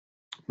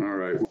All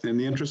right. In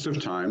the interest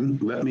of time,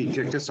 let me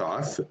kick us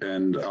off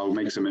and I'll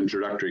make some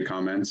introductory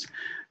comments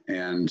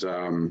and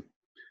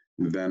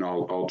then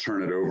I'll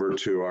turn it over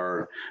to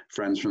our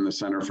friends from the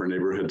Center for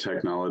Neighborhood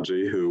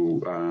Technology who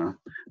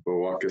will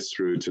walk us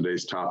through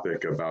today's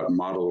topic about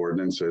model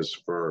ordinances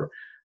for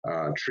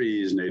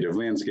trees, native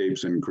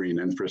landscapes, and green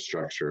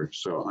infrastructure.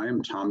 So I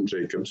am Tom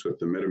Jacobs with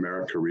the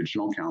Mid-America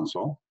Regional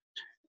Council,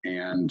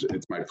 and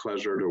it's my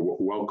pleasure to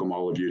welcome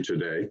all of you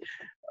today.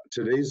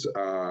 Today's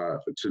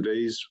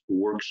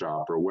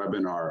workshop or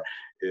webinar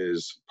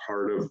is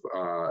part of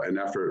an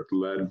effort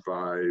led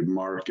by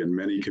Mark and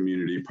many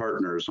community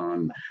partners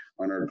on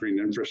our green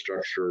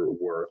infrastructure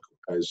work.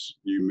 As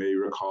you may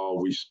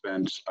recall, we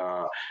spent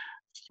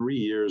 3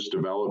 years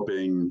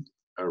developing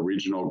a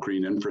regional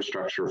green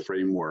infrastructure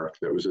framework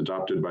that was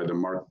adopted by the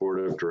Mark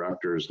Board of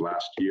Directors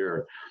last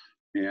year.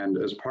 And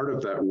as part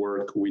of that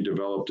work, we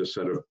developed a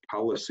set of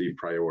policy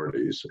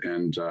priorities,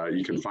 and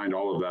you can find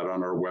all of that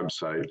on our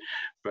website.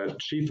 But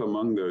chief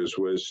among those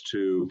was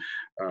to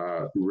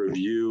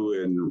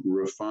review and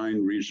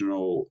refine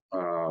regional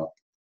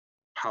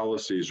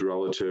policies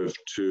relative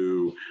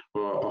to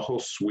a whole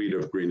suite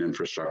of green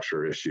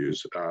infrastructure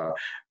issues.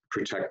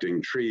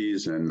 Protecting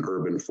trees and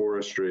urban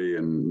forestry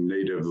and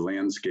native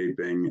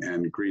landscaping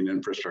and green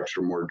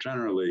infrastructure more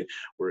generally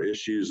were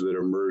issues that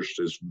emerged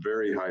as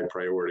very high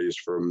priorities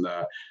from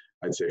the,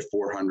 I'd say,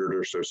 400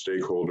 or so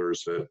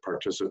stakeholders that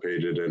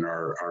participated in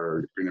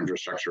our green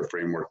infrastructure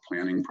framework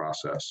planning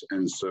process.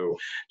 And so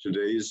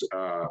today's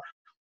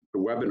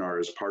webinar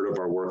is part of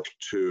our work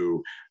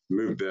to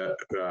move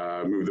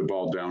the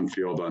ball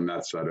downfield on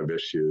that set of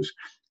issues.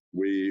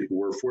 We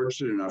were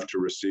fortunate enough to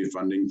receive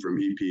funding from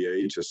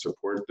EPA to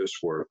support this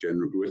work,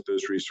 and with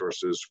those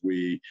resources,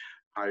 we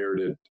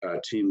hired a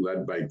team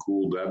led by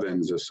Gould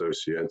Evans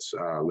Associates,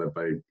 led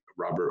by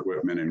Robert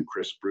Whitman and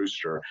Chris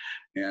Brewster,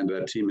 and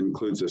that team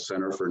includes a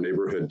Center for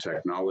Neighborhood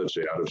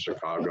Technology out of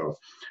Chicago.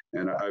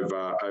 And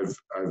I've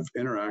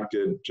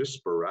interacted just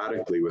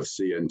sporadically with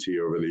CNT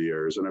over the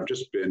years, and I've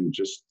just been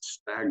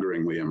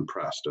staggeringly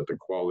impressed at the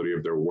quality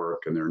of their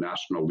work and their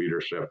national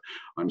leadership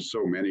on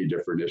so many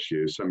different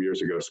issues. Some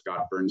years ago,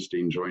 Scott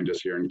Bernstein joined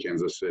us here in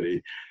Kansas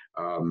City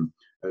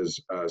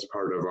as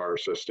part of our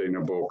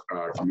Sustainable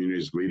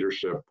Communities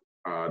Leadership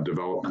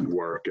development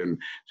work. And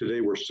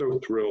today we're so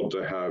thrilled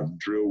to have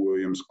Drew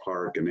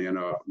Williams-Clark and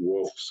Anna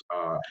Wolfs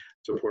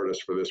support us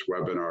for this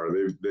webinar.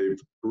 They've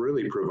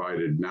really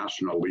provided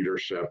national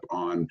leadership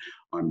on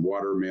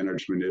water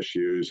management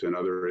issues and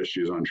other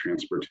issues on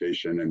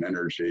transportation and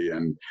energy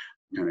and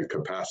kind of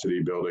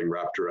capacity building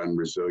wrapped around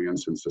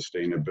resilience and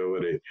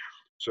sustainability.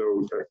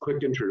 So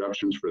quick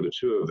introductions for the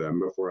two of them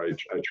before I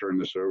turn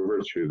this over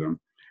to them.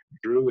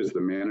 Drew is the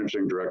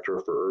Managing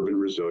Director for Urban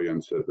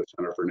Resilience at the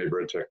Center for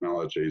Neighborhood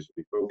Technologies.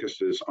 He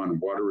focuses on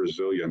water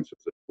resilience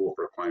as a tool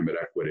for climate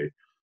equity.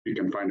 You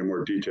can find a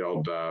more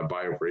detailed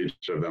bio for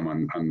each of them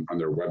on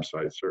their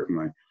website,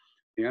 certainly.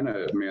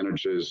 Anna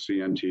manages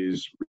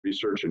CNT's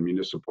research and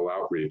municipal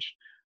outreach,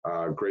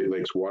 Great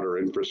Lakes Water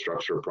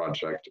Infrastructure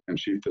Project, and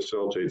she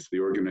facilitates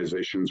the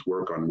organization's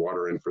work on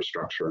water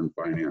infrastructure and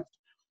finance.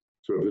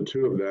 So the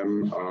two of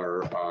them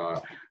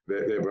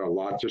they have a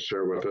lot to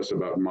share with us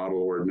about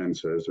model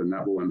ordinances, and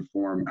that will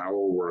inform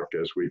our work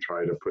as we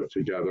try to put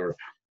together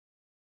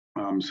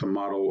some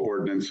model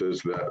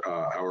ordinances that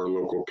our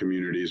local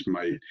communities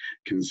might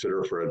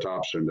consider for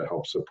adoption to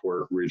help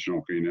support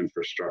regional green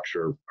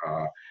infrastructure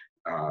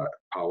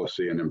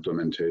policy and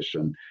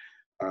implementation.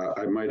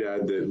 I might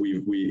add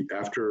that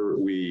after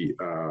we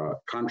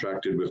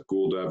contracted with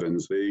Gould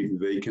Evans,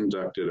 they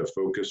conducted a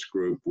focus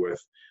group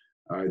with,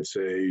 I'd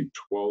say,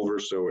 12 or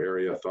so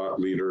area thought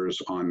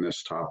leaders on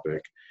this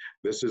topic.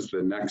 This is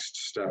the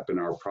next step in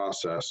our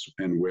process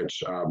in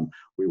which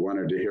we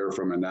wanted to hear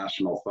from a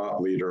national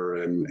thought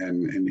leader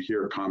and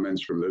hear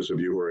comments from those of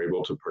you who are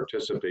able to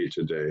participate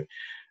today.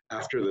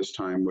 After this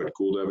time, what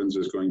Gould Evans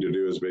is going to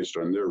do is based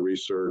on their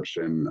research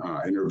and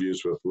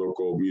interviews with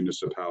local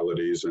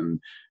municipalities and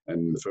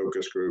the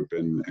focus group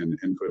and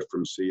input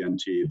from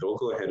CNT, they'll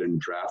go ahead and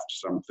draft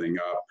something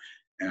up.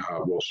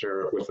 We'll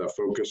share it with a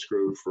focus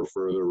group for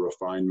further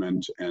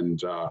refinement, and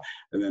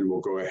then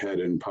we'll go ahead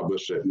and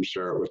publish it and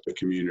share it with the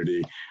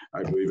community,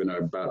 I believe, in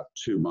about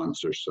 2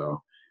 months or so.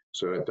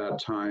 So at that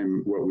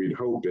time, what we'd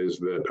hope is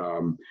that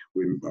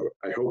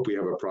I hope we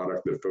have a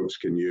product that folks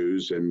can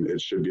use, and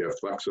it should be a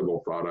flexible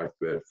product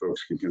that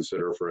folks can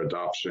consider for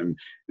adoption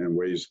in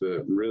ways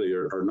that really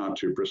are not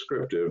too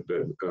prescriptive,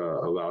 but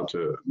allow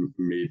to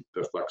meet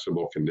the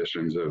flexible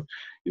conditions of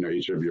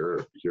each of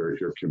your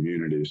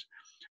communities.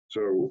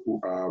 So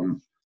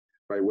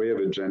by way of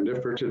agenda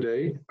for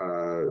today,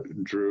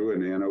 Drew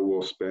and Anna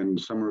will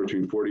spend somewhere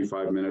between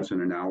 45 minutes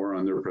and an hour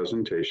on their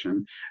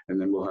presentation, and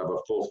then we'll have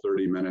a full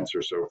 30 minutes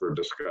or so for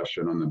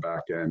discussion on the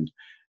back end.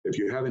 If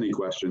you have any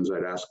questions,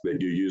 I'd ask that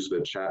you use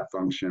the chat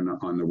function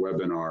on the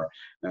webinar,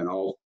 and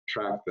I'll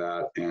track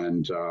that,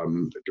 and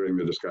during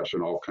the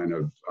discussion,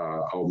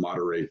 I'll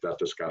moderate that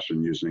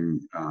discussion using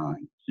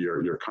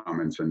your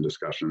comments and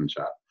discussion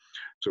chat.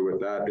 So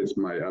with that, it's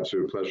my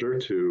absolute pleasure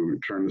to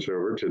turn this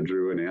over to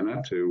Drew and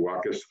Anna to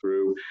walk us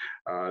through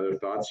their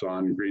thoughts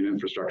on green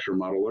infrastructure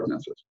model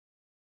ordinances.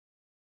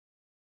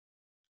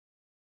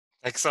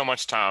 Thanks so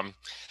much, Tom.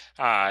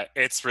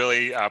 It's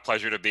really a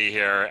pleasure to be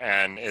here,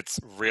 and it's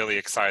really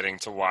exciting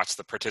to watch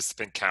the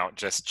participant count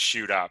just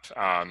shoot up.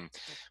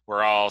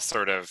 We're all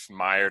sort of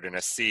mired in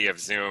a sea of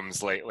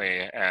Zooms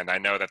lately, and I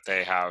know that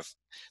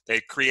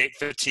they create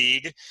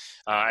fatigue,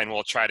 and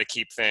we'll try to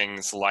keep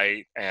things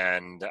light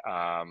and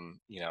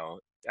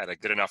at a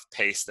good enough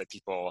pace that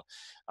people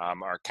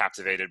are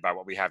captivated by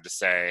what we have to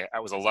say.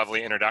 That was a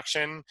lovely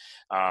introduction.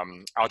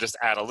 I'll just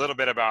add a little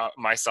bit about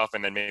myself,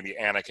 and then maybe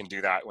Anna can do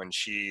that when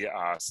she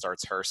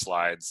starts her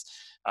slides.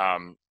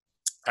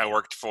 I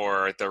worked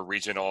for the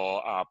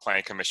Regional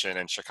Planning Commission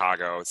in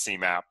Chicago,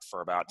 CMAP, for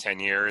about 10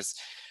 years.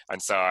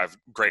 And so I have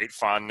great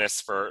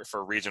fondness for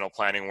regional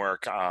planning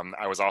work.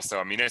 I was also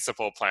a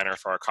municipal planner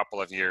for a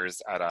couple of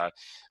years at a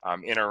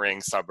inner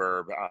ring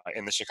suburb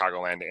in the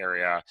Chicagoland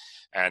area,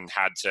 and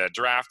had to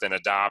draft and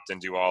adopt and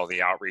do all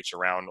the outreach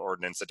around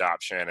ordinance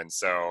adoption. And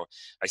so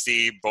I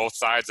see both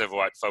sides of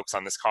what folks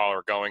on this call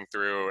are going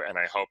through, and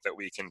I hope that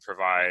we can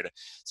provide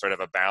sort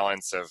of a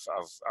balance of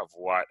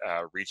what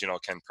regional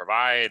can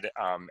provide,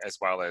 as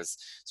well as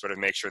sort of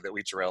make sure that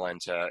we drill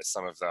into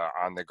some of the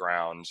on the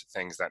ground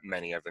things that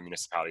many of the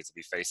municipalities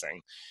will be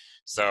facing.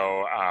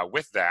 So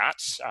with that,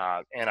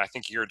 and I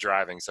think you're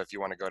driving, so if you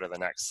want to go to the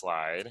next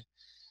slide.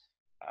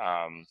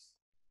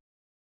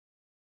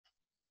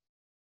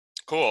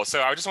 Cool.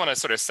 So I just want to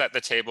sort of set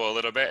the table a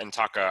little bit and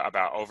talk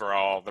about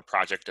overall the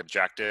project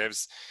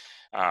objectives.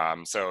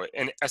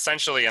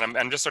 Essentially, and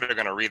I'm just sort of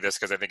going to read this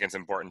because I think it's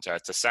important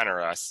to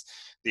center us.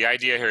 The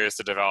idea here is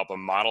to develop a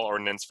model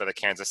ordinance for the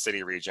Kansas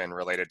City region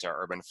related to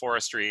urban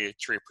forestry,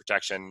 tree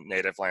protection,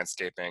 native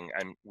landscaping,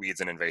 and weeds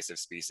and invasive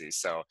species.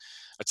 So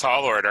a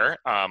tall order,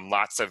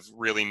 lots of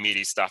really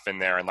meaty stuff in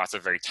there and lots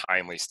of very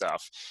timely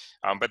stuff.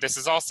 But this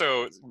is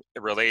also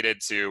related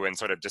to and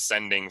sort of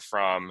descending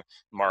from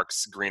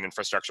Mark's green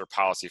infrastructure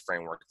policy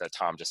framework that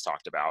Tom just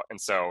talked about. And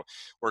so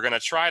we're going to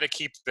try to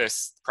keep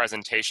this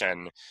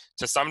presentation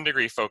to some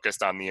degree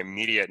focused on the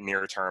immediate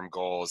near-term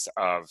goals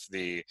of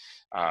the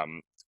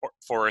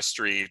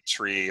forestry,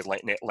 tree,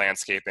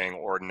 landscaping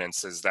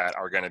ordinances that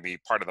are going to be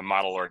part of the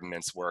model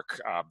ordinance work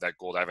that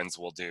Gould Evans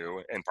will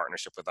do in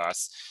partnership with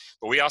us.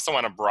 But we also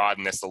want to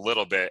broaden this a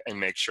little bit and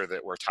make sure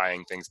that we're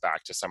tying things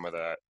back to some of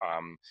the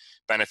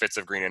benefits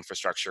of green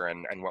infrastructure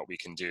and what we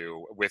can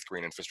do with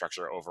green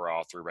infrastructure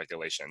overall through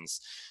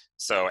regulations.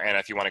 So, Anna,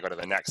 if you want to go to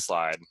the next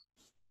slide.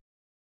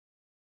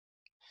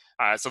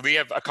 So we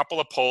have a couple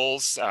of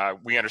polls.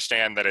 We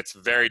understand that it's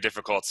very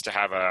difficult to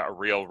have a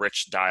real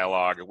rich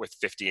dialogue with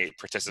 58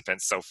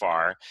 participants so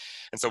far.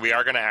 And so we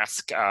are going to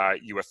ask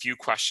you a few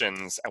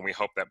questions, and we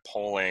hope that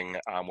polling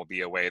will be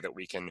a way that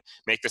we can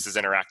make this as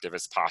interactive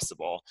as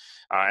possible.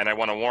 And I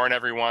want to warn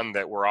everyone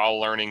that we're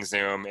all learning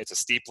Zoom. It's a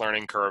steep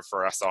learning curve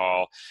for us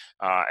all.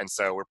 And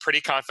so we're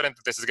pretty confident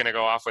that this is going to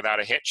go off without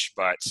a hitch,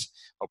 but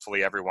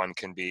hopefully everyone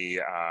can be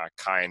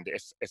kind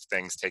if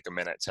things take a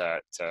minute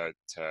to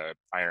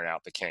iron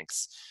out the kinks.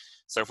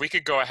 So if we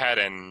could go ahead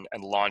and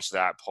launch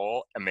that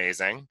poll,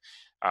 amazing.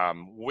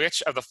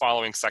 Which of the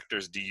following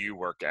sectors do you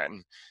work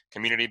in?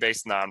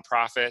 Community-based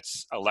nonprofit,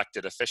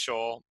 elected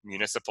official,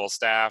 municipal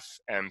staff,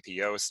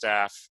 MPO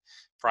staff,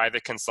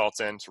 private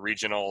consultant,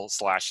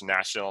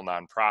 regional/national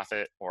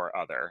nonprofit, or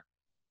other?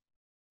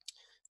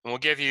 And we'll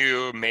give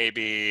you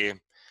maybe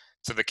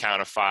to the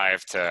count of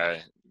 5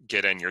 to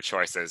get in your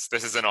choices.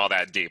 This isn't all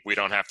that deep. We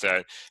don't have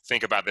to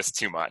think about this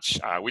too much.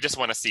 We just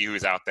want to see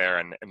who's out there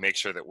and make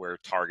sure that we're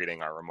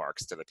targeting our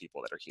remarks to the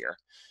people that are here.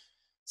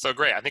 So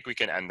great, I think we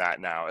can end that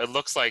now. It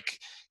looks like,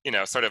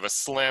 sort of a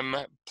slim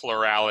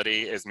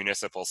plurality is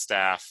municipal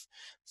staff,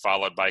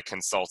 followed by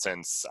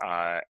consultants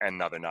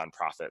and other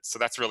nonprofits. So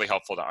that's really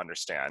helpful to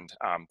understand.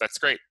 That's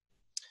great.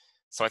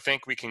 So I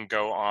think we can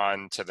go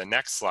on to the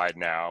next slide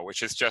now,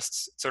 which is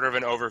just sort of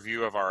an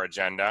overview of our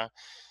agenda.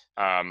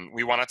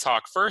 We want to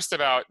talk first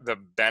about the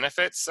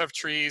benefits of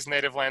trees,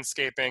 native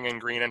landscaping, and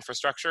green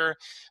infrastructure.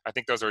 I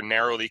think those are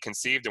narrowly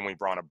conceived, and we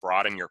want to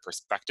broaden your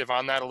perspective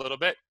on that a little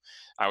bit.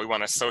 We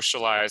want to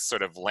socialize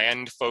sort of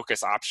land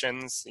focus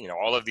options,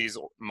 all of these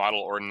model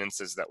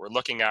ordinances that we're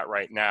looking at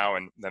right now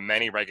and the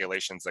many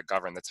regulations that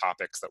govern the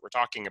topics that we're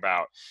talking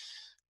about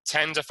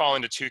tend to fall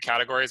into 2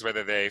 categories,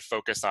 whether they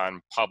focus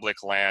on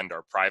public land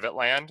or private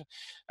land.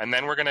 And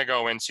then we're going to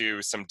go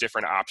into some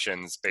different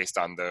options based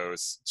on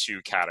those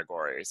 2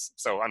 categories.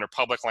 So under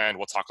public land,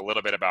 we'll talk a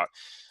little bit about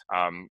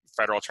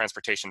federal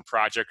transportation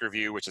project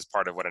review, which is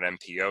part of what an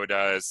MPO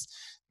does,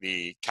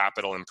 the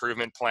capital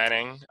improvement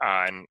planning,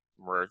 and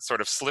we're sort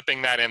of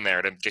slipping that in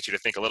there to get you to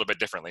think a little bit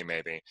differently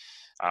maybe.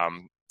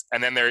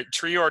 And then their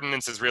tree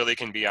ordinances really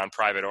can be on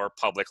private or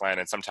public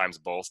land, and sometimes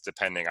both,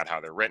 depending on how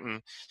they're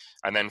written.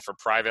 And then for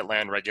private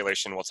land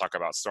regulation, we'll talk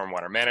about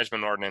stormwater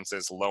management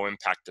ordinances, low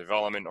impact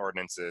development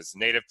ordinances,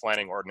 native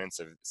planting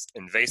ordinances,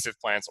 invasive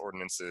plants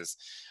ordinances,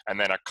 and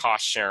then a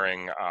cost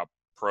sharing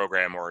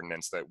program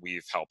ordinance that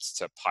we've helped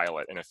to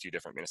pilot in a few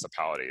different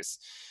municipalities.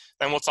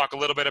 Then we'll talk a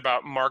little bit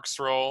about Mark's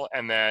role,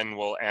 and then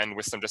we'll end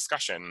with some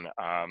discussion.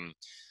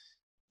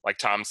 Like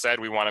Tom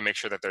said, we want to make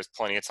sure that there's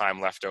plenty of time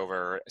left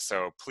over.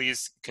 So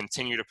please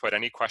continue to put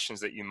any questions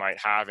that you might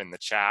have in the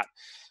chat.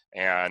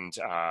 And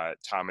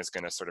Tom is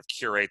going to sort of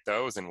curate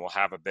those, and we'll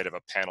have a bit of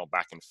a panel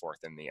back and forth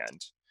in the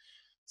end.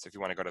 So if you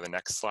want to go to the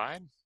next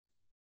slide.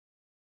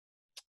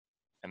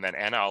 And then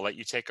Anna, I'll let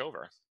you take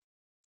over.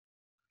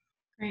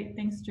 Great,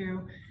 thanks,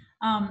 Drew.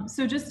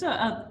 So just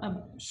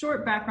a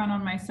short background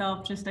on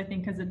myself, just I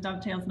think because it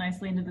dovetails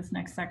nicely into this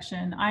next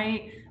section.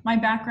 My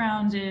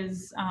background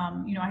is,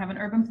 you know, I have an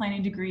urban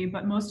planning degree,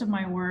 but most of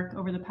my work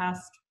over the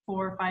past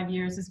 4 or 5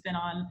 years has been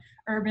on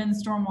urban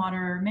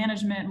stormwater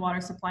management,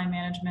 water supply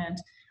management.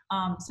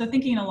 So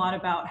thinking a lot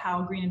about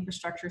how green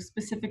infrastructure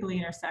specifically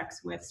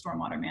intersects with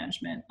stormwater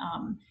management,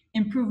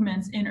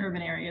 improvements in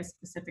urban areas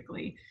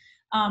specifically.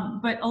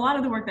 But a lot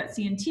of the work that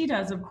CNT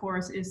does, of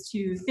course, is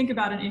to think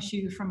about an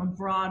issue from a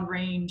broad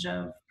range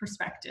of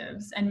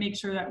perspectives and make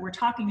sure that we're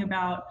talking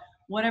about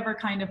whatever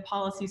kind of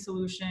policy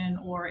solution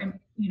or,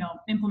 you know,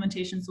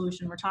 implementation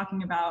solution we're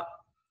talking about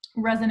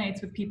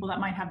resonates with people that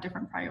might have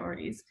different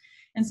priorities.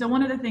 And so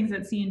one of the things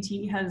that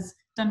CNT has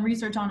done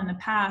research on in the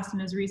past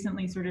and has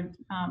recently sort of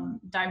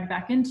dived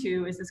back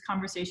into is this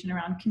conversation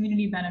around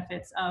community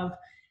benefits of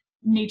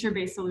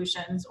nature-based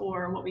solutions,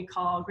 or what we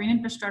call green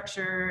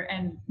infrastructure,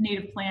 and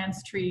native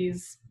plants,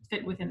 trees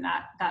fit within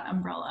that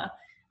umbrella.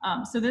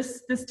 So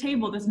this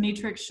table, this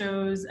matrix,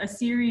 shows a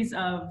series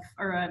of,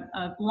 or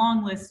a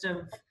long list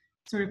of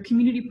sort of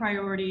community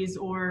priorities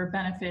or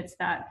benefits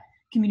that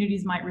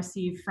communities might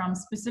receive from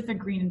specific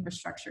green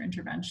infrastructure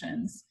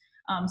interventions.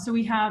 So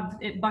we have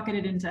it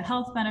bucketed into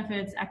health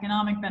benefits,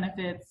 economic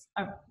benefits,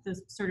 the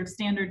sort of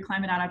standard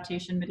climate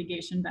adaptation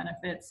mitigation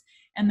benefits,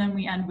 and then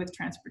we end with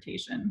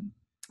transportation.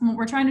 And what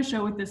we're trying to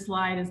show with this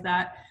slide is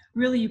that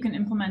really you can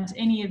implement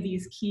any of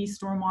these key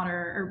stormwater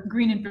or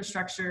green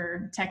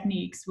infrastructure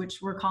techniques,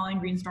 which we're calling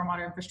green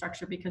stormwater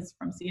infrastructure because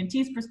from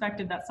CNT's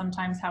perspective, that's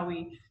sometimes how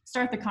we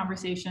start the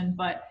conversation,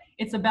 but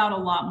it's about a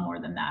lot more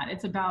than that.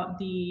 It's about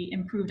the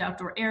improved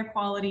outdoor air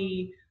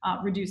quality,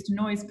 reduced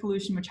noise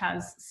pollution, which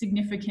has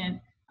significant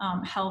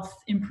health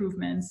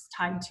improvements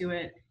tied to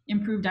it,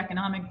 improved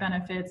economic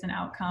benefits and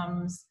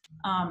outcomes,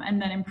 and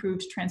then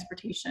improved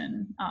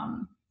transportation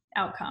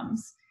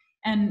outcomes.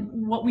 And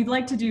what we'd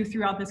like to do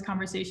throughout this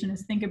conversation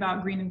is think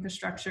about green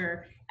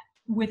infrastructure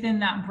within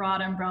that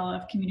broad umbrella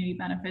of community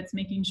benefits,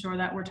 making sure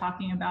that we're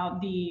talking about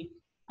the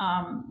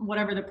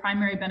whatever the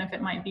primary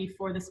benefit might be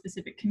for the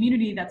specific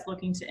community that's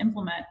looking to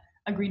implement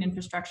a green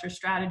infrastructure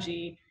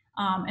strategy,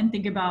 and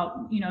think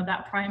about, you know,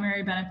 that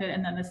primary benefit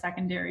and then the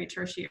secondary,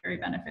 tertiary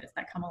benefits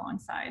that come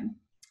alongside.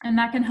 And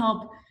that can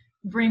help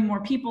bring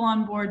more people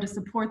on board to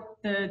support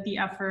the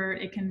effort.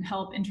 It can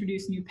help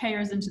introduce new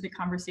payers into the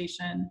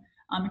conversation.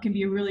 It can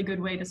be a really good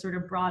way to sort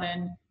of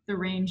broaden the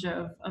range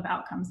of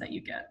outcomes that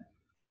you get.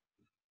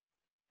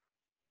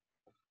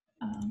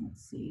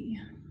 Let's see.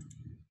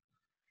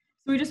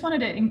 So we just wanted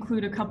to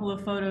include a couple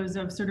of photos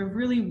of sort of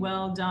really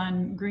well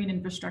done green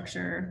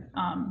infrastructure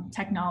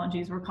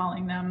technologies, we're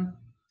calling them.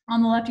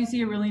 On the left, you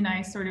see a really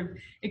nice sort of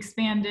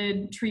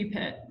expanded tree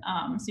pit.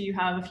 So you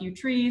have a few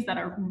trees that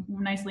are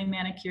nicely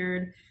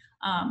manicured,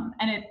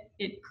 and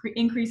it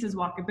increases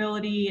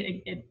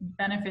walkability, it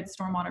benefits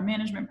stormwater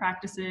management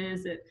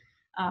practices, it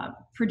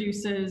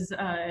produces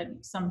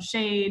some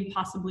shade,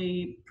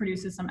 possibly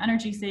produces some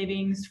energy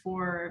savings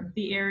for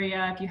the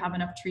area if you have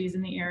enough trees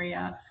in the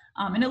area.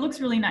 And it looks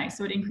really nice.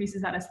 So it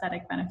increases that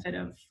aesthetic benefit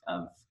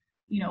of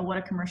you know, what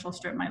a commercial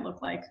strip might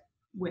look like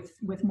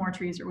with more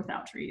trees or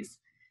without trees.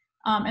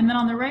 And then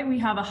on the right, we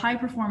have a high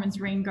performance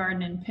rain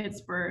garden in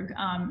Pittsburgh.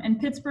 And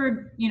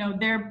Pittsburgh, you know,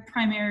 their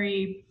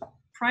primary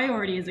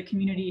priority as a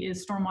community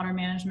is stormwater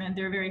management.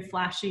 They're very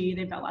flashy.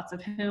 They've got lots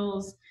of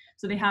hills.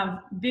 So they have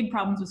big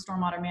problems with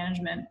stormwater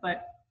management,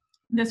 but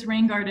this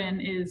rain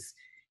garden is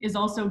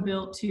also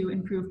built to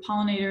improve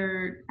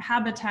pollinator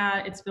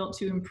habitat. It's built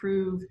to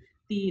improve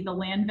the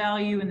land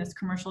value in this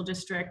commercial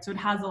district. So it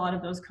has a lot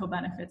of those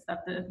co-benefits that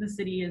the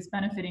city is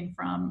benefiting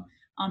from,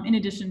 in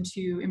addition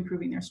to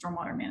improving their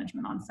stormwater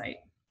management on site.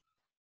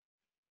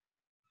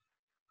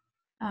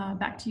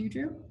 Back to you,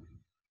 Drew.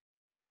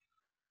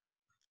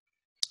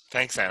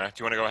 Thanks, Anna. Do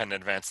you want to go ahead and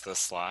advance this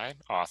slide?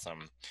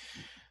 Awesome.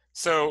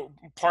 So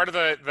part of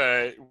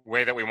the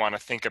way that we want to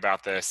think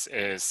about this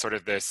is sort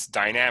of this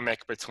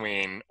dynamic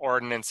between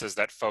ordinances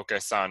that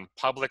focus on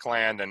public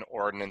land and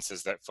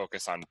ordinances that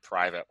focus on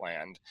private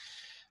land.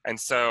 And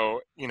so,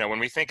 you know, when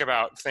we think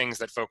about things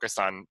that focus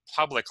on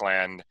public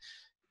land,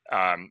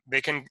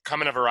 they can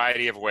come in a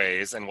variety of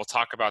ways, and we'll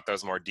talk about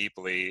those more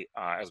deeply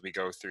as we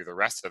go through the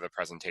rest of the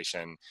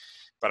presentation.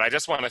 But I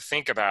just want to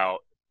think about,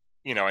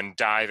 you know, and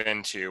dive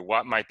into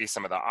what might be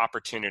some of the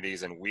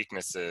opportunities and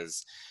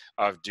weaknesses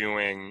of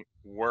doing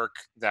work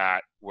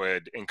that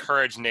would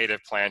encourage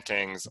native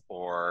plantings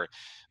or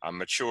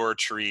mature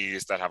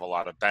trees that have a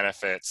lot of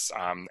benefits.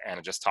 And I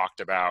just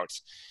talked about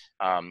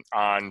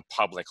on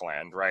public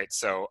land, right?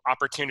 So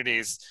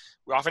opportunities,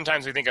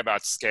 oftentimes we think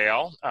about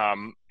scale,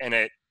 and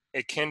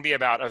it can be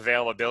about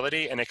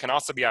availability, and it can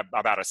also be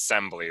about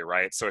assembly,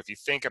 right? So if you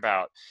think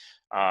about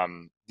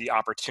the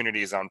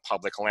opportunities on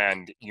public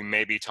land, you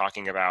may be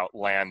talking about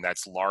land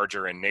that's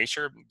larger in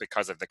nature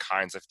because of the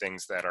kinds of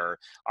things that are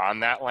on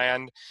that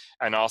land,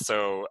 and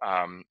also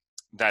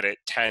that it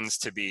tends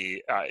to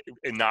be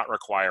not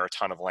require a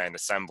ton of land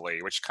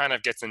assembly, which kind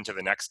of gets into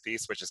the next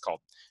piece, which is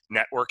called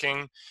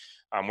networking.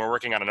 We're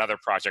working on another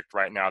project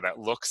right now that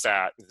looks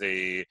at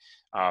the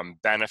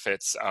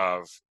benefits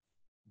of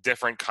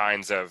different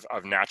kinds of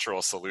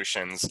natural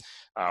solutions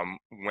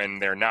when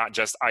they're not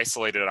just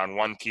isolated on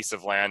one piece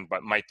of land,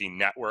 but might be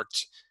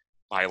networked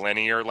by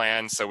linear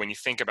land. So when you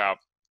think about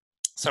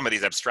some of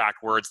these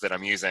abstract words that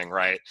I'm using,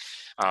 right,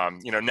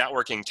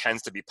 networking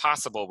tends to be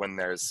possible when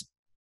there's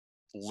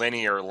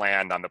linear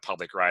land on the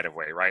public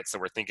right-of-way, right? So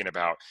we're thinking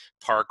about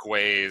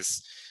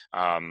parkways,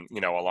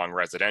 along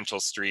residential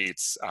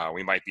streets.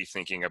 We might be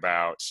thinking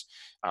about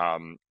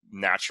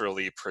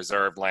naturally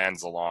preserved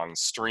lands along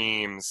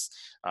streams.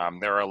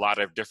 There are a lot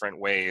of different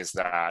ways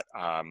that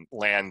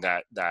land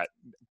that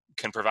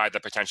can provide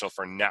the potential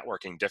for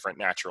networking different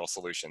natural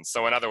solutions.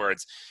 So in other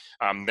words,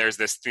 there's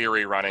this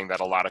theory running that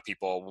a lot of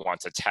people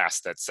want to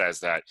test that says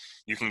that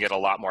you can get a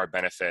lot more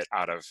benefit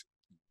out of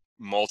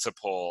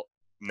multiple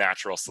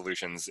natural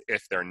solutions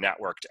if they're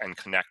networked and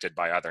connected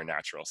by other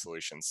natural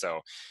solutions.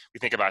 So we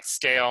think about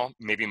scale,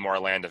 maybe more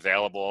land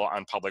available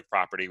on public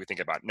property. We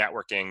think about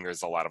networking.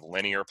 There's a lot of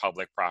linear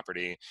public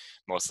property,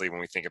 mostly when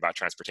we think about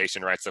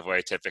transportation rights of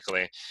way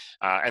typically.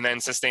 And then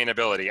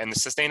sustainability. And the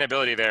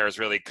sustainability there is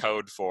really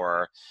code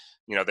for,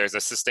 there's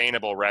a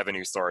sustainable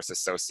revenue source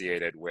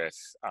associated with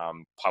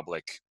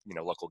public,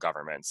 local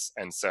governments.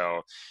 And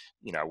so,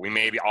 we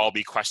may all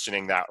be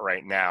questioning that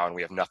right now, and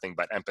we have nothing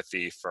but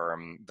empathy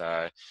from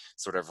the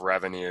sort of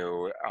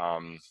revenue,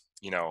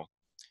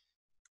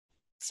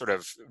 sort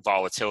of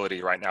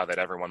volatility right now that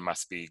everyone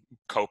must be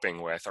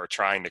coping with or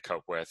trying to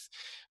cope with.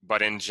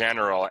 But in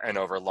general and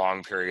over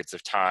long periods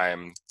of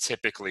time,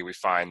 typically we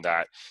find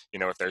that,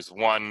 if there's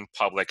one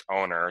public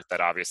owner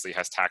that obviously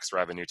has tax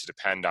revenue to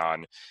depend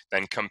on,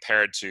 then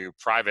compared to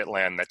private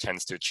land that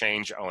tends to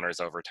change owners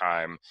over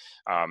time,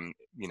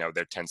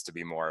 there tends to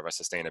be more of a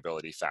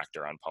sustainability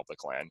factor on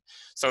public land.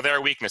 So there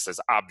are weaknesses,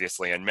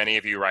 obviously, and many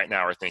of you right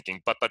now are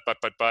thinking, but,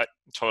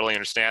 totally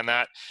understand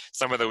that.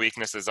 Some of the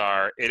weaknesses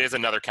are, it is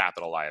another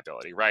capital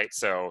liability, right?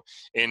 So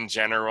in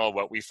general,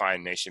 what we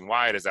find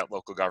nationwide is that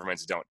local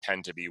governments don't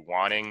tend to be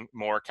wanting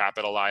more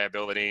capital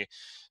liability.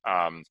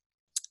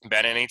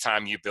 But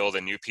anytime you build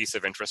a new piece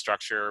of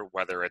infrastructure,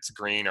 whether it's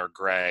green or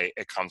gray,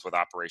 it comes with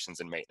operations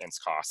and maintenance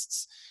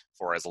costs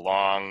for as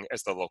long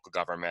as the local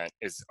government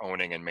is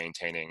owning and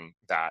maintaining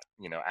that,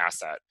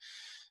 asset.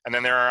 And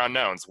then there are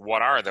unknowns.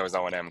 What are those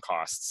O&M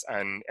costs?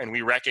 And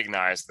we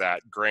recognize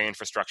that gray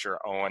infrastructure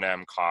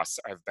O&M costs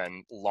have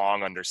been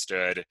long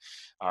understood,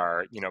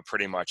 are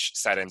pretty much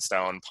set in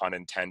stone, pun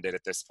intended,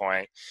 at this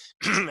point,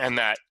 and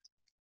that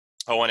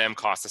O&M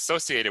costs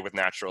associated with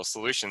natural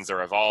solutions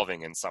are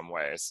evolving in some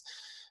ways.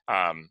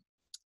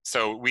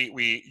 So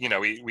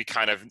we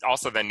kind of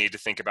also then need to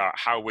think about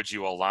how would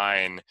you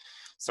align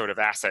sort of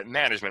asset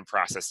management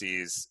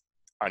processes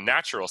on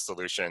natural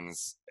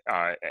solutions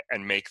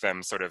and make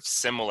them sort of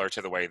similar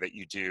to the way that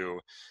you do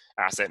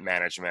asset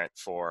management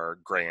for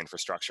gray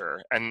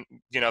infrastructure. And,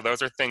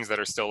 those are things that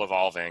are still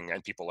evolving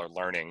and people are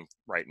learning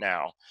right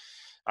now.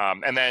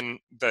 And then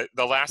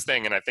the last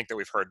thing, and I think that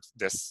we've heard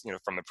this,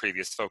 from the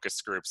previous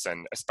focus groups,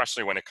 and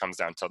especially when it comes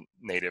down to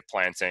native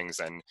plantings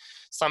and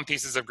some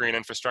pieces of green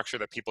infrastructure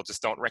that people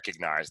just don't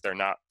recognize. They're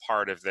not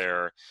part of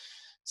their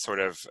sort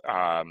of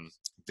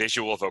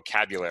visual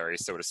vocabulary,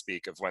 so to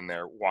speak, of when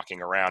they're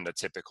walking around a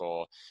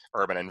typical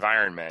urban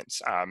environment.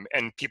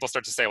 And people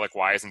start to say, like,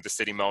 why isn't the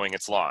city mowing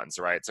its lawns,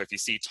 right? So if you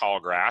see tall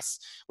grass,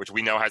 which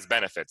we know has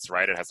benefits,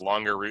 right? It has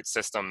longer root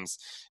systems,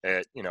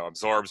 it,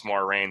 absorbs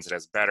more rains, it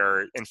has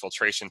better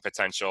infiltration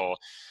potential.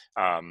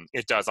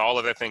 It does all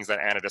of the things that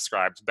Anna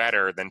described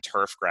better than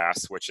turf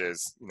grass, which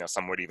is,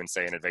 some would even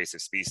say an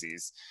invasive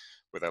species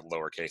with a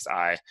lowercase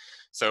I.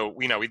 So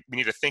we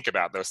need to think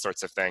about those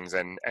sorts of things,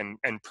 and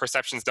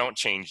perceptions don't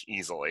change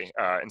easily.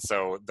 And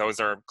so those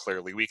are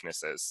clearly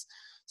weaknesses.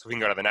 So we can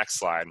go to the next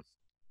slide.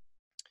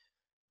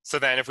 So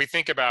then if we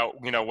think about,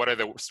 what are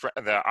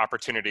the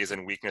opportunities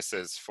and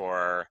weaknesses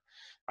for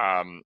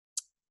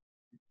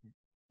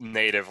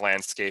native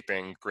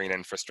landscaping, green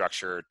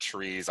infrastructure,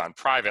 trees on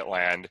private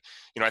land,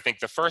 I think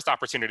the first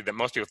opportunity that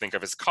most people think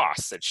of is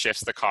costs. It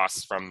shifts the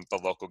costs from the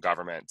local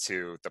government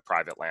to the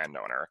private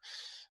landowner.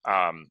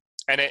 And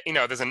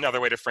there's another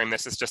way to frame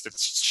this, is just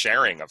it's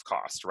sharing of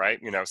cost, right?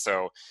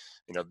 So,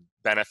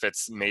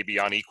 benefits may be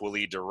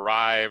unequally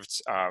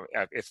derived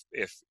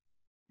if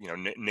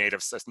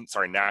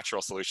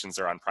natural solutions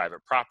are on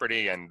private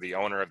property, and the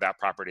owner of that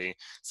property,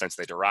 since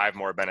they derive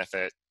more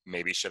benefit,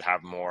 maybe should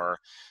have more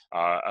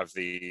of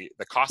the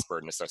cost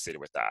burden associated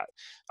with that.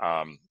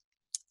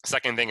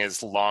 Second thing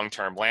is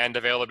long-term land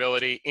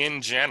availability.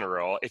 In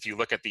general, if you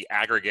look at the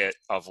aggregate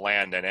of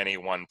land in any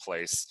one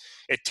place,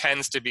 it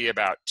tends to be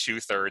about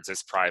 2/3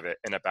 is private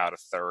and about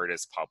 1/3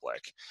 is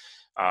public.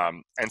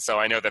 And so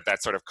I know that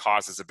that sort of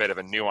causes a bit of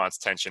a nuanced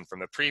tension from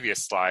the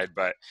previous slide,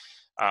 but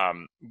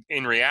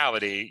in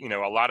reality, you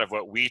know, a lot of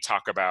what we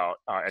talk about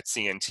at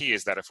CNT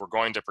is that if we're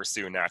going to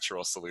pursue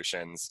natural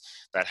solutions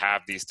that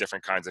have these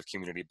different kinds of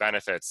community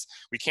benefits,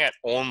 we can't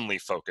only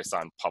focus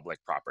on public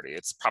property.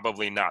 It's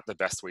probably not the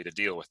best way to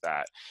deal with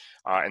that.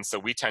 And so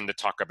we tend to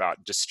talk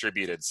about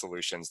distributed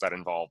solutions that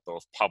involve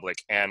both public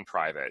and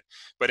private.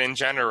 But in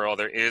general,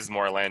 there is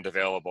more land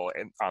available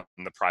on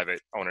the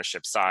private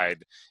ownership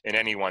side in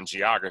any one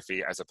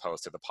geography as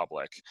opposed to the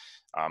public,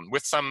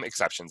 with some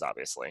exceptions,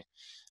 obviously.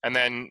 And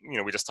then, you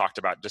know, we just talked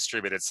about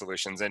distributed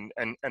solutions, and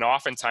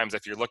oftentimes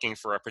if you're looking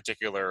for a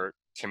particular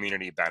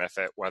community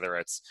benefit, whether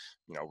it's,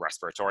 you know,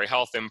 respiratory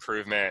health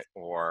improvement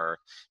or,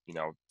 you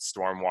know,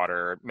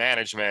 stormwater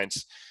management,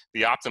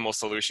 the optimal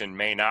solution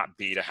may not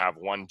be to have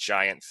one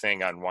giant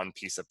thing on one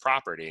piece of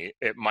property.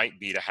 It might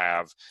be to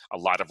have a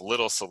lot of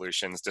little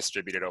solutions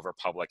distributed over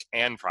public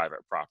and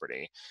private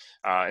property.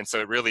 And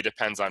so it really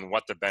depends on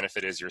what the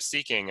benefit is you're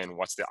seeking and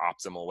what's the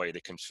optimal way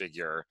to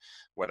configure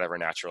whatever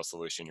natural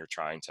solution you're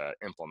trying to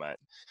implement.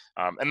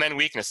 And then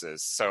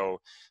weaknesses. So,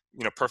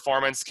 you know,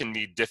 performance can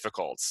be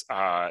difficult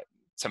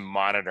to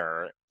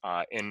monitor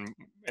in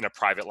a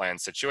private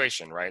land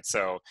situation, right?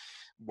 So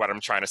what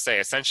I'm trying to say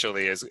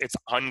essentially is it's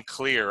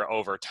unclear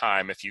over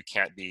time if you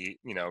can't be,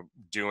 you know,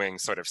 doing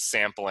sort of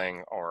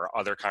sampling or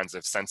other kinds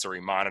of sensory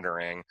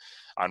monitoring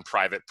on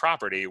private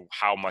property,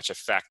 how much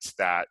effect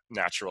that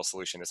natural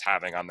solution is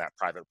having on that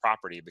private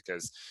property,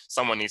 because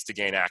someone needs to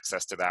gain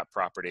access to that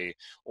property,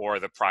 or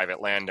the private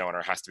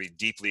landowner has to be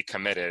deeply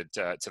committed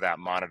to that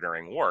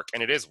monitoring work,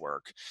 and it is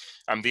work.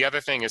 The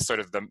other thing is sort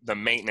of the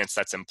maintenance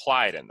that's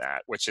implied in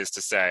that, which is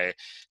to say,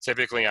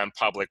 typically on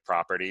public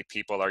property,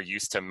 people are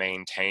used to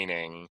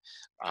maintaining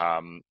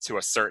to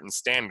a certain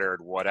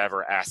standard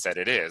whatever asset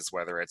it is,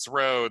 whether it's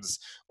roads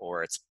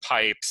or it's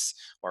pipes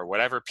or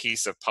whatever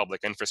piece of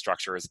public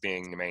infrastructure is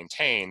being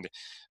maintained.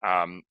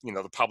 You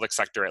know, the public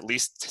sector at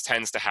least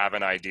tends to have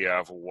an idea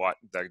of what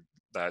the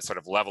sort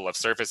of level of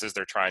services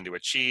they're trying to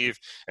achieve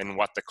and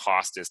what the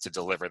cost is to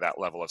deliver that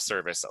level of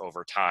service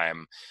over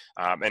time,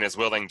 and is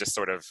willing to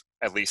sort of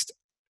at least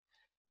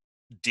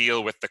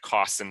deal with the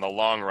costs in the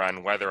long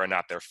run, whether or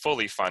not they're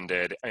fully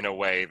funded, in a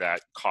way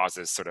that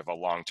causes sort of a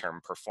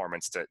long-term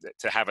performance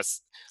to have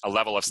a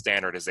level of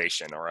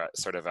standardization or a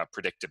sort of a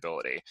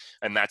predictability.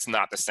 And that's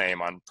not the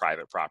same on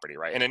private property,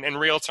 right? And in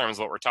real terms,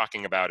 what we're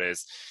talking about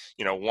is,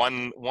 you know,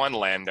 one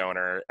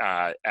landowner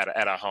at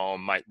a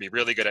home might be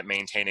really good at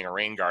maintaining a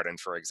rain garden,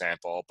 for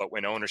example, but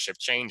when ownership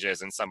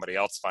changes and somebody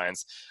else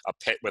finds a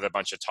pit with a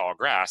bunch of tall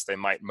grass, they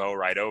might mow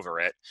right over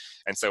it.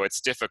 And so it's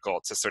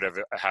difficult to sort of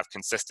have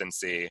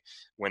consistency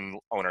when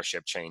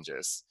ownership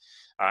changes.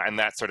 And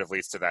that sort of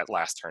leads to that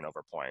last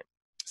turnover point.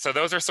 So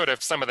those are sort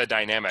of some of the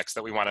dynamics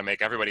that we want to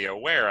make everybody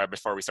aware of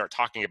before we start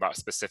talking about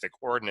specific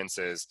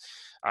ordinances,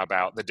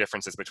 about the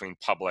differences between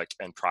public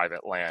and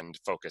private land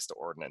focused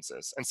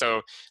ordinances. And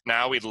so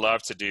now we'd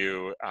love to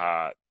do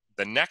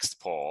the next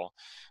poll,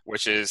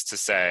 which is to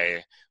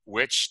say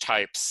which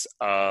types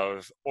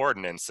of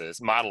ordinances,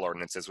 model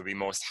ordinances, would be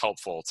most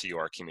helpful to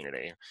your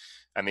community.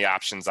 And the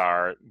options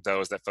are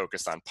those that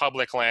focus on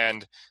public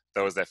land,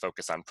 those that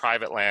focus on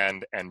private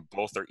land, and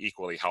both are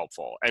equally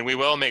helpful. And we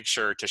will make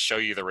sure to show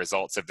you the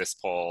results of this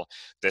poll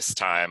this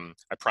time.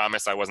 I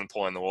promise I wasn't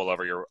pulling the wool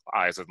over your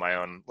eyes with my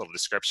own little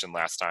description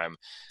last time.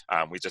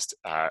 We just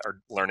are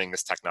learning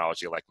this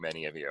technology like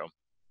many of you.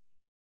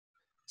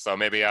 So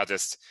maybe I'll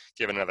just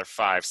give it another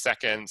 5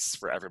 seconds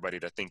for everybody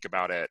to think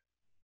about it.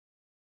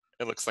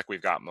 It looks like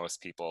we've got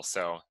most people,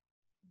 so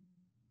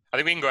I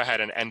think we can go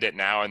ahead and end it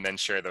now and then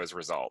share those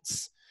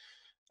results.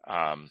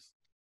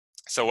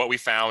 So what we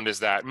found is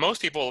that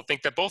most people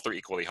think that both are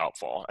equally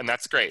helpful, and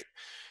that's great.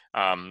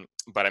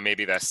 But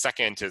maybe the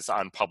second is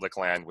on public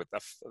land, with the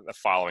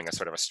following a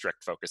sort of a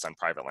strict focus on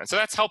private land. So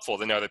that's helpful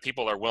to know that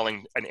people are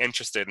willing and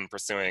interested in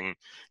pursuing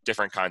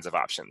different kinds of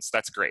options.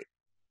 That's great.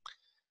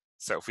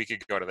 So if we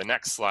could go to the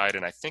next slide,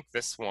 and I think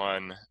this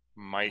one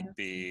might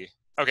be,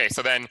 okay,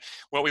 so then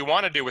what we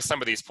want to do with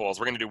some of these polls,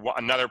 we're going to do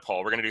another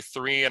poll. We're going to do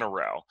 3 in a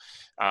row.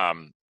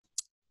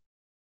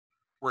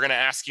 We're going to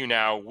ask you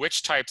now,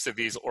 which types of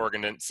these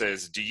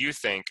ordinances do you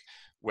think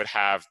would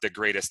have the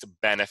greatest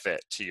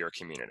benefit to your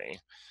community?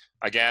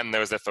 Again,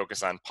 those that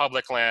focus on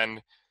public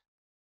land,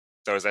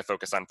 those that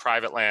focus on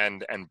private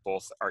land, and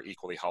both are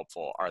equally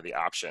helpful are the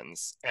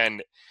options.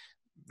 And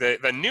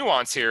the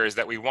nuance here is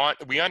that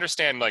we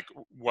understand like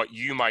what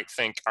you might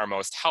think are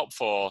most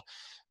helpful,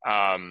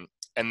 and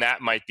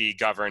that might be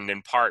governed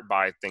in part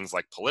by things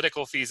like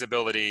political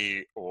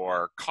feasibility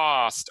or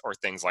cost or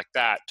things like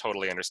that.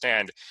 Totally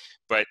understand.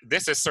 But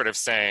this is sort of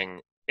saying,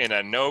 in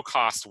a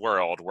no-cost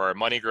world where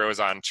money grows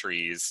on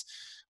trees,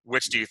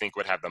 which do you think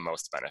would have the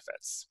most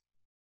benefits?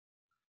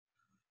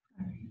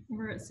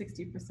 We're at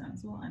 60%,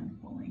 so we'll end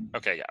polling.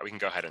 Okay, yeah, we can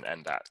go ahead and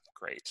end that.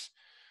 Great.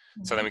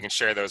 So then we can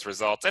share those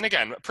results. And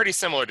again, pretty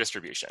similar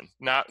distribution.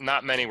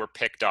 Not many were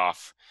picked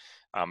off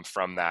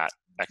from that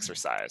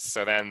exercise.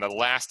 So then the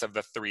last of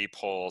the 3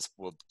 polls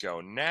will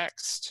go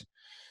next.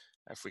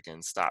 If we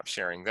can stop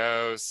sharing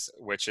those,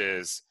 which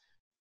is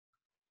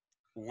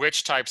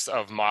which types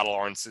of model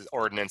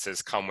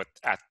ordinances come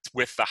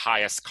with the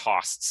highest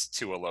costs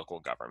to a local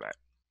government.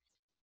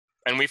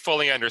 And we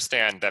fully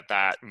understand that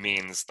that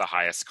means the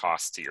highest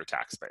cost to your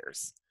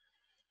taxpayers.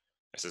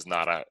 This is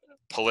not a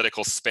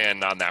political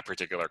spin on that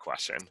particular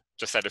question.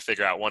 Just had to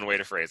figure out one way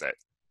to phrase it.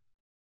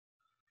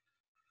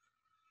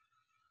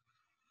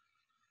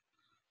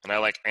 And I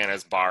like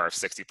Anna's bar of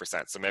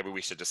 60%, so maybe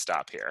we should just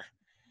stop here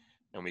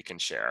and we can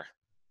share.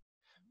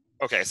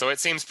 Okay, so it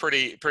seems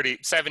pretty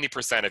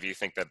 70% of you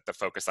think that the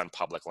focus on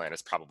public land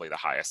is probably the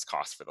highest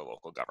cost for the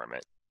local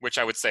government, which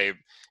I would say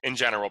in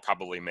general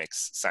probably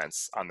makes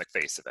sense on the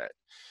face of it.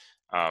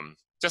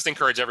 Just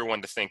encourage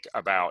everyone to think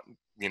about,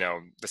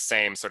 the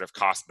same sort of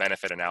cost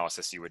benefit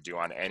analysis you would do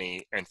on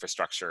any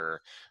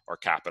infrastructure or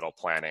capital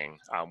planning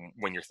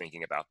when you're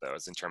thinking about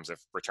those in terms of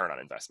return on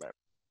investment.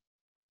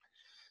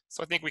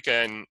 So I think we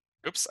can,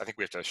 I think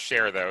we have to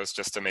share those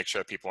just to make sure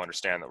that people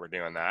understand that we're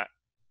doing that.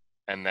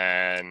 And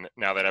then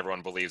now that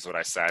everyone believes what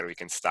I said, we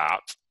can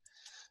stop.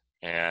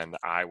 And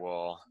I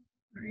will,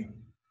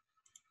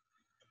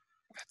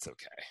 that's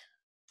okay.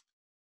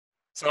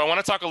 So I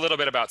want to talk a little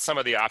bit about some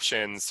of the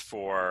options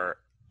for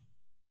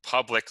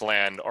public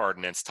land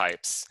ordinance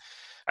types.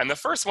 And the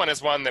first one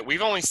is one that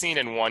we've only seen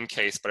in one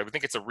case, but I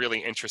think it's a really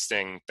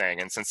interesting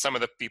thing. And since some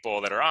of the people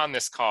that are on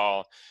this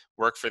call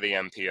work for the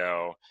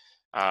MPO,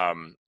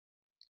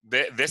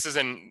 this is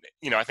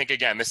I think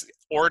again, this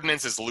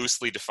ordinance is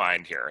loosely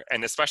defined here,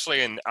 and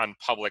especially on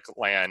public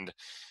land,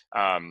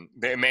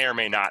 there may or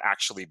may not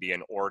actually be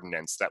an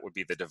ordinance that would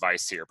be the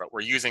device here, but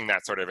we're using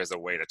that sort of as a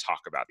way to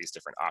talk about these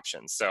different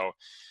options. So,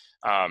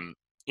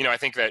 I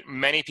think that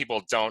many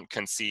people don't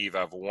conceive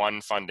of one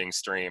funding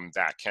stream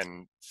that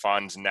can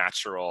fund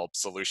natural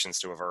solutions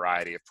to a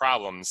variety of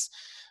problems,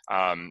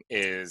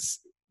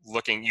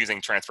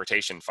 using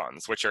transportation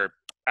funds, which are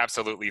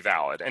absolutely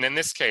valid. And in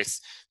this case,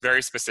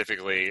 very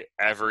specifically,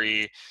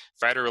 every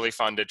federally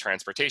funded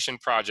transportation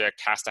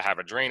project has to have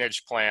a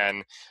drainage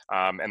plan,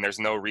 and there's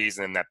no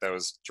reason that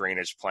those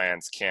drainage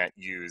plans can't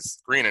use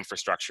green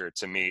infrastructure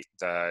to meet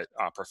the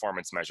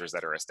performance measures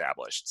that are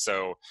established.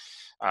 So,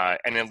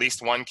 and at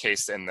least one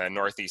case in the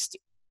Northwest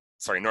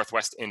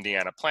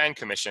Indiana Plan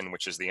Commission,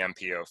 which is the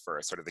MPO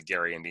for sort of the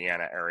Gary,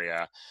 Indiana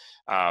area,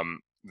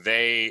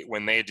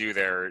 when they do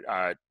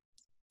their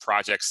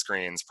project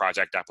screens,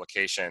 project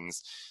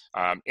applications,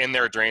 in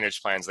their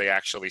drainage plans, they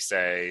actually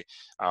say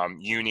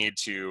you need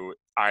to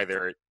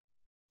either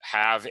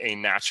have a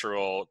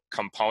natural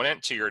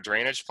component to your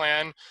drainage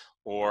plan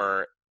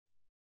or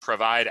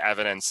provide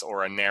evidence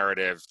or a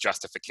narrative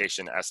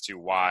justification as to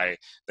why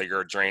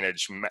your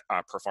drainage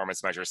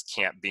performance measures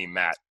can't be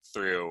met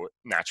through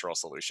natural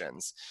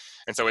solutions.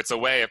 And so it's a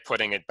way of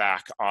putting it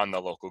back on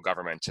the local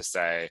government to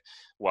say,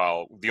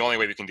 well, the only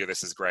way we can do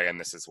this is gray and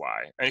this is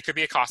why. And it could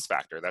be a cost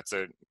factor. That's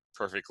a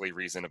perfectly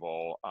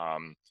reasonable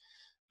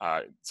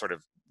sort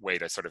of way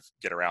to sort of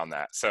get around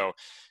that. So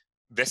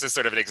this is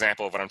sort of an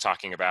example of what I'm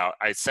talking about.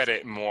 I said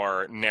it in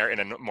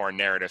a more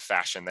narrative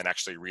fashion than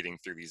actually reading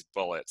through these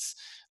bullets.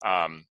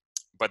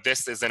 But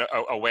this is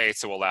a way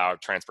to allow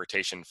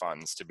transportation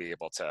funds to be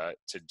able to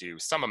do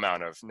some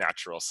amount of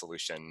natural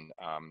solution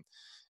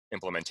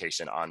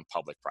implementation on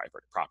public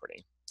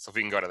property. So if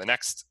we can go to the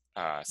next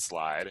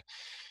slide.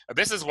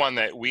 This is one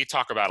that we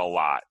talk about a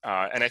lot,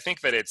 and I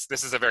think that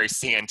this is a very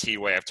CNT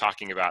way of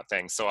talking about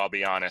things. So I'll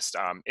be honest,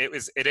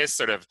 it is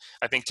sort of,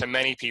 I think to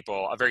many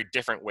people, a very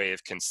different way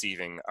of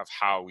conceiving of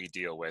how we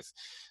deal with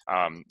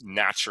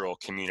natural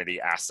community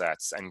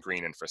assets and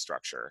green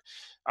infrastructure.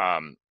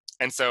 And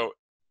so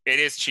it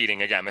is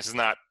cheating. Again, this is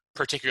not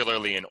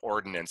particularly an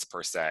ordinance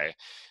per se,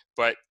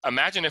 but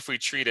imagine if we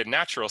treated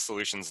natural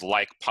solutions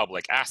like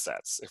public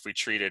assets, if we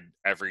treated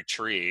every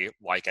tree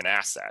like an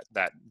asset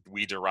that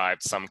we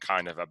derived some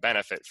kind of a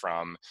benefit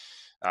from,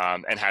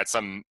 and had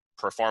some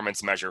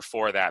performance measure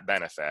for that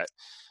benefit.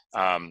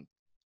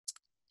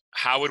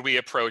 How would we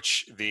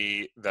approach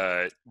the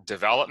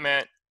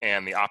development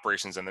and the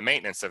operations and the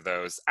maintenance of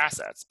those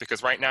assets?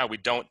 Because right now we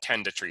don't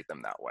tend to treat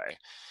them that way.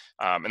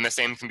 And the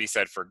same can be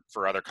said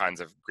for other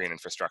kinds of green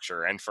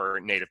infrastructure and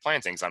for native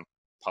plantings on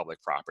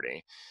public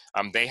property.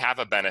 They have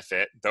a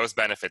benefit. Those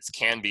benefits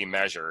can be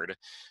measured,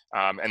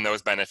 and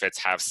those benefits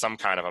have some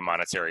kind of a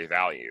monetary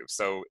value.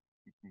 So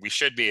we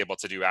should be able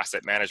to do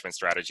asset management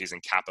strategies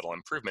and capital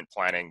improvement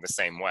planning the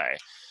same way.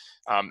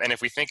 And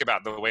if we think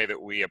about the way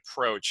that we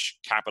approach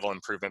capital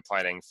improvement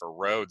planning for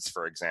roads,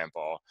 for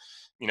example,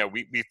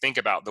 we think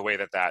about the way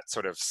that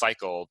sort of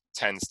cycle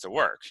tends to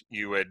work.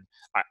 You would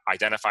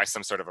identify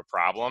some sort of a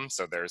problem.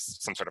 So there's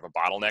some sort of a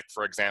bottleneck,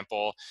 for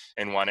example,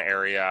 in one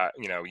area,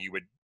 you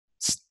would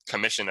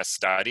commission a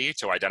study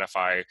to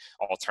identify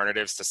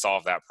alternatives to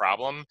solve that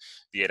problem,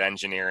 be it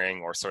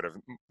engineering or sort of,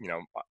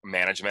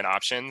 management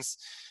options.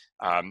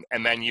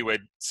 And then you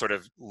would sort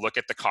of look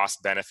at the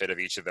cost benefit of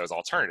each of those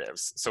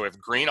alternatives. So if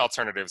green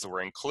alternatives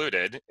were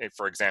included,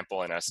 for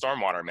example, in a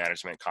stormwater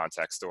management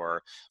context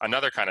or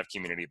another kind of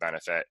community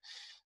benefit,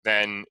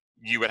 then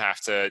you would have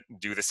to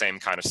do the same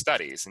kind of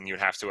studies, and you'd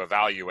have to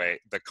evaluate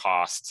the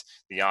cost,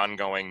 the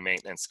ongoing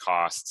maintenance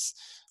costs,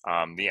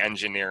 the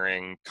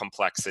engineering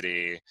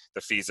complexity,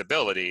 the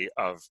feasibility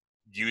of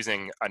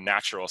using a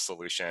natural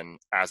solution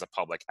as a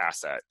public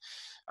asset.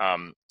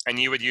 And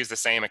you would use the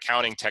same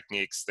accounting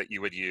techniques that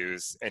you would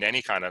use in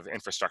any kind of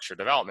infrastructure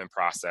development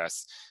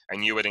process,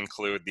 and you would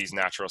include these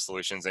natural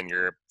solutions in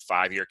your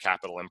 5-year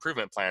capital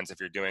improvement plans if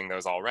you're doing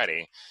those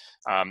already.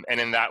 And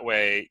in that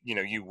way,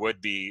 you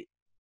would be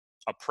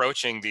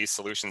approaching these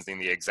solutions in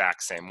the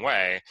exact same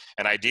way,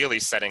 and ideally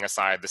setting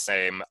aside the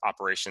same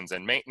operations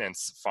and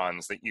maintenance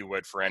funds that you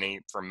would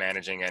for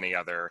managing any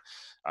other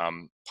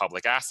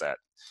public asset.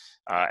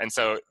 And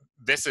so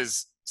this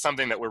is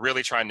something that we're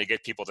really trying to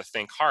get people to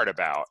think hard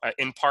about,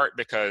 in part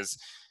because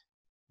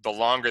the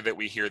longer that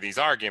we hear these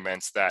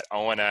arguments that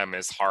O&M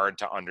is hard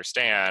to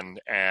understand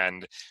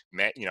and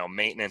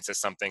maintenance is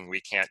something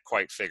we can't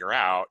quite figure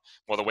out,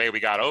 well, the way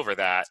we got over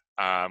that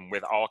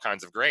with all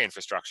kinds of gray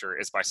infrastructure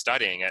is by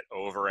studying it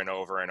over and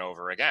over and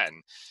over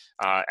again.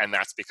 And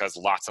that's because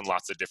lots and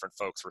lots of different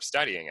folks were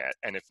studying it.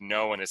 And if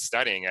no one is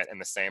studying it in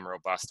the same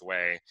robust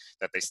way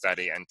that they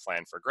study and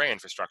plan for gray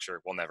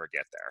infrastructure, we'll never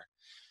get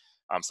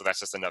there. So that's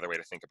just another way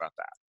to think about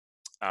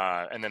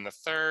that. And then the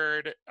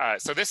third,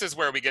 so this is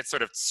where we get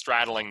sort of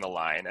straddling the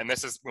line, and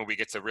this is when we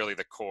get to really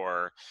the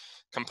core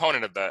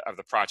component of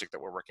the project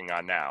that we're working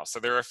on now. So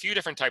there are a few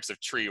different types of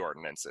tree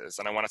ordinances,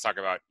 and I want to talk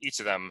about each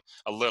of them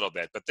a little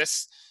bit, but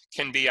this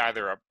can be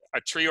either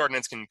a tree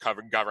ordinance can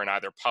govern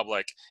either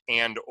public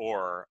and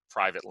or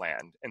private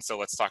land. And so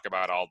let's talk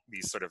about all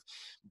these sort of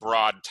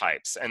broad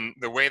types. And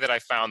the way that I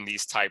found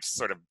these types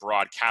sort of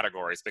broad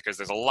categories, because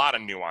there's a lot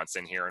of nuance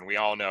in here, and we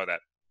all know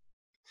that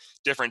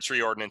different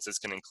tree ordinances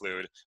can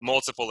include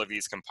multiple of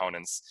these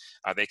components.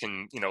 They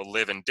can,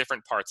 live in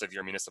different parts of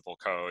your municipal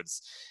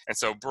codes. And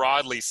so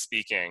broadly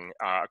speaking,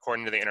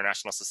 according to the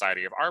International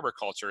Society of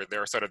Arboriculture,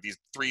 there are sort of these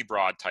 3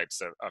 broad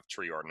types of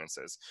tree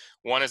ordinances.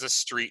 One is a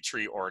street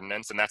tree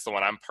ordinance, and that's the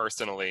one I'm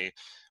personally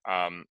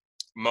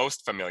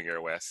most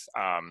familiar with,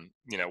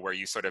 where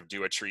you sort of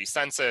do a tree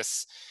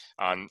census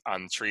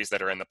on trees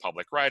that are in the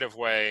public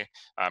right-of-way.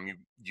 You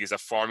use a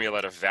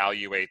formula to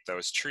evaluate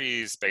those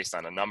trees based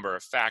on a number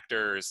of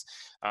factors.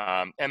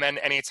 And then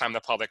anytime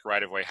the public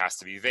right-of-way has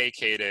to be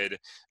vacated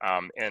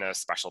in a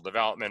special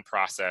development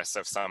process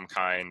of some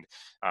kind,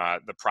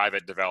 the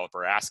private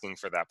developer asking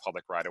for that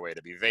public right-of-way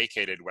to be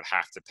vacated would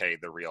have to pay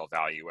the real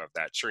value of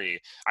that tree.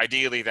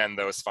 Ideally, then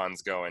those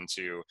funds go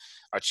into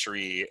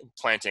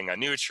planting a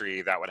new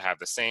tree that would have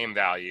the same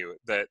value.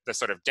 The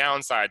sort of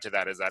downside to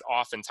that is that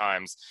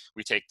oftentimes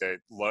we take the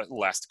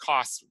less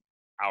cost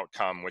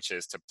outcome, which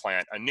is to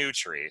plant a new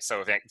tree.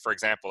 So for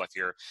example,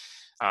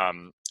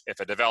 if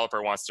a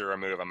developer wants to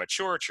remove a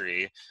mature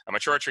tree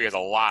has a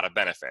lot of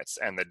benefits,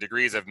 and the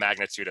degrees of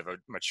magnitude of a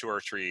mature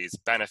tree's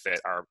benefit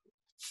are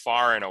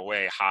far and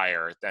away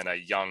higher than a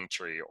young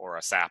tree or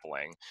a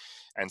sapling.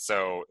 And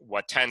so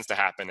what tends to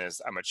happen is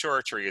a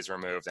mature tree is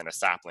removed and a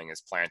sapling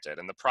is planted.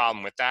 And the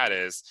problem with that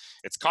is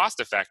it's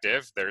cost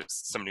effective. There's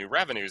some new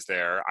revenues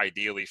there,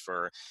 ideally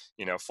for,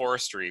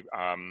 forestry,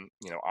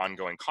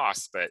 ongoing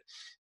costs, but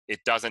it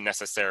doesn't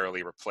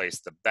necessarily replace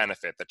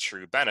the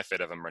true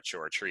benefit of a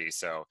mature tree.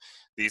 So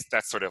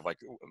that's sort of like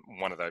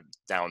one of the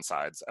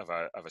downsides of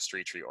a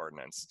street tree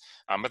ordinance.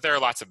 But there are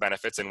lots of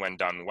benefits, and when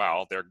done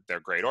well, they're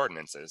great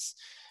ordinances.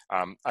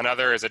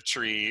 Another is a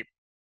tree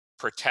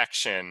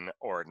protection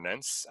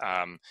ordinance,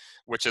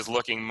 which is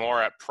looking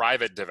more at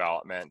private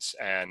development,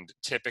 and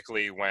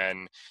typically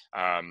when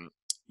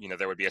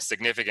there would be a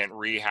significant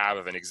rehab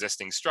of an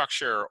existing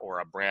structure or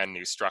a brand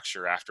new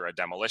structure after a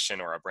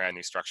demolition or a brand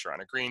new structure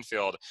on a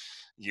greenfield,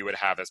 you would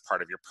have as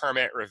part of your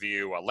permit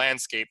review a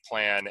landscape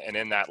plan, and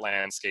in that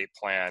landscape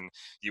plan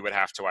you would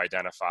have to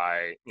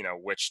identify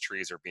which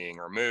trees are being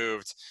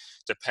removed.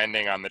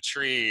 Depending on the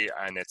tree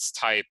and its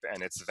type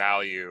and its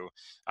value,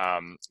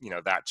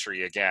 that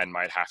tree again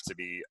might have to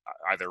be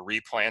either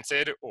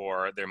replanted,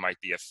 or there might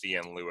be a fee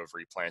in lieu of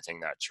replanting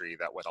that tree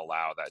that would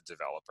allow that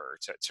developer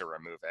to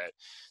remove it.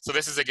 So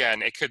this is,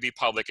 again, it could be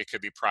public, it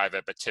could be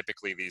private, but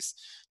typically these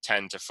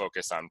tend to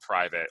focus on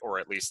private, or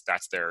at least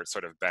that's their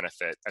sort of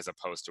benefit, as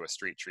opposed to a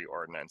street tree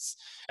ordinance.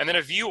 And then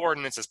a view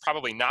ordinance is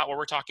probably not what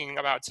we're talking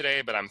about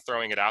today, but I'm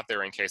throwing it out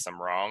there in case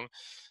I'm wrong.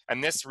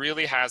 And this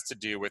really has to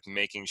do with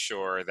making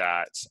sure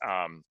that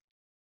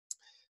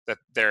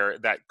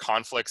that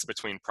conflicts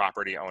between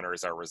property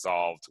owners are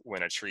resolved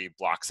when a tree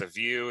blocks a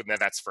view. And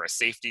that's for a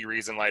safety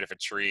reason, like if a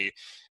tree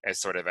is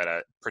sort of at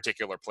a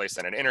particular place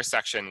in an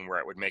intersection where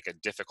it would make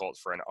it difficult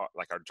for a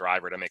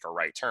driver to make a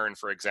right turn,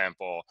 for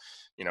example,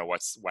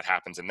 what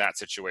happens in that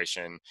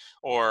situation,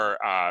 or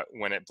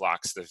when it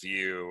blocks the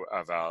view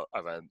of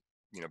a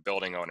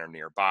building owner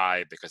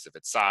nearby because of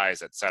its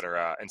size, et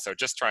cetera. And so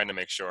just trying to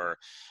make sure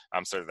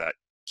sort of that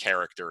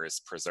character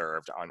is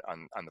preserved on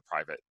the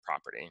private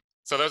property.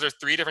 So those are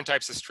 3 different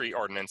types of street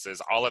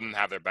ordinances. All of them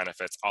have their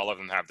benefits, all of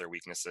them have their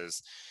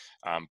weaknesses,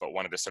 but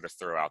wanted to sort of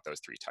throw out those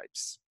 3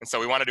 types. And so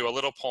we want to do a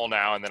little poll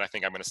now, and then I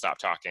think I'm going to stop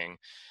talking,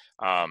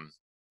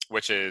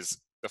 which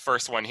is the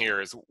first one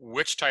here is,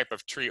 which type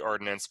of tree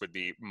ordinance would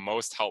be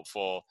most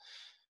helpful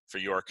for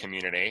your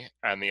community?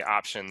 And the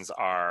options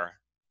are,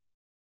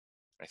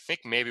 I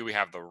think maybe we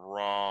have the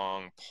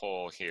wrong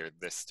poll here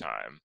this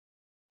time.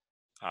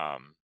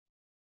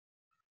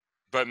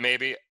 But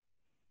maybe,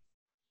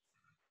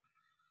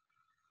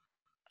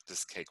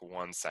 just take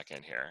 1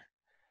 second here.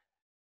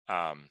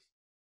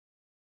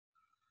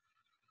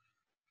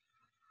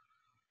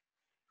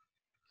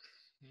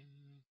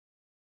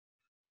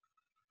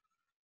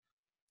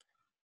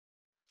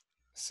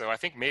 So I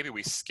think maybe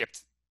we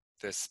skipped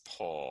this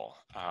poll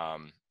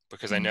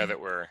because I know that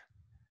we're.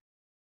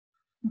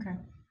 Okay.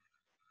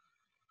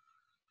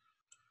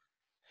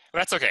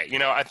 That's okay. You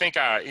know, I think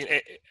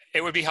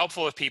it would be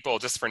helpful if people,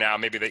 just for now,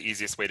 maybe the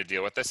easiest way to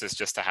deal with this is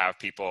just to have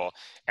people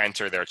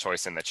enter their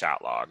choice in the chat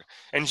log.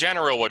 In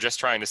general, we're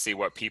just trying to see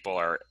what people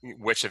are,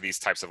 which of these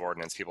types of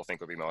ordinance people think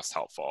would be most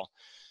helpful.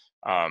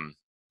 And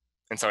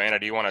so Anna,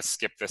 do you want to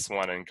skip this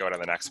one and go to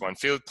the next one?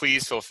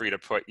 Please feel free to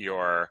put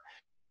your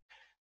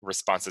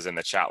responses in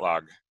the chat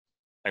log,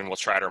 and we'll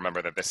try to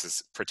remember that this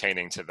is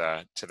pertaining to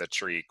the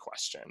tree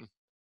question.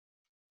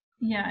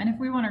 Yeah, and if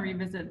we want to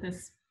revisit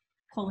this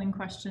polling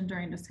question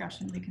during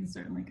discussion, we can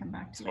certainly come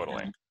back to it.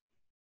 Totally.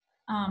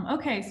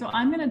 Okay, so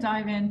I'm going to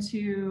dive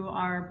into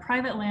our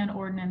private land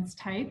ordinance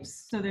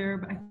types. So there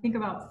are, I think,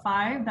 about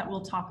 5 that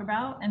we'll talk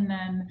about, and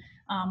then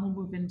we'll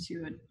move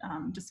into a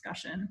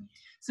discussion.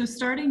 So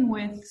starting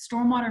with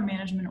stormwater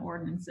management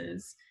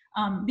ordinances.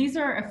 These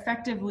are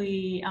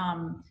effectively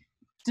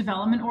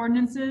development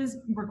ordinances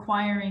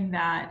requiring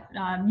that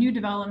new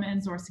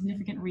developments or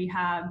significant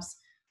rehabs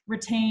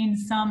retain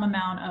some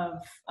amount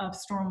of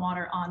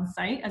stormwater on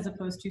site as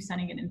opposed to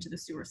sending it into the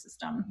sewer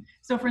system.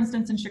 So for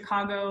instance, in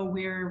Chicago,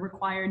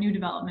 new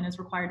development is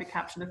required to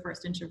capture the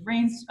first inch of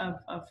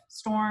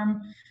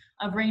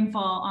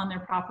rainfall on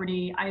their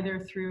property, either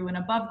through an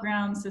above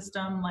ground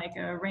system like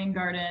a rain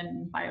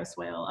garden,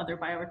 bioswale, other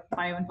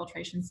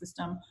bioinfiltration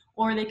system,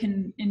 or they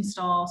can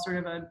install sort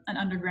of an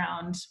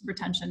underground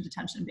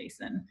detention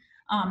basin.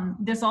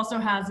 This also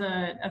has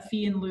a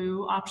fee in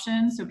lieu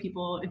option. So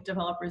if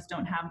developers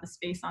don't have the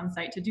space on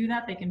site to do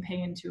that, they can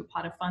pay into a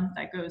pot of funds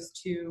that goes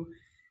to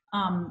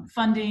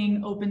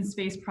funding open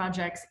space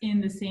projects in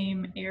the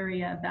same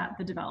area that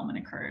the development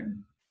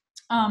occurred.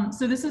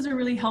 So this is a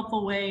really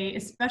helpful way,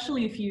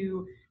 especially if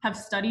you have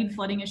studied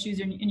flooding issues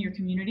in your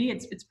community.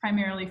 It's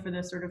primarily for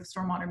the sort of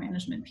stormwater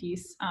management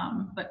piece.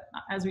 But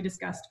as we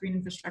discussed, green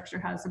infrastructure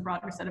has a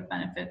broader set of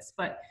benefits.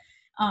 But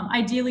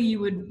ideally, you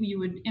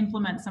would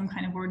implement some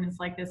kind of ordinance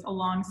like this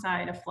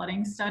alongside a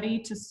flooding study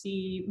to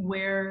see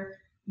where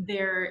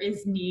there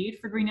is need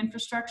for green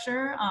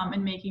infrastructure,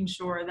 and making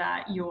sure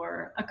that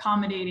you're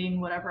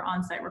accommodating whatever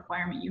on-site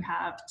requirement you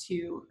have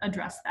to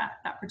address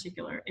that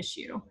particular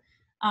issue.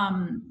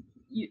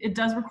 It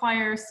does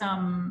require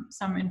some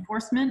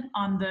enforcement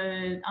on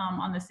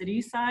the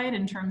city side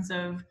in terms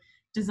of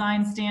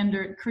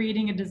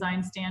creating a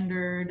design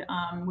standard,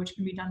 which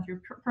can be done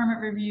through permit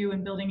review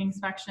and building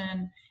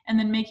inspection, and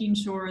then making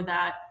sure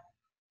that,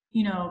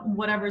 you know,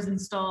 whatever's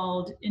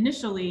installed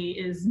initially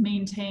is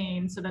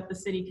maintained so that the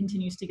city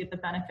continues to get the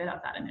benefit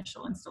of that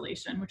initial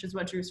installation, which is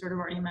what Drew sort of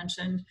already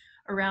mentioned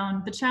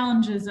around the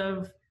challenges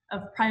of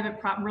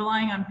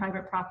relying on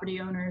private property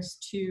owners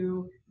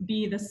to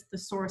be the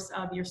source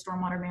of your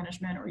stormwater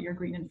management or your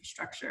green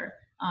infrastructure.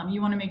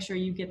 You want to make sure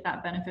you get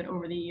that benefit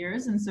over the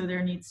years, and so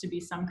there needs to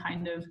be some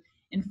kind of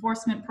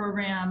enforcement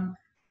program,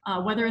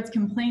 whether it's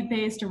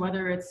complaint-based or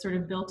whether it's sort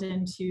of built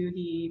into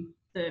the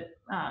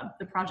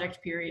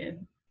project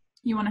period.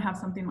 You want to have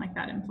something like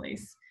that in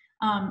place.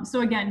 So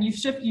again, you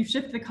shift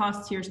the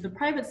costs here to the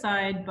private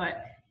side,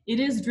 but it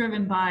is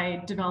driven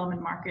by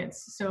development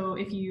markets. So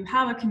if you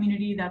have a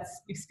community that's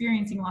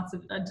experiencing lots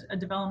of a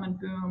development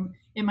boom,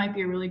 it might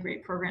be a really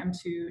great program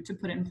to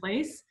put in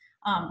place.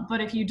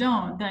 But if you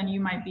don't, then you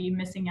might be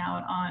missing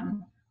out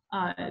on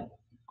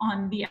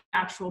the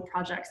actual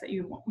projects that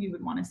you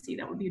would want to see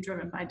that would be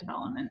driven by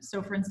development.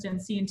 So for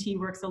instance, C&T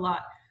works a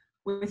lot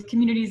with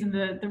communities in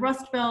the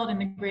Rust Belt and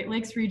the Great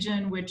Lakes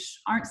region, which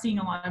aren't seeing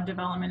a lot of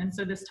development. And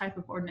so this type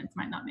of ordinance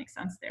might not make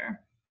sense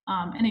there.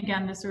 And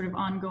again, this sort of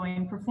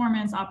ongoing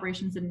performance,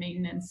 operations, and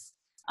maintenance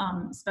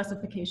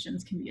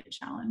specifications can be a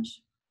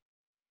challenge.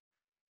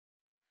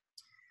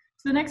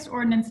 So the next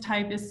ordinance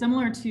type is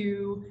similar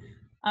to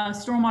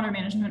stormwater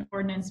management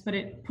ordinance, but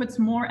it puts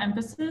more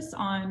emphasis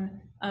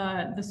on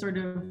the sort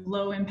of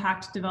low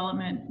impact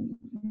development,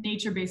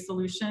 nature-based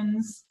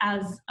solutions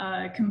as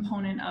a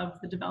component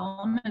of the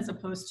development, as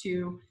opposed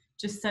to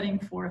just setting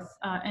forth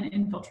an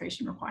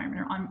infiltration requirement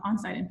or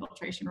on-site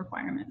infiltration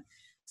requirement.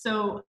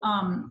 So,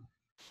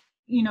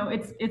 you know,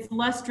 it's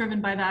less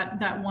driven by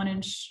that 1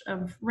 inch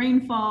of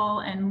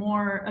rainfall and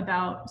more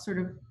about sort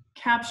of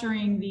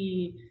capturing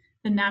the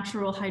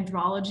natural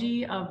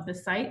hydrology of the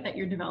site that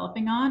you're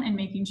developing on and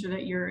making sure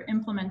that you're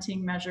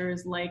implementing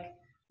measures like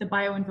the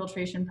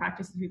bioinfiltration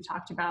practices we've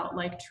talked about,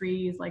 like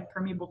trees, like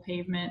permeable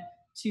pavement,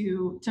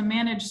 to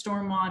manage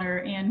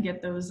stormwater and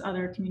get those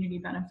other community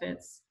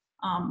benefits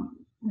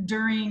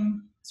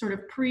during sort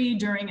of pre,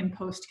 during, and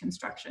post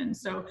construction.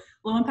 So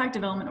low impact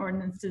development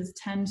ordinances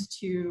tend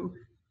to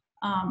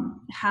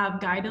have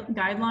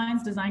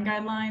guidelines, design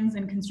guidelines,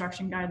 and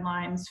construction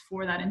guidelines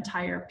for that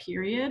entire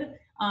period.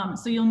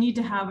 So you'll need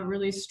to have a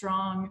really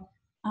strong,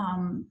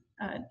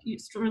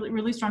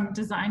 really strong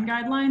design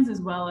guidelines,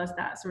 as well as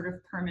that sort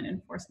of permit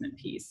enforcement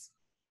piece.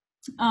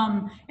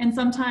 And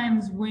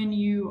sometimes when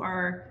you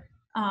are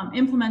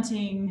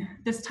implementing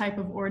this type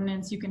of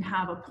ordinance, you can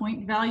have a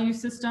point value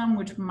system,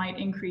 which might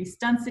increase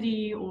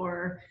density,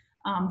 or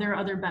there are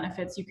other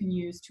benefits you can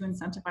use to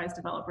incentivize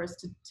developers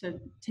to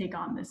take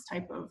on this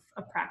type of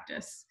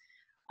practice.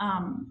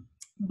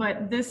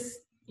 But this,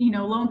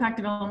 low impact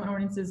development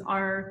ordinances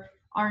are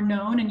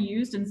known and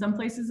used in some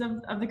places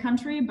of the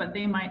country, but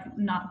they might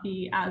not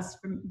be as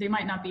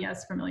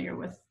familiar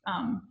with,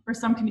 or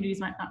some communities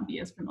might not be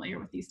as familiar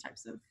with these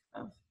types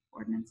of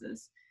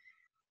ordinances.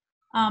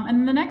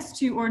 And the next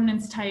two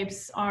ordinance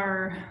types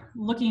are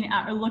look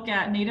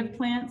at native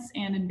plants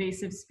and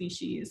invasive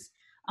species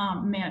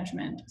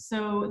management.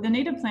 So the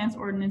native plants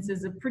ordinance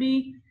is a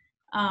pretty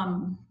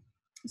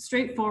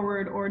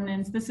straightforward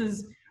ordinance. This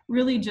is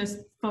really just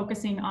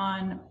focusing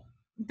on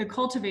the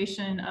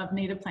cultivation of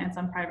native plants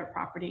on private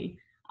property.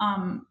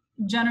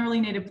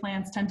 Generally, native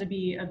plants tend to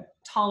be a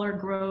taller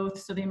growth,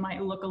 so they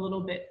might look a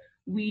little bit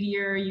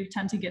weedier. You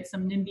tend to get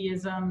some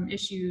NIMBYism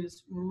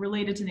issues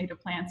related to native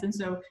plants. And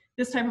so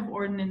this type of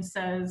ordinance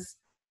says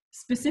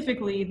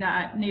specifically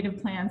that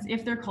native plants,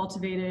 if they're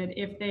cultivated,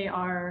 if they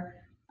are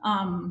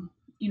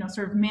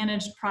sort of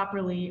managed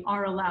properly,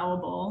 are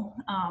allowable.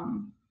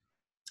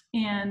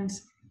 And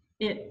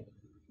it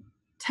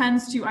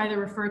tends to either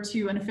refer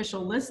to an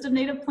official list of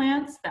native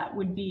plants that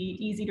would be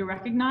easy to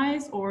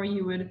recognize, or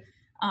you would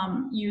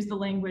use the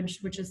language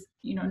which is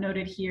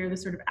noted here, the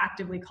sort of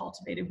actively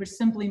cultivated, which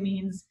simply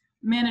means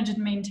managed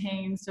and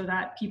maintained so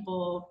that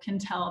people can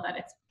tell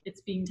that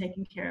it's being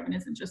taken care of and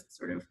isn't just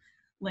sort of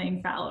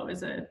laying fallow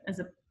as a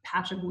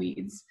patch of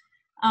weeds.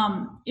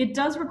 It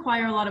does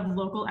require a lot of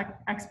local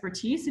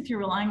expertise if you're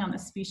relying on the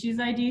species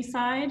ID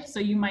side. So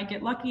you might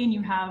get lucky and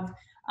you have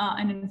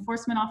an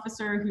enforcement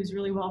officer who's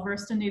really well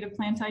versed in native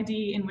plant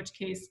ID, in which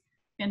case,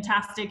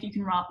 fantastic, you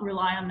can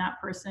rely on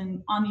that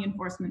person on the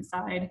enforcement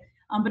side.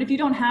 But if you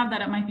don't have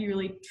that, it might be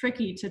really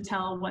tricky to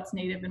tell what's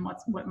native and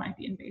what might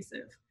be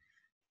invasive.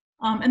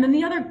 And then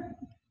the other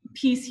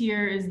piece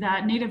here is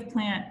that native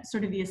plant,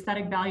 sort of the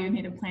aesthetic value of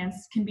native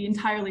plants, can be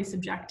entirely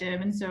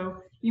subjective. And so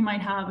you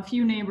might have a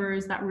few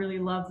neighbors that really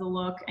love the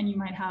look, and you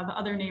might have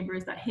other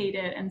neighbors that hate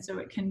it. And so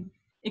it can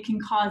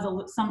cause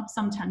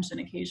some tension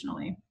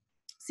occasionally.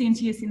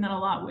 CNT has seen that a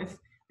lot with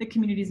the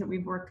communities that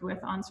we've worked with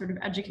on sort of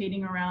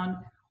educating around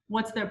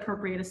what's the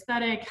appropriate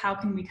aesthetic, how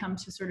can we come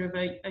to sort of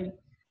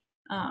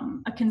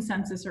a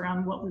consensus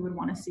around what we would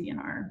want to see in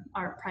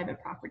our private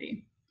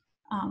property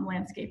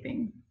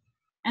landscaping.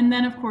 And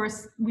then, of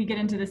course, we get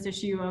into this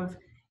issue of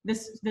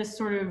this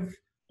sort of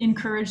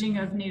encouraging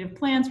of native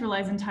plants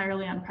relies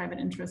entirely on private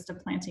interest of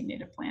planting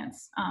native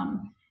plants.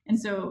 And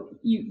so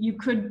you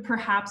could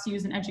perhaps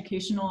use an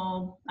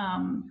educational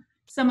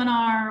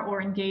seminar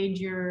or engage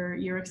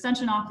your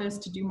extension office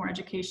to do more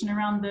education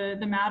around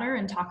the matter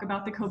and talk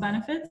about the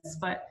co-benefits,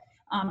 but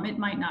it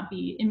might not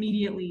be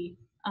immediately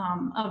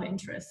of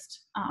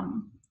interest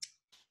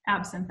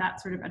absent that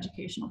sort of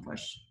educational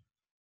push.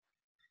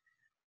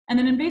 And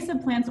then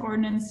invasive plants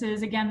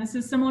ordinances, again, this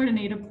is similar to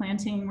native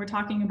planting. We're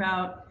talking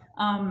about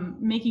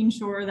making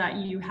sure that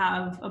you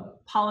have a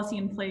policy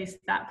in place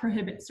that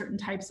prohibits certain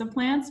types of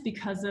plants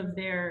because of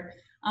their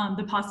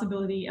the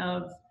possibility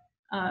of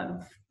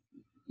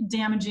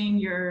damaging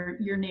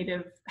your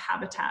native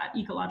habitat,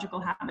 ecological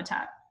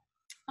habitat.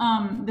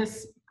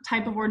 This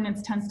type of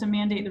ordinance tends to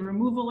mandate the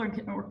removal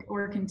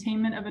or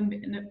containment of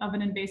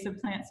an invasive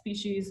plant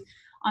species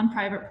on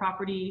private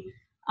property.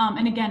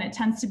 And again, it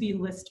tends to be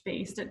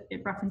list-based.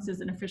 It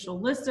references an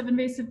official list of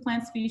invasive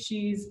plant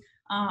species,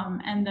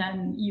 and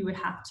then you would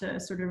have to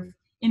sort of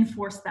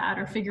enforce that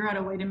or figure out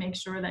a way to make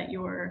sure that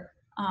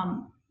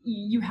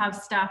you have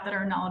staff that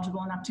are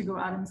knowledgeable enough to go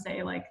out and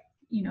say, like,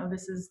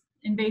 this is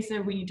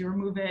invasive, we need to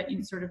remove it,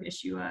 and sort of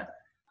issue a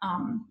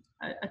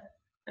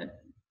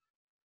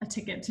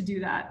ticket to do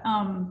that.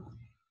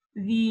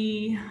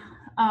 The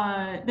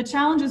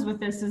challenges with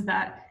this is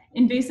that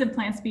invasive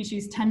plant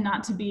species tend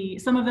not to be,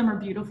 some of them are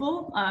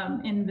beautiful.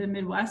 In the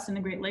Midwest and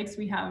the Great Lakes,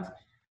 we have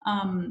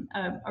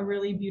a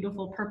really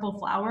beautiful purple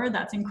flower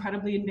that's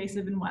incredibly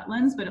invasive in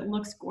wetlands, but it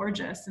looks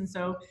gorgeous. And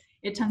so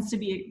it tends to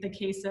be the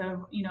case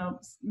of,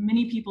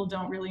 many people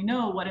don't really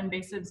know what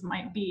invasives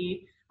might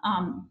be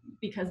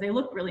because they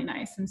look really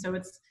nice. And so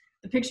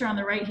the picture on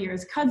the right here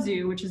is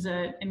kudzu, which is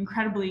an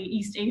incredibly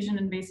East Asian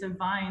invasive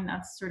vine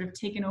that's sort of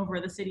taken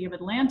over the city of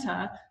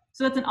Atlanta.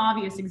 So that's an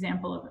obvious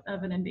example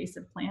of an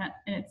invasive plant.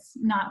 And it's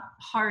not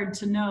hard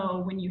to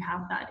know when you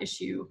have that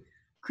issue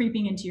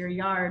creeping into your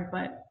yard,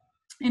 but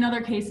In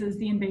other cases,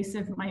 the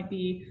invasive might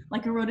be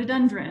like a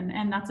rhododendron,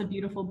 and that's a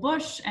beautiful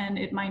bush, and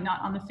it might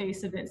not on the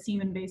face of it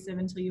seem invasive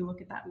until you look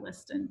at that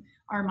list and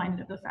are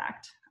reminded of the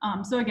fact.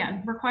 So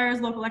again,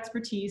 requires local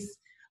expertise,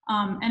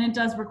 and it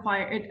does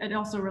require, it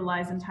also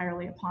relies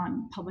entirely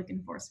upon public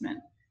enforcement.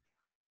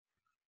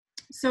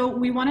 So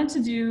we wanted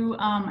to do,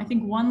 I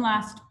think, one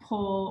last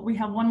poll. We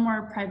have one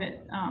more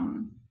private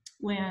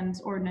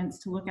land ordinance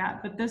to look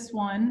at, but this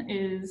one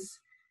is,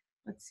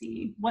 let's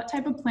see, what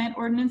type of plant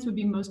ordinance would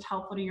be most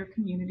helpful to your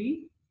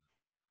community?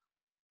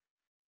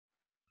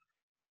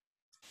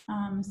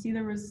 See,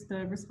 there was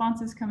the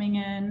responses coming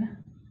in.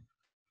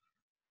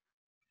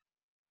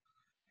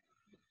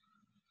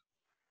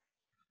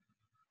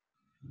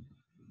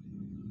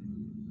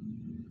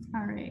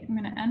 All right, I'm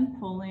gonna end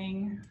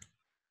polling,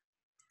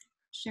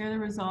 share the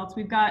results.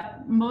 We've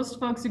got, most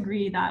folks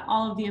agree that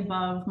all of the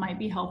above might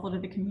be helpful to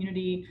the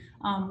community,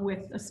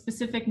 with a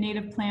specific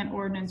native plant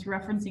ordinance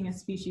referencing a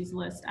species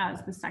list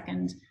as the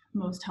second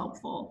most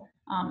helpful.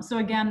 So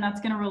again, that's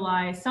going to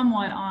rely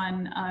somewhat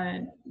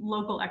on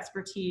local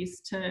expertise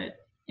to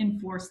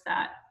enforce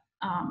that,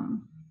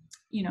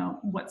 you know,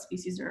 what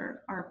species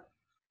are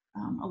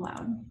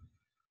allowed.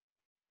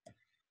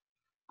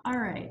 All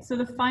right, so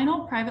the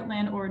final private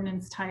land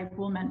ordinance type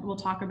we'll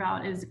talk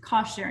about is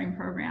cost sharing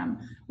program,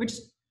 which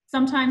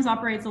sometimes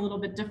operates a little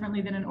bit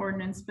differently than an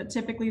ordinance, but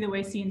typically the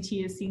way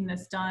C&T has seen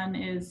this done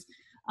is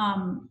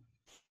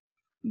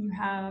you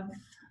have,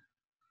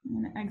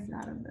 I'm gonna exit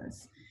out of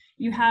this.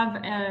 You have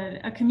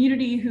a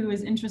community who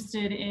is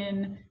interested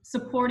in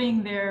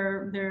supporting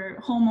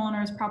their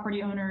homeowners,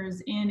 property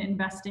owners in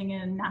investing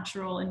in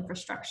natural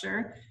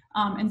infrastructure.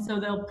 And so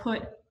they'll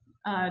put,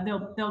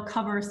 they'll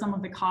cover some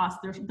of the costs,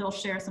 they'll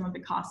share some of the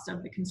costs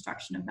of the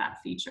construction of that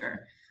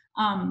feature.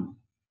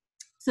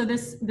 So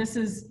this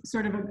is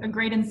sort of a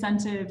great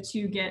incentive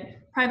to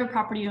get private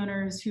property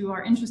owners who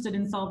are interested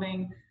in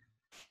solving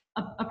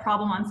a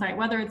problem on site,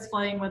 whether it's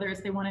flooding, whether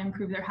it's they want to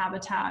improve their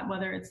habitat,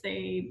 whether it's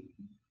they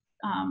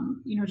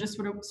you know, just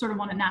sort of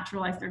want to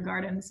naturalize their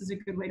garden. This is a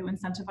good way to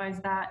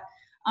incentivize that.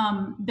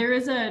 There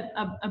is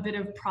a bit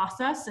of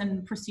process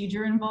and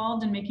procedure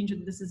involved in making sure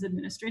that this is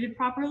administrated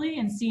properly,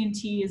 and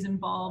C&T is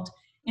involved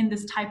in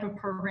this type of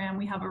program.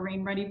 We have a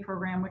Rain Ready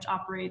program, which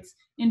operates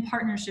in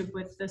partnership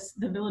with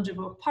the Village of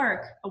Oak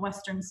Park, a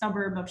western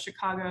suburb of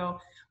Chicago,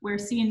 where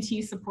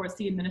C&T supports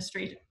the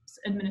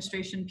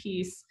administration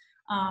piece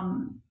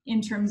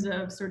in terms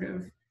of sort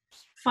of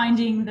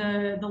finding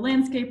the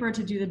landscaper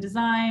to do the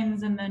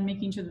designs, and then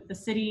making sure that the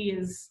city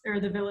is, or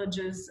the village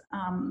is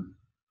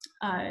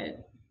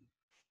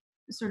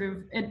sort of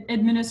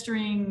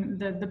administering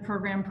the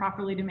program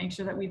properly to make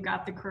sure that we've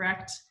got the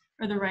correct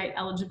or the right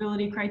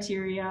eligibility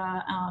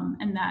criteria,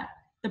 and that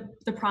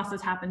the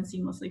process happens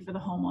seamlessly for the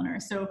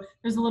homeowner. So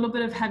there's a little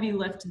bit of heavy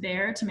lift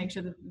there to make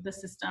sure that the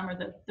system or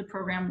the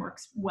program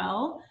works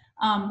well.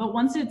 But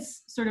once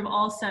it's sort of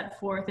all set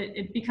forth,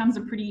 it becomes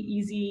a pretty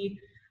easy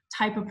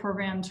type of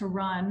program to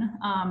run.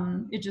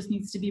 It just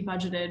needs to be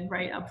budgeted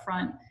right up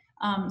front.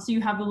 So you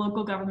have the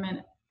local government,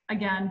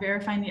 again,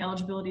 verifying the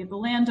eligibility of the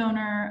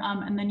landowner,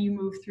 and then you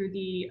move through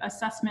the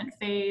assessment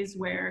phase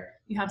where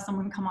you have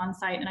someone come on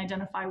site and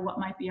identify what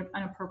might be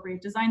an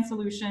appropriate design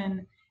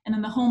solution. And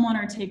then the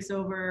homeowner takes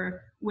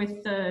over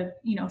with the,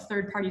 you know,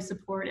 third-party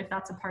support, if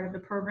that's a part of the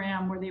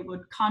program, where they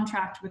would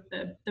contract with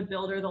the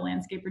builder, the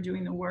landscaper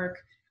doing the work.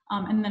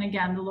 And then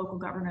again, the local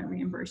government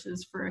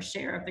reimburses for a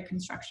share of the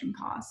construction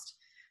cost.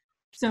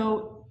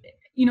 So,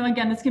 you know,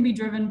 again, this can be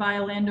driven by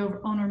a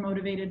landowner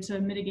motivated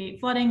to mitigate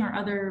flooding or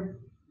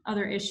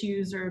other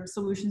issues or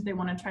solutions they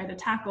want to try to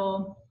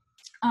tackle.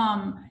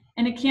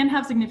 And it can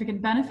have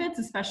significant benefits,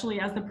 especially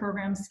as the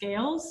program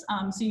scales.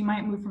 So you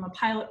might move from a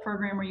pilot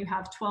program where you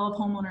have 12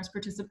 homeowners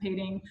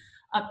participating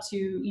up to,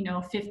 you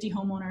know, 50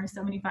 homeowners,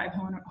 75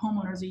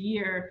 homeowners a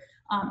year,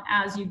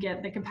 as you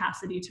get the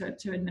capacity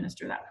to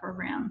administer that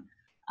program.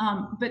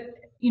 But,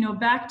 you know,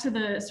 back to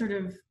the sort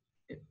of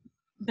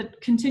the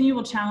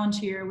continual challenge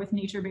here with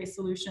nature-based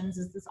solutions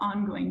is this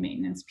ongoing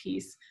maintenance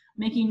piece,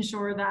 making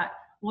sure that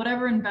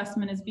whatever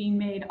investment is being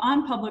made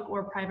on public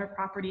or private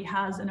property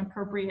has an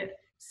appropriate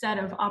set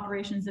of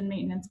operations and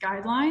maintenance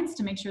guidelines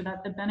to make sure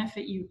that the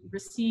benefit you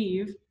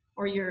receive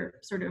or you're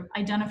sort of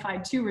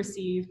identified to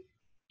receive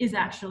is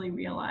actually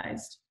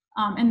realized.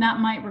 And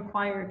that might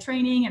require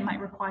training, it might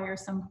require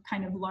some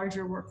kind of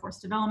larger workforce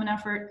development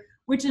effort,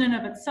 which in and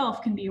of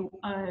itself can be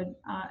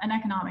an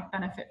economic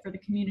benefit for the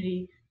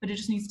community, but it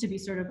just needs to be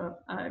sort of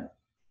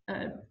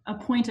a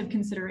point of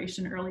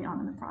consideration early on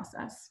in the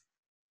process.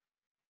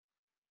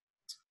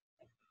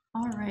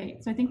 All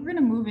right, so I think we're going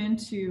to move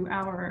into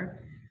our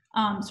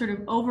sort of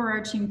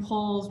overarching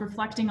polls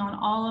reflecting on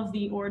all of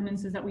the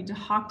ordinances that we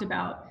talked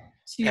about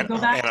to go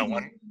back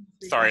to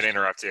sorry to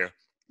interrupt you.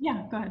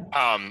 Yeah, go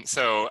ahead.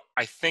 So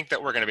I think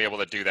that we're going to be able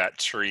to do that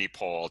tree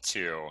poll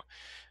too.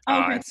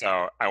 Okay. And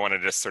so I want to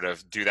just sort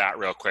of do that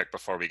real quick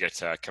before we get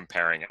to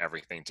comparing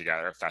everything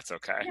together, if that's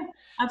okay. Yeah,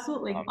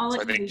 absolutely.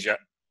 So I think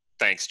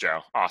thanks,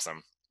 Joe.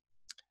 Awesome.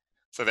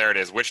 So there it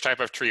is. Which type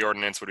of tree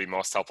ordinance would be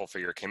most helpful for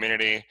your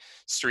community?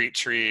 Street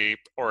tree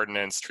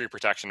ordinance, tree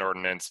protection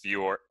ordinance,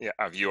 view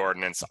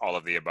ordinance, all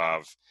of the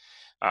above.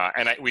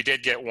 We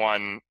did get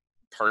one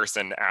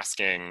person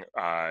asking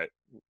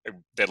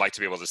they'd like to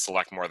be able to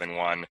select more than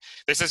one.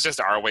 This is just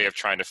our way of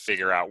trying to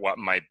figure out what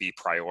might be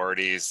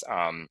priorities.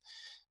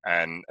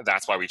 And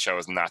that's why we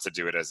chose not to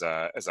do it as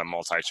a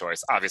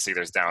multi-choice. Obviously,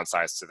 there's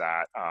downsides to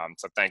that.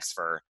 So thanks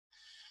for,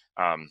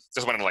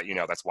 just wanted to let you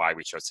know that's why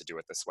we chose to do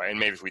it this way. And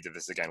maybe if we did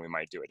this again, we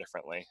might do it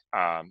differently.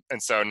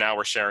 And so now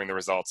we're sharing the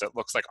results. It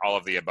looks like all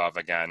of the above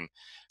again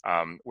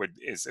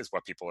is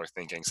what people are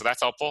thinking. So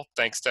that's helpful.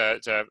 Thanks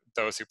to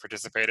those who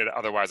participated.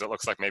 Otherwise, it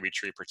looks like maybe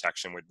tree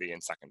protection would be in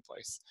second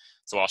place.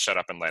 So I'll shut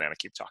up and let Anna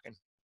keep talking.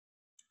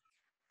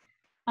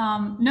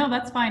 No,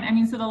 that's fine. I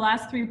mean, so the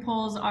last three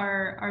polls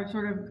are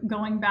sort of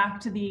going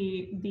back to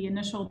the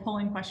initial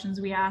polling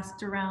questions we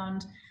asked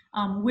around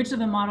which of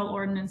the model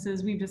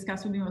ordinances we've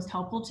discussed would be most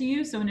helpful to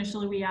you. So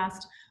initially we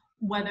asked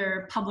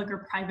whether public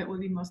or private would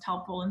be most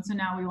helpful. And so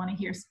now we want to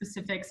hear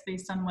specifics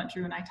based on what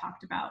Drew and I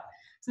talked about.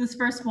 So this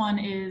first one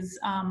is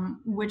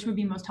which would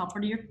be most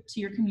helpful to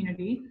your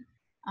community.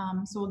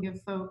 So we'll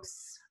give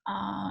folks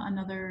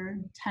another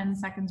 10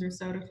 seconds or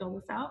so to fill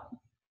this out.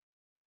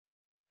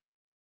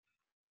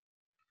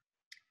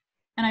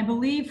 And I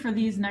believe for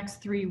these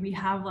next three, we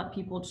have let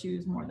people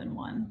choose more than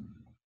one.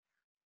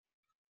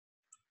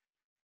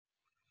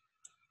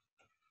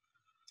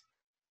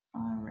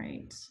 All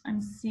right,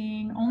 I'm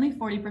seeing only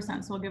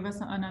 40%, so we'll give us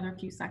another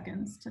few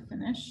seconds to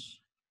finish.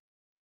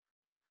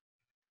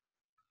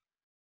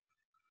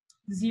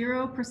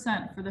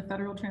 0% for the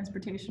Federal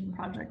Transportation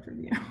Project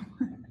review.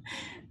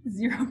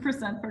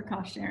 0% for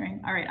cost sharing.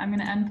 All right, I'm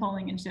gonna end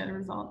polling and share the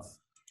results.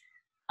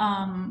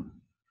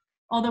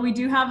 Although we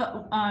do have,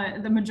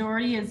 the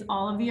majority is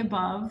all of the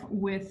above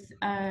with,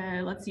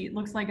 let's see, it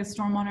looks like a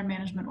stormwater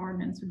management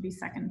ordinance would be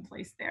second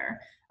place there.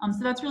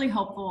 So that's really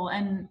helpful.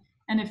 And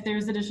if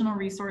there's additional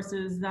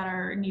resources that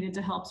are needed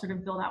to help sort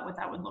of build out what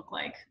that would look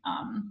like,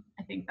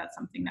 I think that's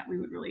something that we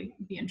would really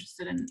be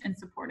interested in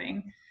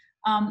supporting.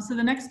 So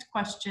the next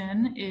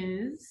question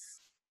is,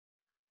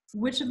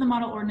 which of the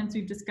model ordinance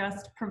we've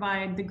discussed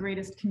provide the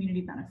greatest community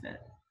benefit?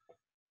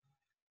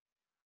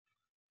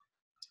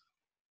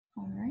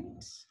 All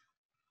right.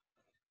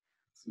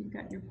 So you've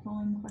got your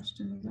polling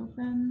questions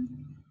open.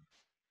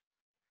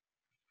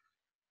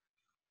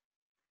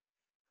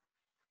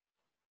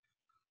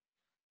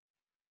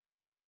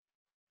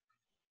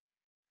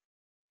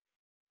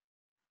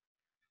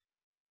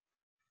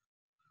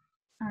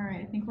 All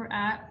right, I think we're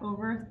at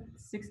over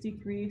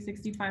 63,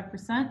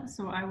 65%.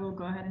 So I will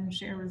go ahead and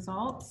share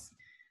results.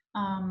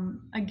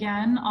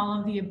 Again, all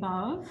of the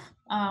above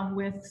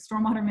with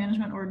stormwater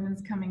management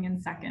ordinance coming in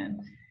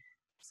second.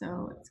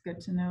 So it's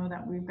good to know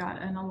that we've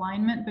got an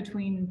alignment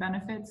between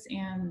benefits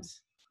and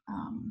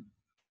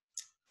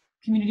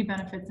community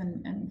benefits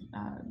and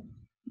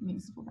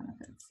municipal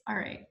benefits. All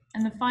right,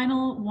 and the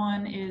final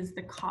one is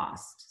the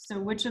cost. So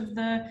which of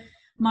the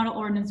model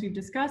ordinance we've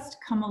discussed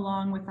come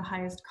along with the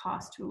highest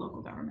cost to a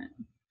local government?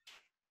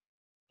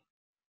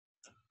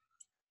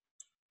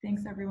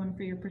 Thanks everyone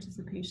for your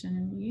participation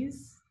in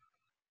these.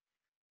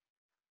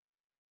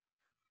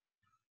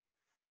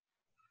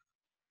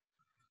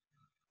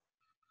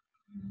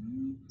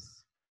 Right.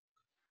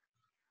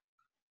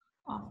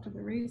 Off to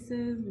the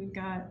races. We've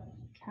got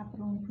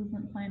capital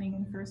improvement planning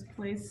in first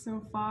place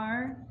so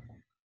far.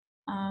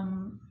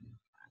 All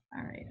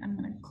right, I'm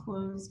going to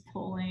close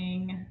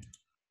polling,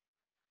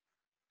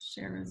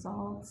 share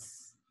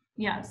results.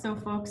 Yeah, so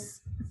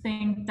folks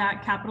think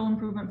that capital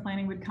improvement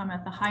planning would come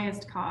at the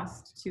highest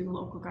cost to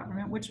local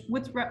government, which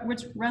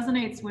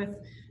resonates with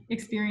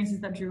experiences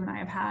that Drew and I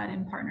have had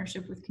in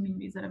partnership with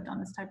communities that have done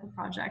this type of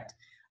project.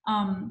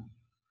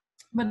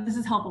 But this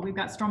is helpful. We've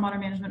got stormwater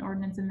management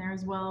ordinance in there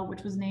as well,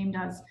 which was named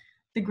as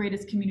the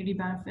greatest community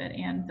benefit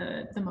and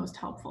the most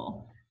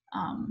helpful.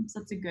 So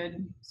that's a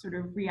good sort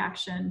of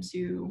reaction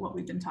to what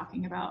we've been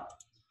talking about.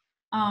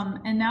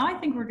 And now I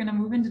think we're going to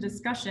move into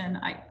discussion.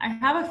 I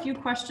have a few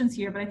questions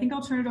here, but I think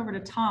I'll turn it over to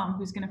Tom,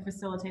 who's going to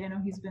facilitate. I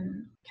know he's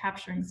been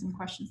capturing some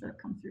questions that have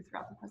come through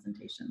throughout the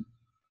presentation.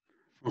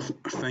 Well,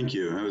 thank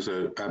you. That was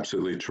an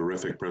absolutely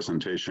terrific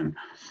presentation.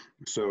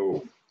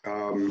 So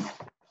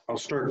I'll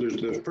start.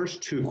 The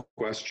first two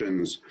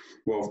questions,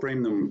 well,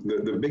 frame them.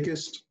 The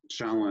biggest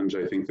challenge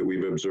I think that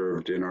we've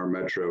observed in our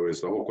metro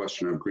is the whole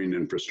question of green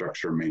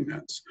infrastructure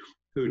maintenance.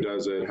 Who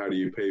does it? How do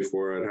you pay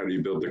for it? How do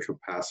you build the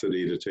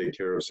capacity to take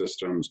care of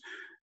systems?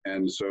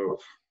 And so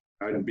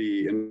I'd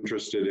be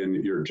interested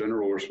in your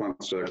general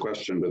response to that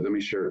question, but let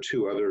me share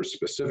two other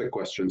specific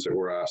questions that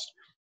were asked.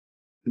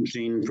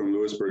 Jean from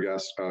Lewisburg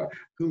asked,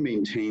 who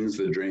maintains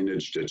the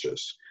drainage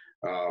ditches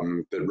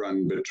that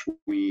run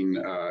between,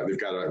 they've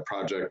got a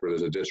project where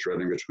there's a ditch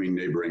running between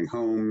neighboring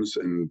homes,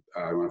 and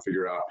I want to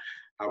figure out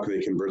how can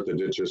they convert the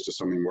ditches to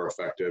something more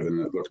effective and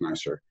that look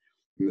nicer.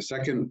 And the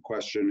second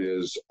question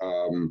is,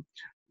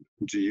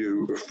 do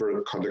you,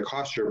 for the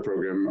cost share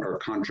program, are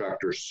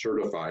contractors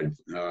certified?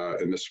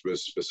 And this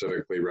was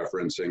specifically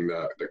referencing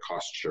the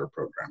cost share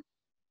program.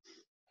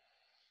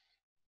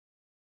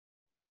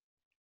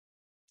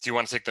 Do you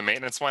want to take the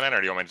maintenance one in, or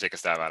do you want me to take a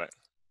stab at it?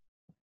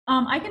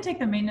 I can take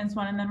the maintenance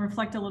one and then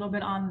reflect a little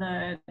bit on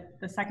the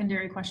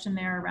secondary question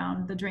there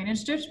around the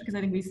drainage ditch, because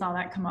I think we saw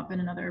that come up in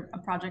a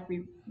project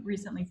we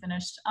recently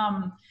finished.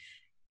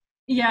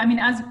 Yeah, I mean,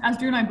 as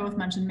Drew and I both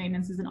mentioned,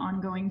 maintenance is an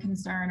ongoing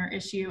concern or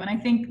issue. And I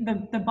think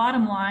the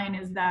bottom line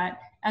is that,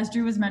 as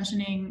Drew was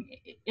mentioning,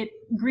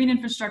 green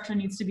infrastructure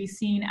needs to be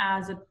seen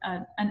as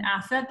an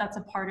asset that's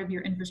a part of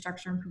your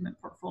infrastructure improvement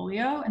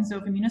portfolio. And so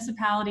if a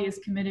municipality is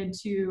committed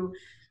to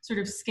sort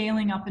of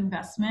scaling up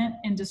investment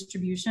in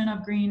distribution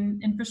of green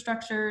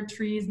infrastructure,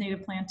 trees,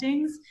 native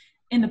plantings,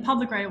 in the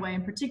public right of way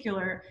in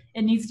particular,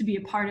 it needs to be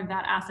a part of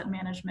that asset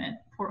management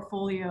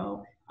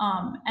portfolio.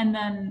 And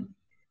then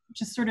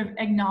just sort of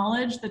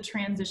acknowledge the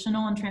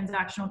transitional and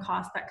transactional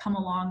costs that come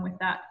along with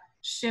that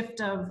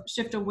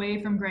shift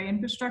away from gray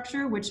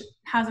infrastructure, which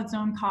has its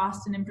own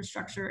cost and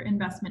infrastructure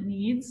investment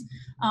needs,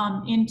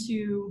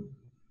 into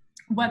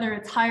whether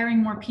it's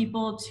hiring more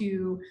people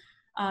to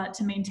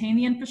maintain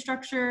the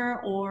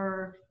infrastructure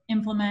or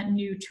implement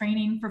new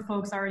training for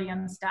folks already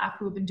on the staff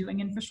who have been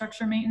doing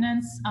infrastructure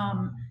maintenance.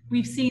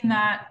 We've seen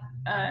that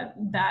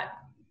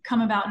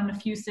come about in a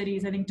few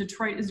cities. I think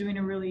Detroit is doing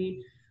a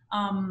really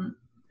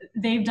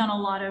they've done a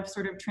lot of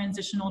sort of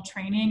transitional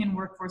training and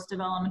workforce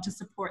development to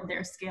support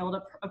their scaled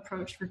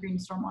approach for green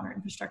stormwater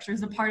infrastructure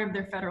as a part of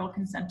their federal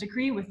consent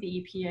decree with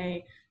the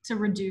EPA to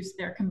reduce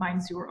their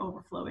combined sewer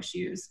overflow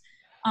issues.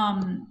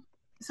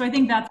 So I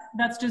think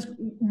that's just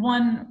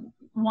one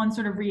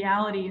sort of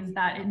reality, is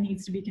that it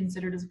needs to be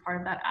considered as a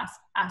part of that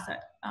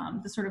asset,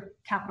 the sort of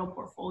capital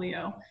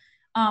portfolio.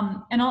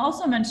 And I'll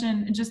also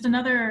mention just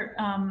another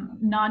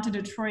nod to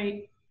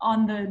Detroit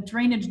on the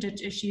drainage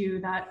ditch issue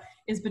that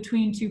is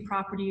between two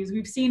properties.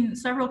 We've seen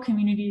several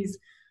communities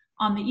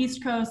on the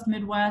East Coast,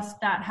 Midwest,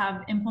 that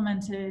have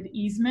implemented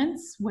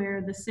easements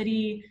where the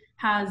city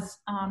has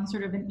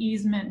sort of an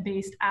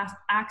easement-based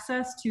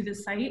access to the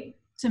site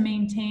to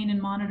maintain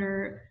and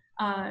monitor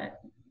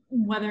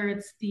whether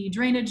it's the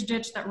drainage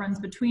ditch that runs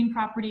between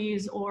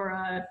properties or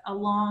a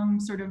long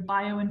sort of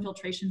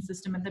bioinfiltration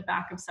system at the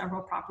back of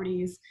several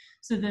properties.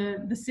 So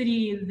the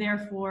city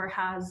therefore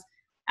has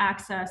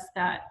access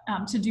that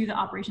to do the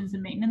operations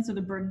and maintenance, so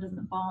the burden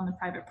doesn't fall on the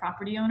private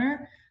property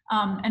owner.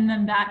 And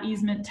then that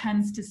easement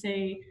tends to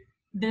say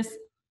this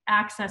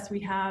access we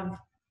have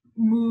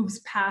moves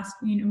past,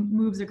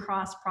 moves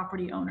across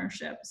property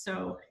ownership.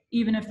 So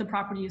even if the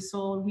property is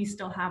sold, we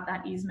still have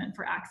that easement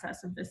for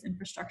access of this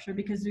infrastructure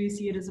because we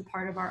see it as a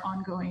part of our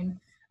ongoing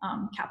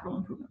capital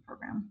improvement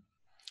program.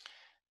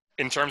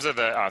 In terms of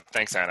the,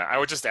 thanks, Anna. I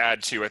would just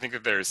add too, I think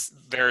that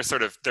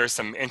there's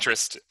some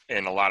interest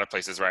in a lot of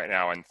places right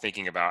now in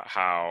thinking about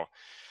how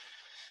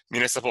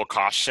municipal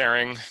cost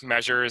sharing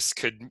measures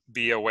could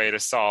be a way to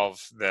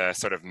solve the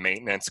sort of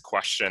maintenance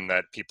question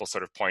that people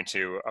sort of point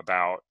to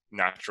about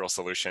natural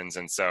solutions.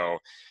 And so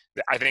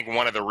I think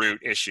one of the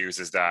root issues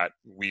is that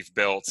we've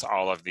built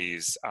all of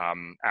these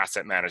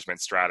asset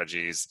management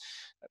strategies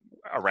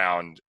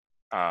around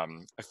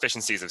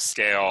efficiencies of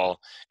scale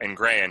and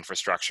gray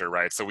infrastructure,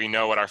 right? So we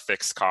know what our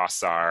fixed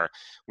costs are.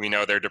 We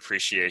know their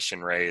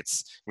depreciation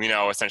rates. We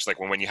know essentially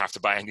like when you have to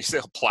buy a new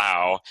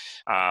plow,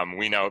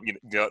 we know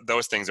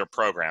those things are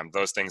programmed.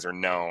 Those things are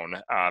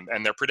known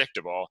and they're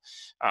predictable.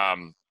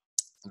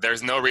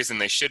 There's no reason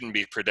they shouldn't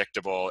be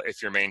predictable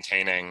if you're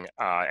maintaining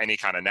any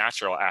kind of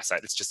natural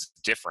asset. It's just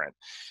different.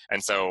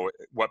 And so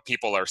what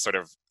people are sort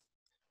of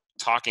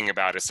talking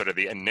about is sort of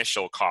the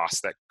initial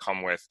costs that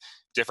come with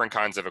different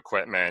kinds of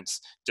equipment,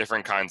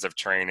 different kinds of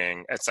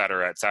training, et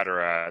cetera,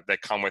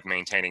 that come with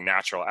maintaining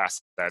natural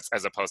assets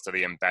as opposed to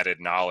the embedded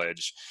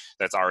knowledge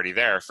that's already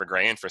there for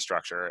gray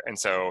infrastructure. And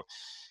so,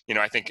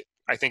 I think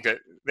that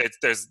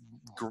there's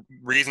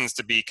reasons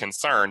to be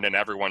concerned, and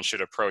everyone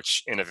should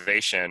approach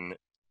innovation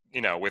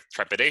with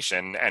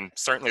trepidation, and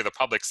certainly the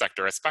public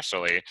sector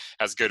especially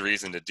has good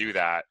reason to do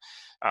that.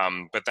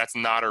 But that's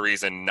not a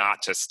reason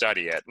not to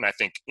study it. And I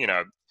think,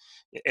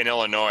 in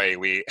Illinois,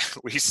 we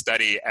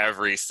study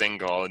every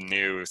single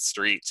new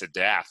street to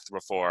death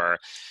before,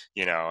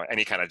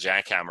 any kind of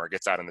jackhammer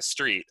gets out in the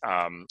street.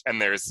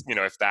 And there's,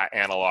 if that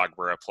analog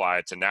were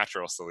applied to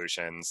natural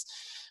solutions,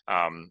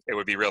 it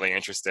would be really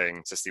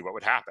interesting to see what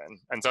would happen.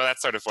 And so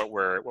that's sort of what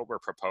we're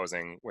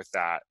proposing with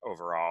that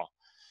overall.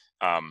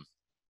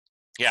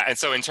 Yeah, and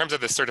so in terms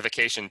of the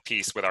certification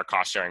piece with our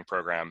cost sharing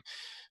program,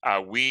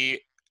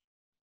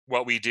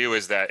 what we do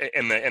is that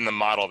in the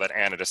model that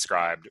Anna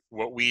described,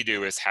 what we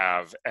do is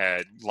have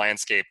a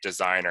landscape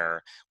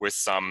designer with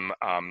some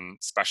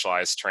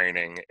specialized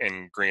training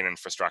in green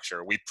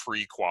infrastructure. We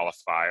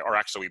pre-qualify, or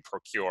actually we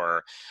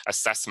procure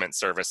assessment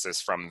services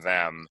from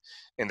them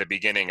in the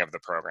beginning of the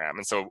program.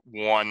 And so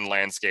one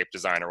landscape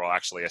designer will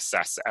actually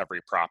assess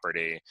every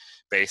property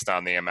based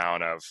on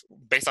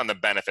the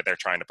benefit they're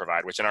trying to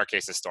provide, which in our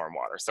case is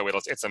stormwater. So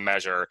it's a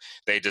measure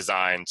they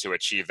design to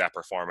achieve that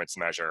performance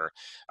measure.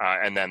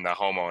 And then the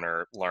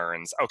homeowner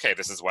learns, okay,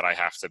 this is what I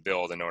have to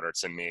build in order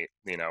to meet,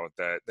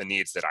 the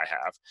needs that I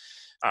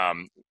have.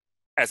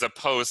 as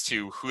opposed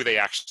to who they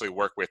actually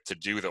work with to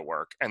do the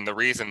work. And the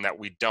reason that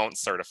we don't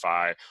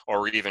certify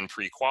or even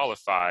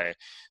pre-qualify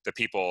the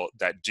people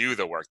that do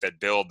the work, that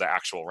build the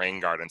actual rain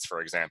gardens,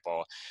 for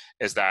example,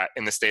 is that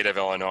in the state of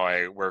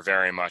Illinois, we're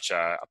very much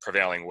a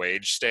prevailing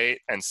wage state.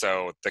 And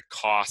so the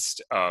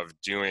cost of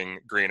doing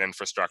green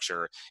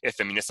infrastructure, if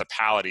the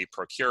municipality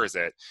procures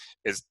it,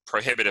 is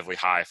prohibitively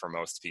high for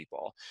most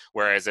people.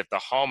 Whereas if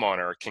the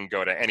homeowner can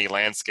go to any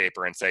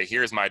landscaper and say,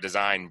 here's my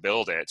design,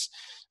 build it,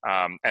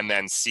 and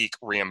then seek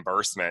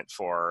reimbursement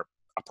for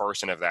a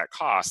portion of that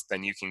cost,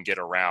 then you can get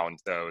around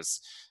those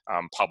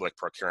public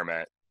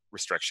procurement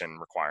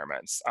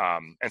requirements.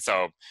 And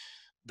so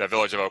the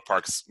Village of Oak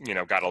Park's,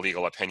 got a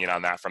legal opinion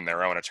on that from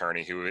their own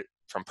attorney, who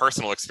from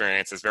personal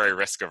experience is very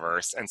risk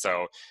averse. And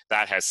so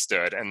that has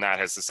stood, and that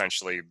has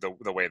essentially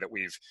the way that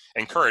we've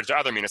encouraged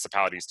other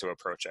municipalities to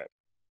approach it.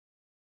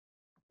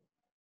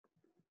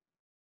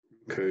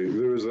 Okay,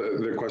 there was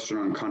the question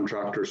on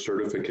contractor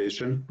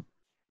certification.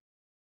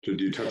 Did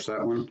you touch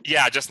that one?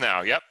 Yeah, just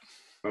now, yep.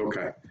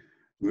 Okay,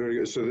 very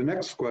good. So the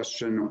next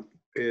question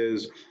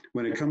is,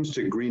 when it comes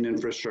to green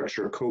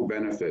infrastructure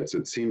co-benefits,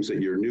 it seems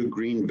that your new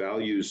green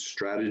values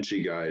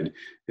strategy guide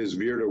has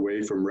veered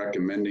away from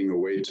recommending a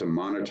way to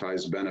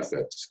monetize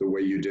benefits, the way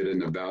you did in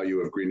the value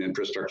of green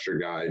infrastructure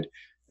guide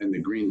and the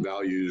green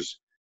values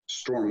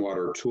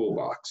stormwater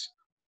toolbox.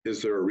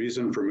 Is there a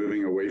reason for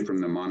moving away from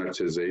the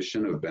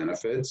monetization of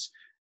benefits?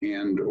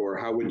 Or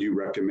how would you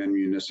recommend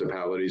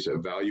municipalities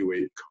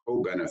evaluate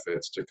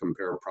co-benefits to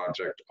compare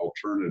project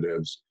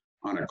alternatives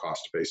on a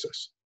cost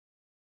basis?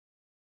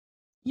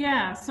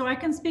 Yeah, so I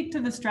can speak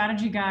to the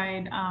strategy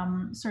guide,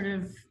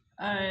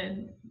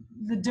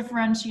 the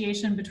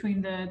differentiation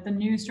between the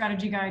new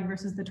strategy guide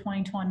versus the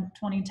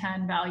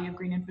 2010 value of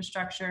green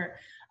infrastructure.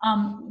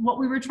 What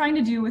we were trying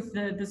to do with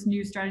this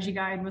new strategy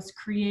guide was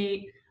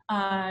create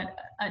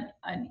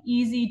an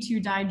easy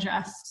to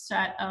digest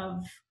set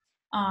of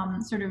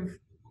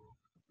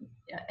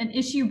an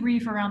issue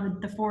brief around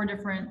the 4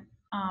 different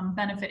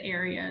benefit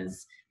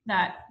areas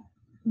that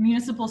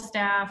municipal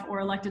staff or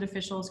elected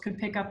officials could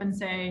pick up and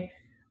say,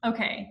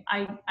 okay,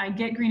 I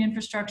get green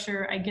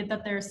infrastructure, I get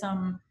that there's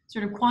some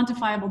sort of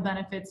quantifiable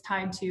benefits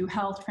tied to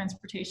health,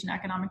 transportation,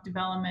 economic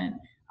development,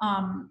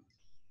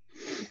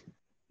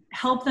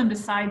 help them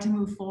decide to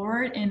move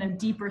forward in a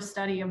deeper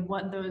study of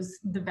what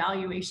the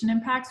valuation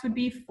impacts would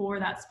be for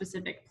that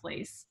specific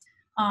place.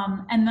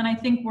 And then I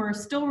think we're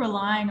still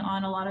relying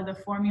on a lot of the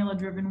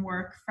formula-driven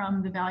work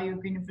from the Value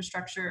of Green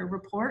Infrastructure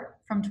report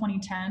from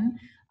 2010,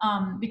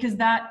 because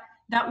that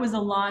was a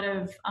lot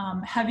of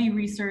heavy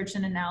research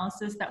and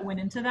analysis that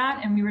went into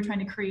that, and we were trying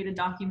to create a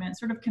document,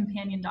 sort of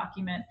companion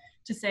document,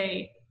 to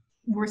say,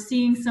 we're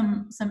seeing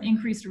some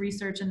increased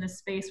research in this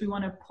space. We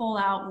want to pull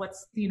out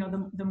what's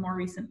the more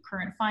recent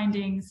current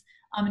findings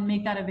and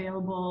make that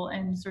available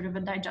in sort of a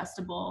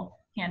digestible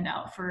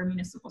handout for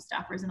municipal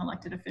staffers and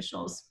elected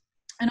officials.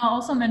 And I'll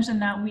also mention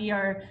that we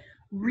are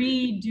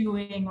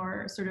redoing,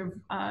 or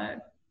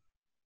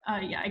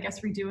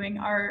redoing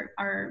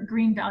our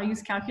green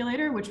values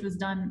calculator, which was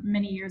done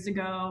many years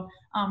ago.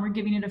 We're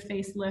giving it a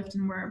facelift,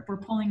 and we're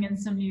pulling in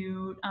some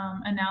new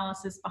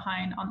analysis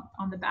behind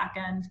on the back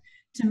end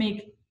to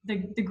make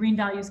the green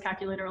values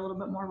calculator a little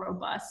bit more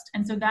robust.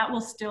 And so that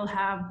will still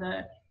have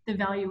the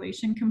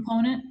valuation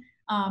component.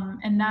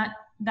 And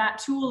that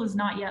tool is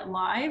not yet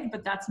live,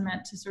 but that's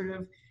meant to sort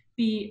of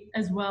be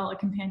as well a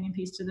companion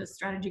piece to this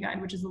strategy guide,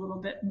 which is a little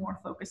bit more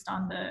focused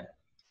on the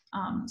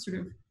sort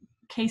of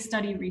case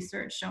study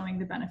research showing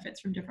the benefits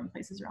from different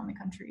places around the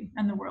country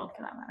and the world,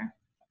 for that matter.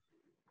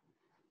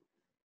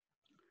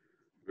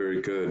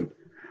 Very good.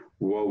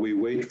 While we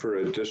wait for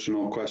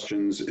additional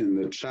questions in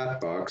the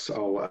chat box,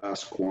 I'll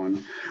ask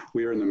one.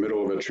 We are in the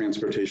middle of a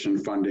transportation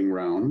funding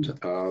round.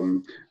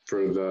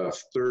 For the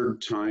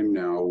 3rd time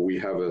now, we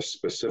have a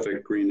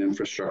specific green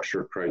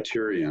infrastructure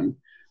criterion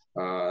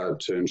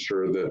to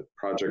ensure that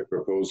project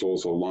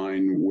proposals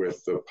align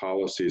with the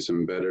policies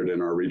embedded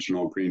in our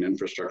regional green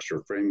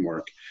infrastructure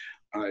framework.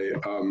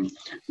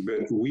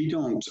 But we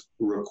don't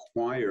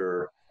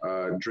require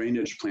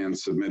drainage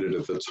plans submitted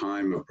at the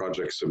time of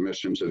project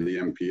submission to the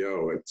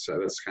MPO.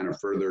 That's kind of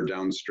further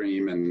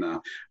downstream in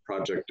the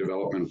project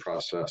development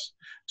process.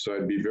 So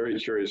I'd be very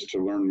curious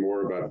to learn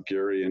more about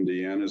Gary,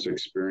 Indiana's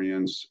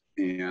experience,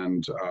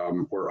 and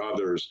or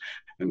others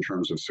in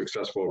terms of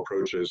successful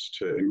approaches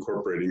to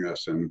incorporating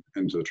this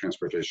into the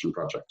transportation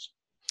projects.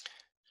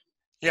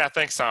 Yeah,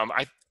 thanks, Tom.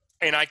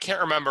 I can't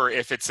remember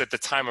if it's at the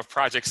time of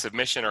project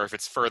submission or if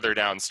it's further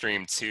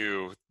downstream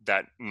too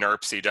that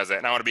NERPC does it.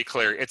 And I want to be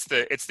clear, it's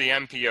the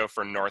MPO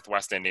for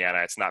Northwest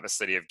Indiana. It's not the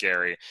city of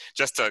Gary,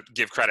 just to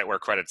give credit where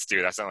credit's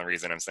due. That's the only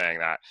reason I'm saying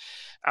that.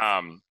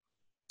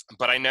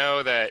 But I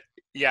know that,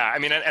 yeah, I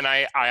mean, and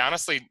I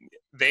honestly,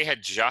 they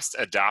had just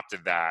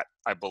adopted that,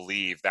 I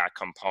believe, that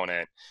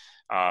component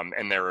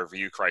in their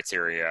review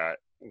criteria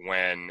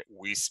when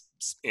we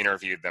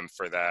interviewed them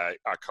for the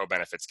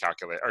co-benefits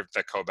calculator, or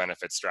the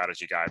co-benefits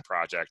strategy guide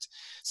project.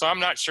 So I'm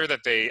not sure that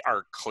they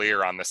are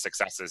clear on the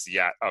successes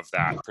yet of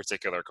that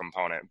particular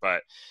component,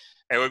 but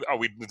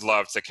we'd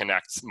love to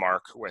connect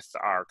Mark with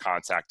our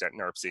contact at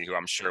NERPC, who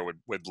I'm sure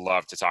would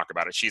love to talk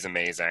about it. She's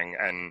amazing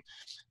and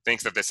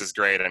thinks that this is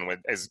great and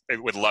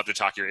would love to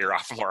talk your ear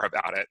off more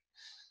about it.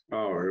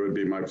 Oh, it would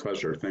be my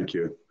pleasure. Thank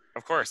you.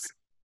 Of course.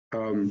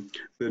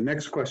 The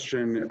next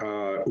question,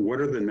 what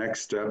are the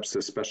next steps,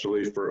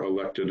 especially for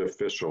elected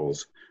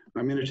officials?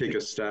 I'm going to take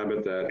a stab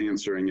at that,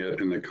 answering it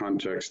in the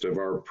context of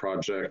our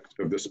project,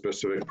 of the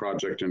specific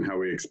project and how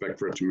we expect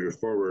for it to move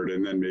forward.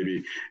 And then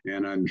maybe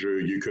Anna and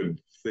Drew, you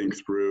could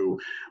think through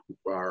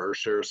or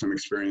share some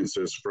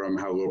experiences from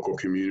how local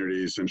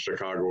communities in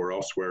Chicago or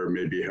elsewhere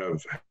maybe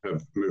have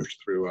moved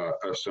through a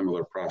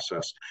similar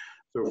process.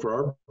 So for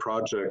our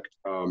project,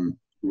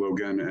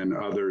 Logan and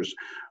others,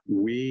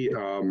 we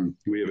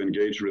have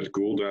engaged with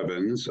Gould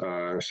Evans.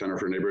 Center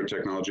for Neighborhood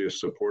Technology is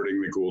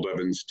supporting the Gould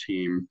Evans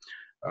team.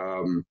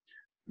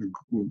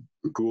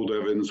 Gould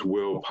Evans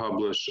will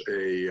publish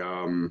a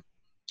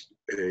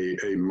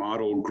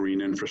model green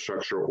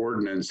infrastructure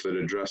ordinance that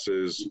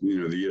addresses,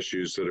 the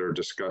issues that are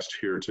discussed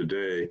here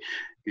today,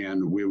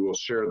 and we will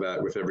share that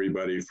with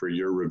everybody for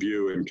your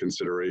review and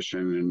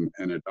consideration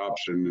and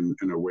adoption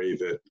in a way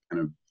that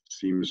kind of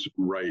seems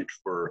right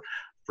for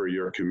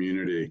your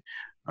community.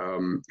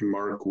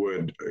 Mark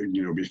would,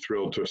 be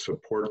thrilled to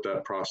support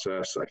that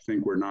process. I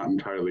think we're not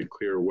entirely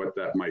clear what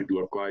that might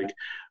look like.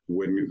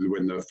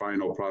 When the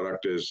final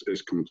product is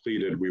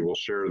completed, we will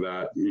share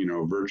that,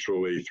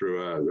 virtually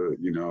through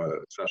a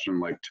session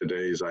like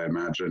today's, I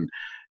imagine.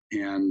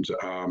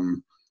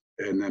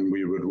 And then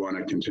we would want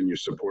to continue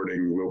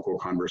supporting local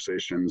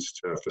conversations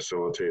to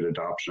facilitate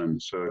adoption.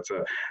 So it's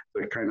a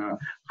kind of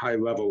high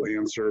level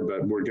answer,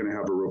 but we're going to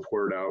have a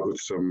report out with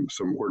some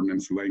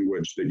ordinance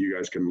language that you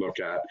guys can look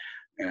at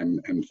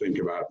and think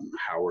about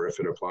how or if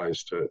it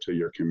applies to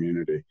your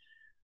community.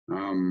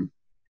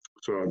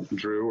 So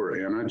Drew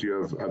or Anna, do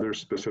you have other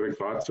specific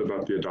thoughts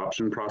about the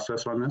adoption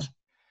process on this?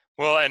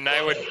 Well, and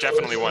I would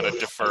definitely want to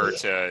defer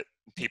to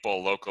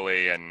people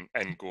locally and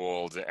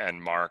Gould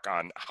and Mark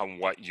on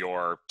what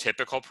your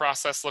typical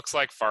process looks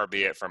like, far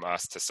be it from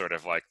us to sort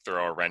of like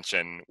throw a wrench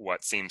in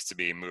what seems to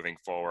be moving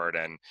forward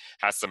and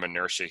has some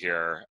inertia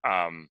here.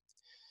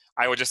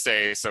 I would just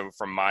say, so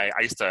I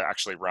used to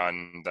actually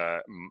run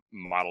the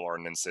model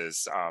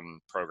ordinances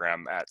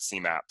program at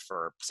CMAP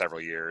for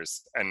several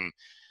years. And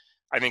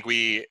I think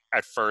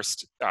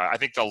I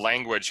think the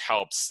language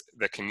helps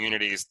the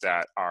communities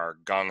that are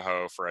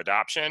gung-ho for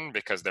adoption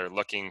because they're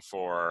looking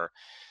for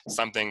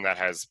something that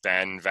has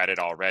been vetted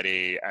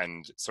already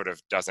and sort of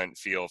doesn't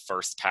feel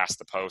first past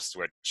the post,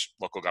 which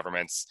local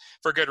governments,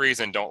 for good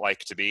reason, don't like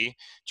to be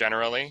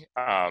generally.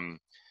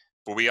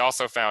 But we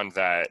also found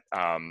that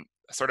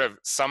sort of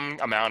some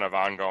amount of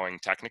ongoing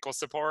technical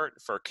support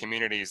for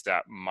communities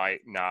that might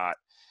not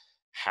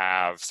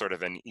have sort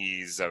of an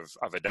ease of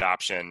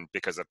adoption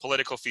because of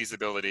political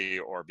feasibility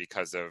or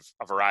because of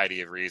a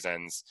variety of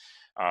reasons,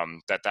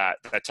 that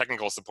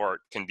technical support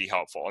can be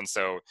helpful. And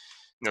so,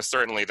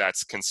 certainly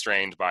that's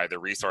constrained by the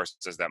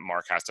resources that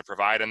Mark has to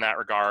provide in that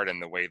regard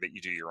and the way that you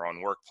do your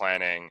own work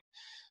planning.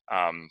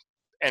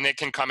 And it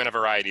can come in a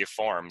variety of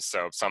forms.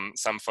 So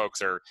some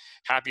folks are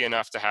happy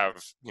enough to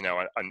have,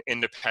 an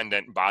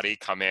independent body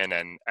come in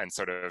and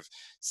sort of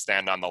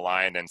stand on the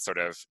line and sort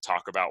of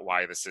talk about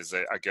why this is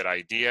a good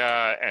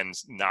idea and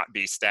not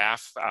be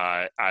staff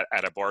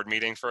at a board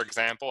meeting, for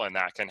example, and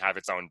that can have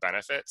its own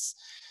benefits.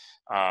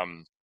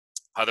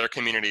 Other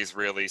communities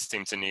really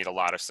seem to need a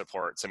lot of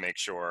support to make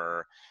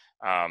sure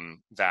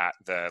that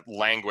the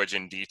language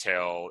in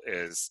detail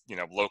is,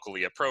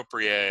 locally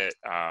appropriate,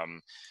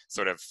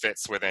 sort of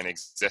fits within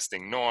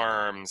existing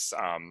norms,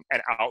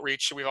 and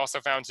outreach we've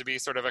also found to be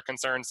sort of a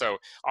concern. So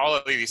all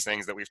of these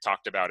things that we've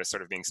talked about as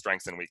sort of being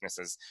strengths and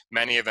weaknesses,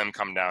 many of them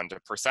come down to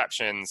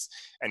perceptions.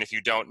 And if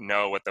you don't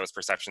know what those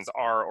perceptions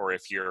are, or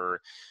if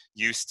you're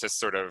used to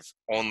sort of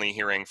only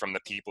hearing from the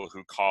people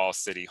who call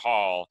City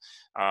Hall,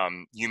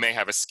 you may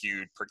have a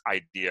skewed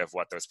idea of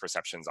what those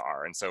perceptions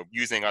are. And so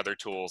using other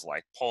tools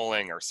like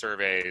polling or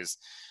surveys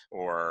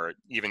or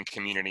even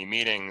community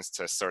meetings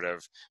to sort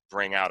of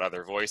bring out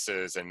other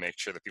voices and make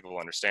sure that people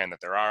understand that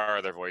there are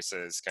other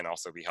voices can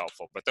also be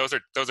helpful. But those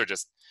are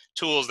just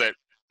tools that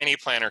any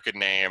planner could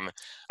name.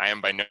 I am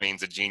by no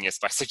means a genius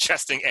by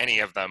suggesting any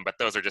of them, but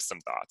those are just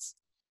some thoughts.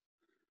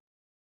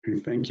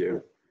 Thank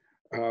you.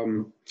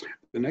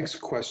 The next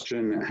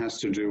question has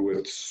to do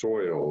with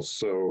soils.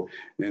 So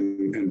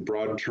in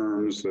broad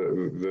terms,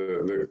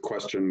 the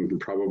question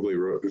probably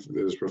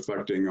is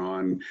reflecting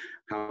on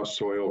how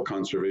soil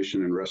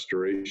conservation and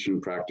restoration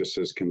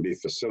practices can be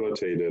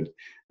facilitated.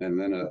 And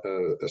then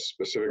a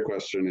specific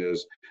question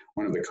is,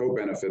 one of the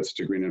co-benefits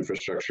to green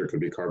infrastructure could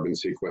be carbon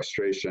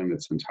sequestration.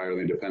 It's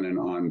entirely dependent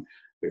on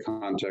the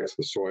context,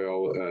 the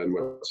soil, and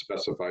what's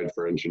specified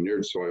for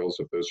engineered soils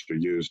if those are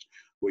used.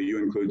 Will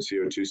you include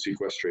CO2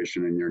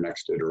 sequestration in your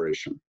next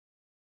iteration?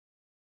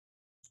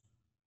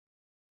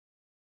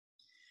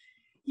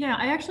 Yeah,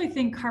 I actually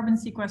think carbon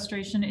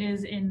sequestration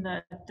is in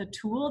the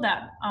tool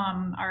that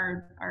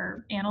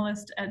our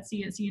analyst at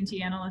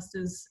C&T analyst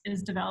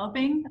is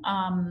developing.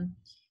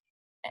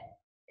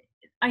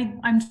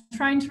 I'm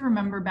trying to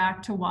remember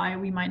back to why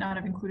we might not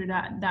have included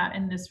that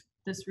in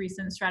this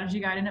recent strategy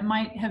guide, and it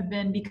might have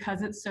been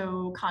because it's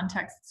so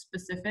context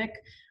specific.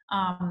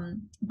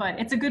 But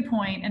it's a good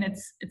point, and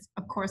it's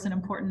of course an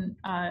important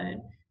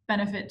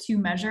benefit to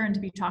measure and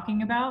to be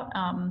talking about.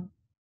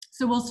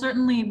 So we'll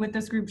certainly, with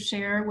this group,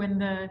 share when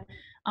the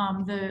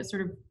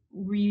sort of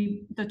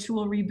the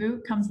tool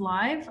reboot comes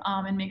live,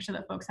 and make sure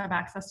that folks have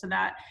access to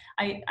that.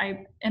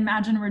 I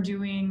imagine we're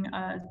doing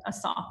a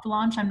soft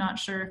launch. I'm not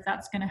sure if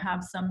that's going to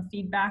have some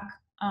feedback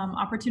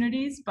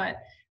opportunities, but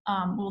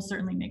we'll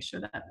certainly make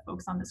sure that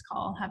folks on this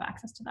call have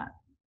access to that.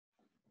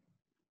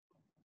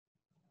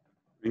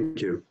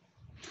 Thank you.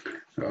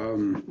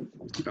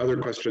 Other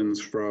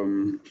questions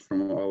from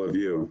all of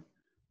you?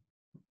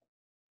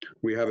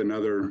 We have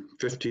another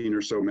 15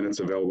 or so minutes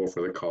available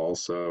for the call,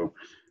 so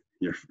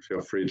you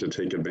feel free to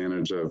take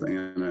advantage of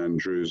Anna and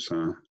Drew's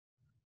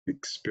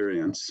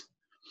experience.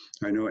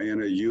 I know,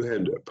 Anna, you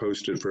had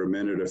posted for a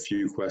minute a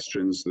few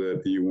questions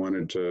that you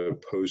wanted to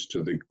pose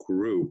to the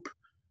group.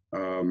 I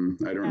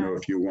don't know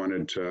if you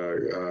wanted to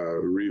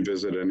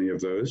revisit any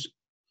of those.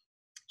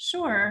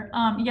 Sure.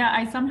 Yeah,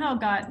 I somehow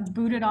got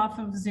booted off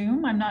of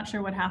Zoom. I'm not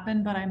sure what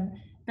happened, but I'm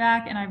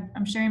back and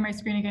I'm sharing my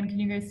screen again. Can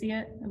you guys see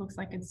it? It looks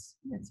like it's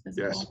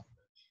visible. Yes.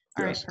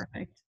 All right,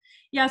 perfect.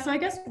 Yeah, so I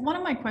guess one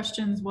of my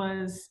questions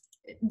was,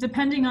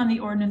 depending on the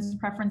ordinance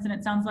preference, and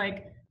it sounds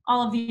like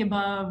all of the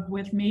above,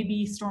 with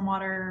maybe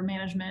stormwater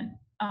management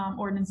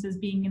ordinances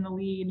being in the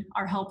lead,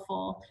 are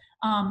helpful.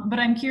 But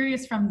I'm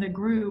curious from the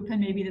group, and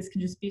maybe this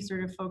can just be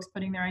sort of folks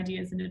putting their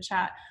ideas into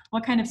chat,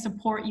 what kind of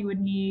support you would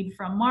need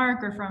from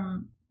Mark or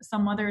from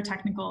some other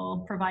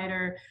technical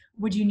provider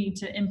would you need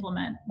to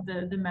implement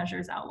the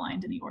measures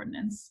outlined in the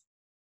ordinance?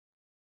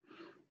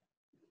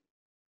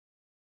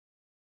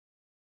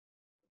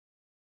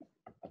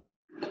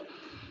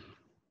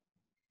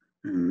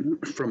 And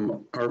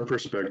from our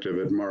perspective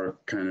at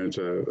Mark, kind of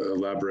to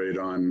elaborate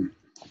on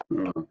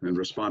and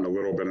respond a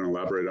little bit and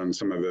elaborate on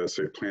some of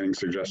the planning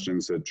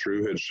suggestions that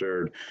Drew had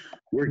shared,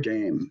 we're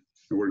game.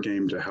 We're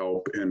game to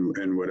help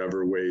in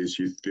whatever ways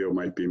you feel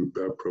might be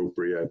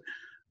appropriate,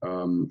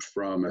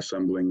 from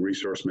assembling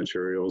resource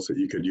materials that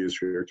you could use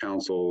for your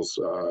councils,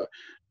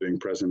 doing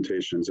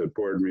presentations at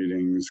board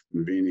meetings,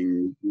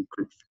 convening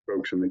groups of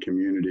folks in the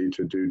community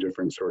to do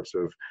different sorts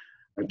of,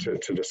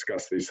 to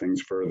discuss these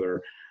things further.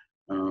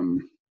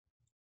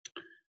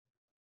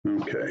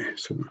 Okay,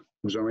 so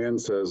Joanne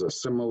says a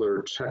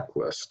similar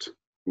checklist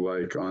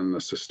like on the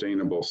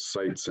Sustainable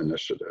Sites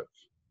Initiative.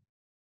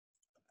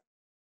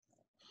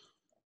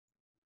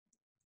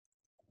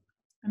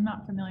 I'm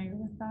not familiar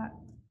with that.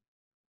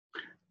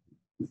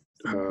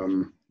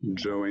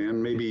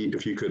 Joanne, maybe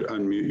if you could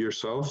unmute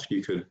yourself,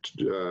 you could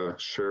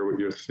share what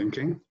you're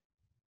thinking.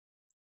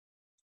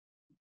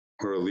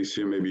 Or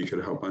Alicia, maybe you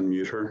could help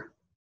unmute her.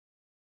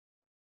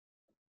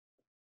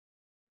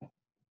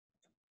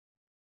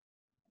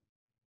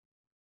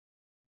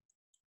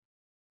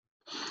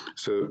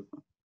 So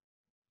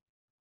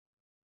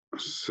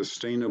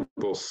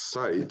sustainable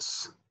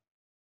sites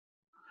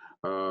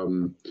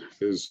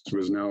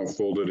was now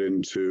folded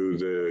into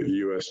the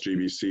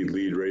USGBC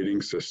lead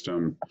rating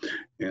system,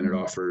 and it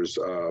offers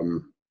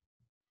a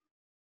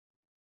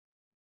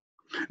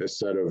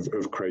set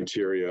of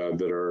criteria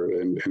that are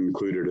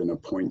included in a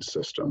point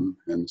system.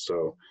 And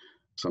so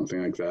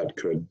something like that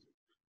could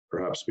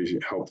perhaps be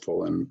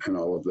helpful in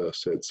all of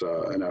this. It's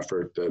an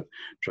effort that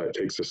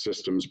takes a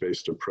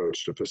systems-based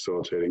approach to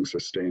facilitating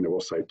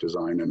sustainable site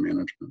design and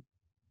management.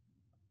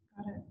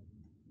 Got it.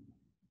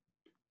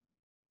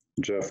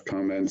 Jeff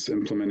comments,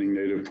 implementing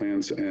native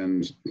plants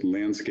and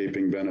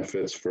landscaping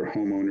benefits for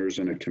homeowners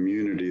in a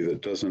community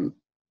that doesn't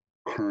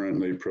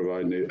currently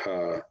provide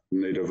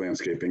native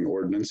landscaping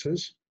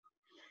ordinances.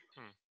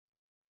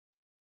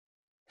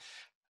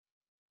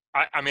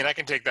 I mean, I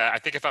can take that. I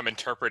think if I'm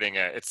interpreting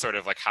it, it's sort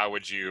of like, how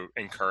would you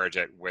encourage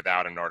it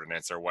without an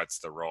ordinance, or what's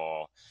the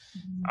role?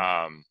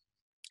 And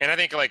I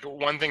think like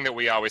one thing that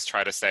we always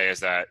try to say is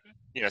that,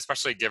 you know,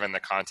 especially given the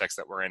context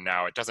that we're in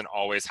now, it doesn't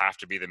always have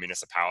to be the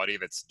municipality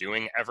that's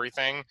doing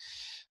everything.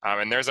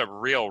 And there's a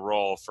real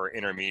role for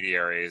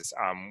intermediaries.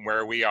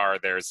 Where we are,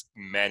 there's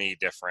many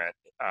different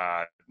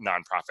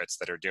nonprofits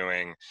that are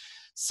doing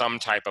some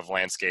type of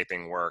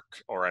landscaping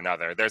work or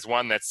another. There's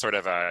one that's sort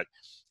of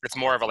it's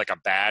more of like a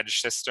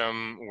badge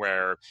system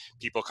where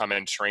people come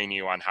and train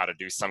you on how to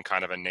do some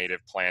kind of a native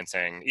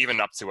planting, even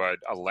up to a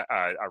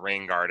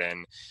rain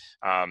garden,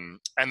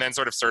 and then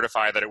sort of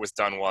certify that it was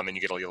done well, and then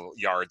you get a little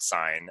yard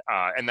sign.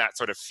 And that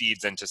sort of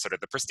feeds into sort of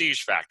the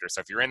prestige factor.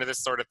 So if you're into this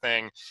sort of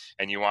thing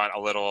and you want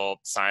a little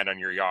sign on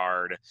your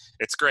yard,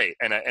 it's great.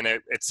 And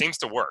it seems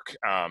to work.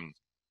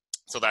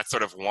 So that's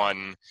sort of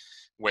one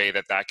way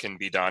that can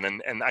be done.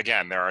 And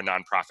again, there are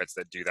nonprofits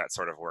that do that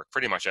sort of work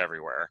pretty much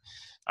everywhere.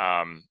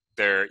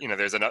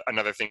 There's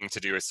another thing to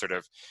do is sort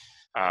of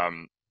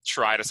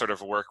try to sort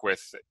of work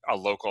with a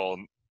local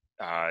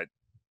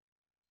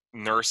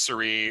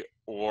nursery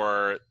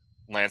or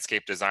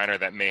landscape designer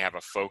that may have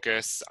a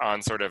focus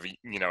on sort of,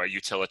 you know, a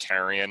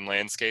utilitarian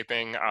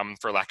landscaping,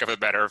 for lack of a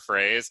better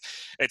phrase.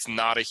 It's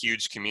not a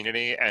huge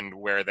community, and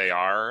where they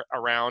are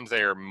around,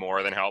 they are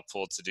more than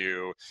helpful to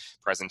do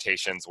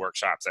presentations,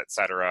 workshops,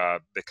 etc.,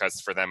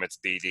 because for them it's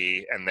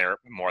BD and they're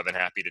more than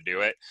happy to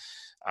do it.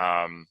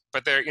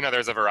 But there, you know,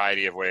 there's a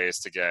variety of ways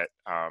to get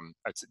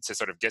to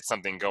sort of get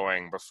something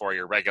going before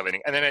you're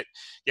regulating, and then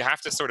you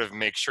have to sort of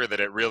make sure that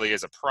it really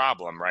is a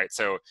problem, right?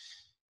 So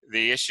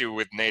the issue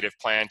with native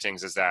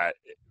plantings is that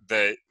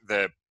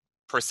the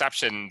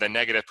perception, the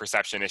negative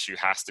perception issue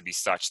has to be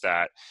such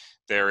that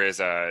there is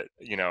a,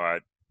 you know,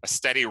 a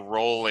steady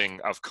rolling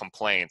of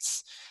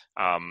complaints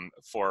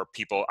for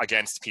people,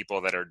 against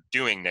people that are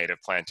doing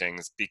native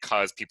plantings,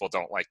 because people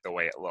don't like the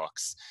way it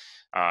looks.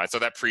 So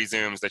that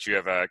presumes that you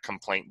have a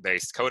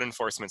complaint-based code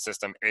enforcement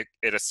system.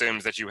 It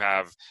assumes that you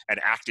have an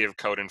active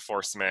code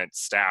enforcement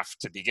staff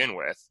to begin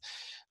with.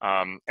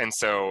 And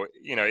so,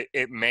 you know,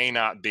 it may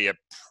not be a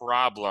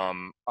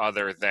problem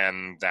other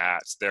than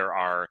that there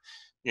are,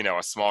 you know,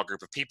 a small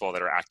group of people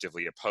that are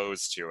actively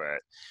opposed to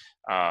it.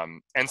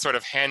 And sort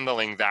of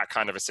handling that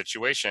kind of a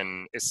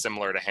situation is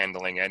similar to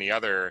handling any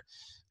other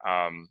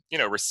you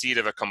know, receipt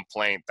of a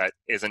complaint that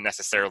isn't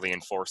necessarily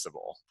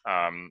enforceable.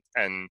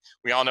 And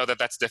we all know that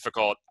that's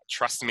difficult.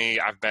 Trust me,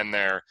 I've been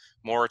there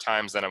more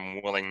times than I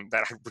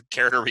would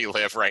care to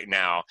relive right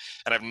now.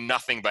 And I have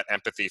nothing but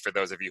empathy for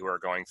those of you who are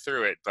going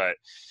through it. But,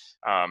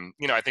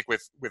 you know, I think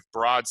with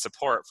broad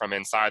support from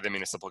inside the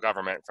municipal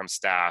government, from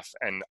staff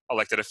and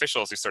elected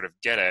officials who sort of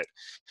get it,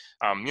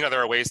 you know,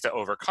 there are ways to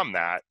overcome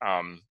that.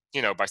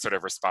 You know, by sort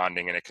of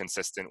responding in a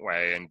consistent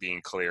way and being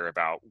clear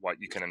about what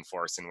you can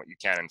enforce and what you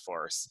can't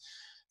enforce.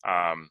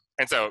 And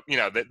so, you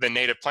know, the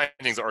native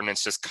plantings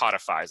ordinance just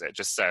codifies it,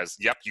 just says,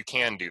 yep, you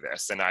can do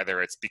this. And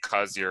either it's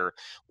because you're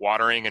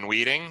watering and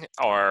weeding,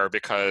 or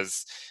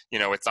because, you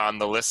know, it's on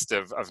the list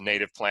of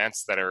native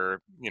plants that are,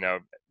 you know,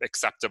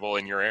 acceptable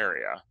in your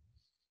area.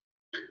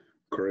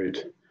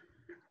 Great.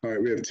 All right,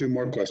 we have two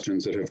more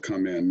questions that have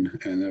come in,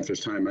 and if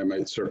there's time, I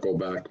might circle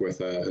back with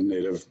a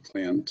native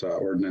plant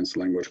ordinance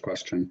language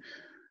question.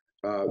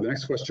 The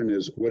next question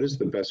is, what is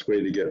the best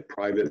way to get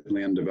private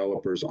land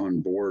developers on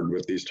board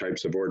with these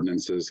types of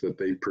ordinances that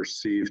they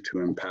perceive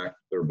to impact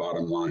their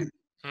bottom line?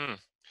 And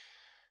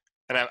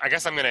I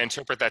guess I'm going to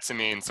interpret that to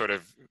mean sort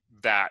of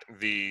that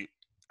the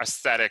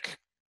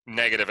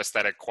negative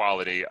aesthetic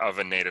quality of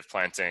a native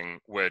planting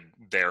would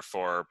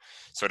therefore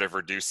sort of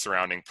reduce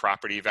surrounding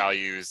property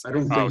values. I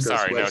don't think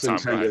that's what's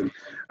intended.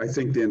 I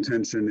think the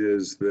intention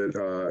is that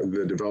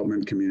the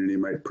development community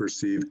might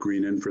perceive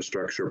green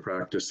infrastructure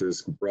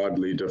practices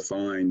broadly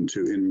defined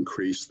to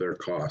increase their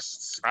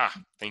costs.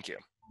 Thank you.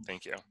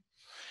 Thank you.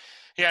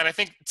 Yeah, and I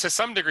think to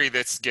some degree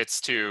this gets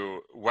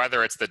to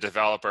whether it's the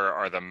developer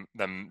or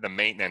the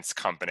maintenance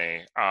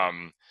company.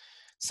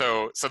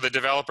 So the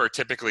developer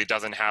typically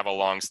doesn't have a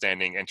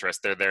long-standing interest.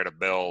 They're there to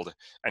build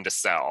and to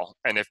sell.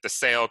 And if the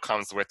sale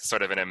comes with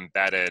sort of an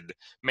embedded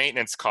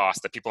maintenance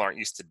cost that people aren't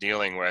used to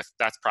dealing with,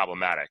 that's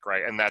problematic,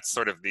 right? And that's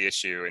sort of the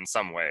issue in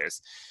some ways.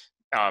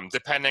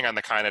 Depending on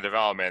the kind of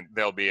development,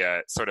 there'll be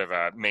a sort of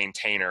a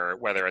maintainer,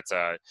 whether it's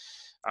a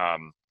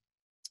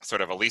sort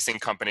of a leasing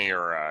company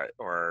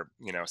or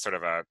you know, sort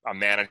of a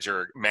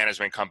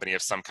management company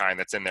of some kind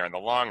that's in there in the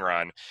long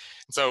run.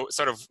 So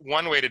sort of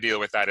one way to deal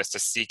with that is to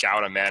seek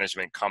out a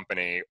management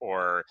company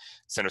or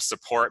sort of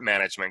support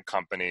management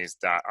companies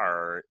that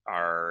are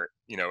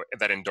you know,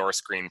 that endorse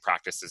green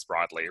practices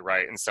broadly,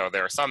 right? And so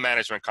there are some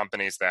management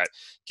companies that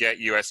get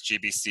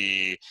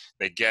USGBC,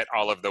 they get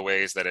all of the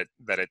ways that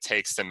it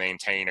takes to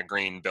maintain a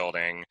green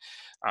building.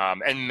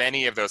 And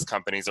many of those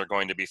companies are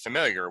going to be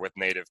familiar with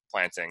native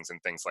plantings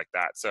and things like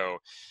that. So,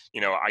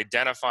 you know,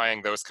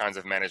 identifying those kinds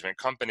of management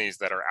companies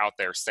that are out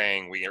there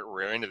saying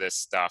we're into this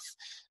stuff,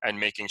 and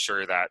making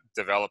sure that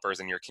developers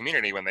in your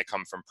community, when they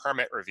come from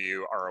permit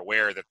review, are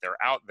aware that they're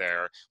out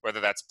there, whether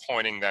that's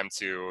pointing them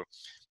to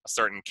a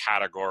certain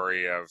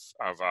category of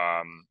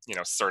you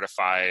know,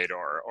 certified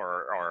or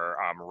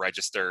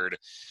registered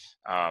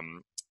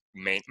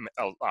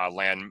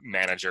land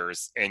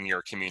managers in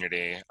your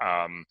community.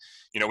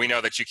 You know, we know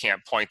that you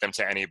can't point them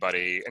to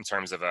anybody in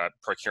terms of a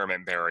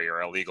procurement barrier,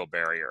 a legal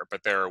barrier,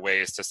 but there are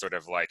ways to sort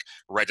of like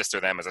register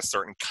them as a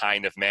certain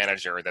kind of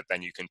manager that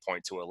then you can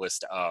point to a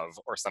list of,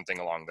 or something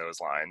along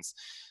those lines.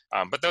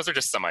 But those are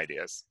just some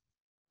ideas.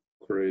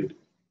 Great.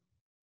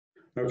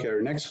 Okay,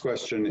 our next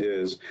question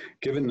is,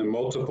 given the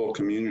multiple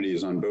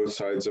communities on both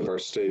sides of our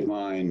state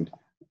line,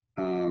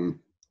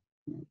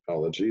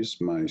 apologies,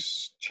 my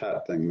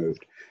chat thing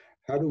moved.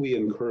 How do we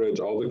encourage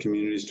all the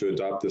communities to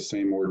adopt the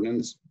same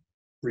ordinance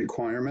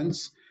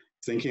requirements?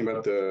 Thinking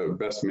about the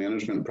best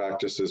management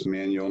practices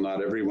manual,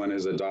 not everyone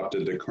has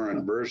adopted the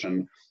current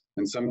version,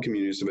 and some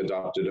communities have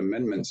adopted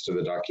amendments to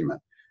the document.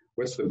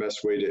 What's the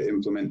best way to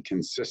implement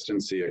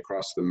consistency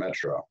across the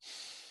metro?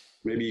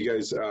 Maybe you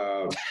guys,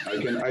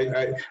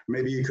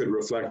 maybe you could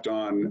reflect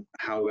on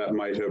how that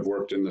might have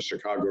worked in the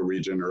Chicago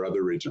region or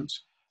other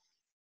regions.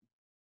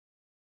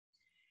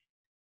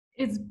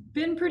 It's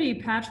been pretty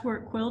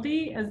patchwork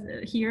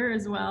quilty here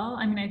as well.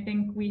 I mean, I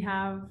think we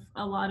have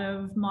a lot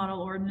of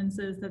model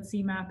ordinances that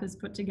CMAP has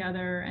put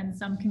together, and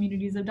some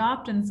communities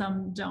adopt and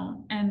some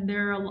don't. And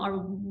there are a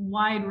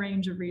wide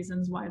range of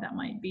reasons why that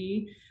might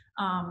be.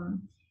 And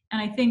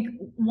I think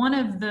one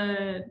of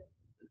the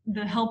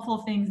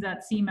helpful things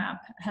that CMAP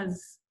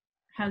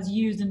has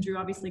used, and Drew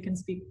obviously can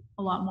speak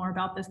a lot more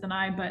about this than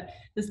I, but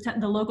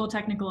the local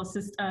technical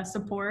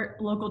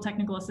local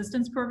technical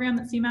assistance program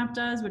that CMAP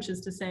does, which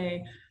is to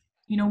say,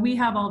 you know, we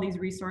have all these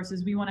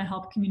resources. We want to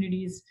help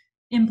communities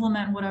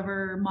implement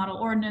whatever model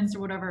ordinance or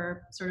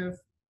whatever sort of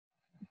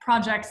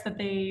projects that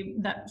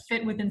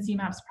fit within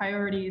CMAP's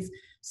priorities.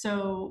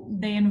 So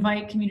they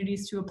invite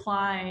communities to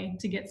apply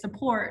to get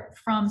support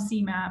from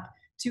CMAP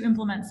to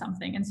implement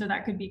something. And so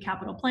that could be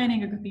capital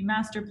planning, it could be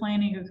master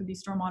planning, it could be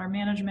stormwater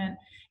management.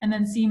 And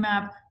then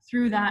CMAP,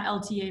 through that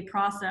LTA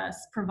process,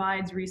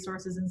 provides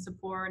resources and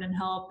support and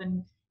help,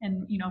 and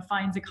you know,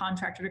 finds a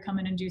contractor to come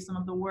in and do some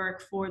of the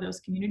work for those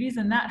communities.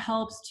 And that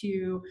helps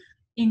to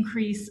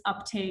increase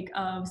uptake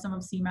of some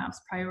of CMAP's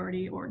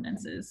priority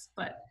ordinances.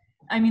 But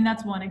I mean,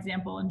 that's one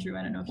example. And Drew,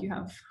 I don't know if you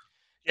have.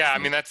 Yeah, I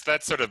mean, that's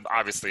sort of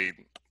obviously,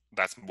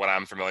 that's what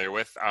I'm familiar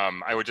with.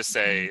 I would just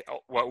say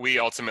what we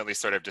ultimately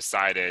sort of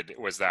decided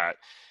was that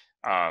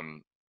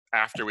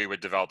after we would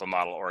develop a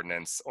model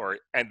ordinance,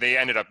 and they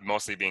ended up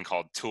mostly being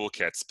called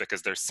toolkits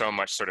because there's so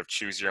much sort of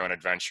choose your own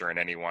adventure in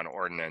any one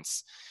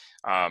ordinance,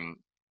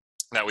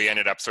 that we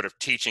ended up sort of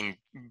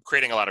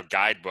creating a lot of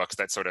guidebooks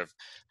that sort of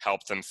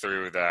helped them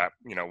through the,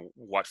 you know,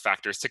 what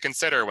factors to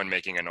consider when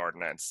making an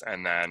ordinance.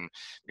 And then,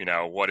 you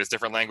know, what is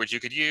different language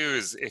you could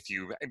use if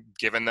you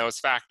given those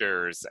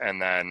factors,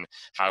 and then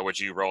how would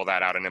you roll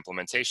that out in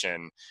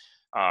implementation?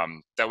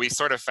 That we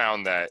sort of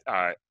found that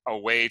a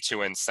way to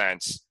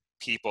incent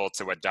people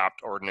to adopt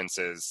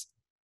ordinances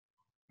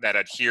that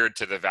adhered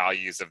to the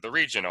values of the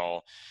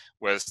regional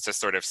was to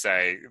sort of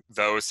say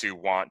those who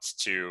want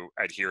to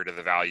adhere to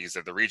the values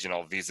of the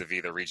regional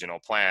vis-a-vis the regional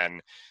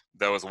plan,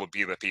 those will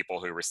be the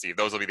people who receive,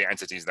 those will be the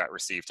entities that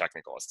receive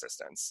technical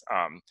assistance.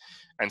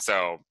 And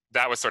so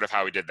that was sort of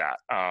how we did that.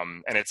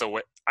 And it's a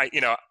way,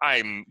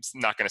 I'm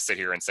not going to sit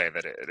here and say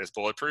that it is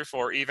bulletproof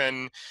or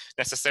even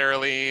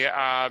necessarily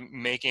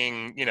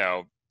making,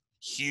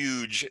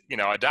 huge,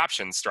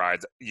 adoption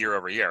strides year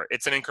over year.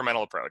 It's an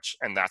incremental approach,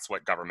 and that's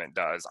what government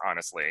does,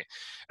 honestly.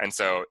 And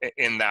so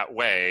in that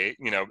way,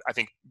 I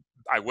think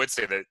I would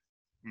say that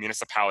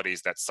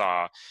municipalities that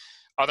saw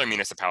other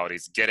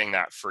municipalities getting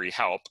that free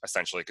help,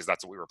 essentially, because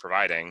that's what we were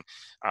providing,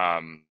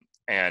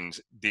 and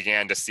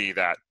began to see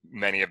that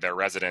many of their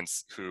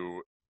residents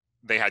who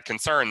they had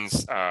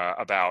concerns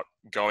about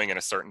going in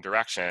a certain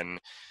direction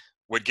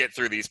would get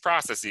through these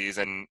processes,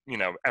 and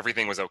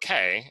everything was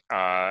okay,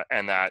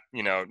 and that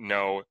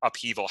no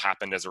upheaval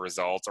happened as a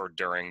result or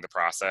during the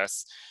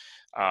process.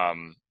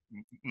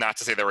 Not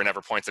to say there were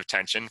never points of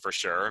tension, for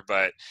sure,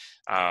 but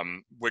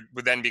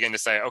would then begin to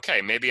say,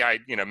 okay, maybe I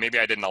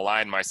didn't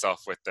align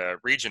myself with the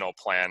regional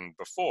plan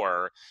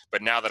before,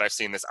 but now that I've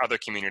seen this other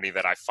community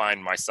that I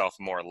find myself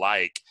more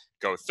like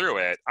go through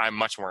it, I'm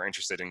much more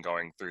interested in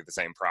going through the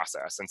same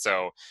process. And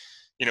so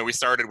we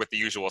started with the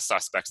usual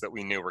suspects that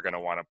we knew were going to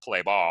want to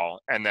play ball.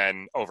 And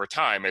then over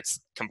time, it's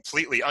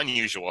completely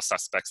unusual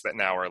suspects that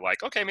now are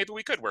like, okay, maybe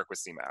we could work with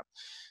CMAP.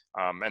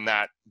 And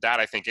that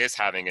I think is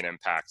having an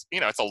impact.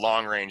 It's a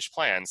long range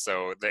plan,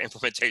 so the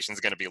implementation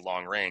is going to be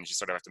long range. You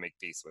sort of have to make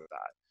peace with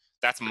that.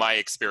 That's my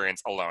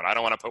experience alone. I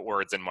don't want to put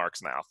words in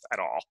Mark's mouth at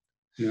all.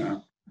 Yeah.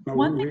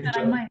 One thing that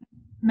I might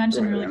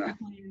mention really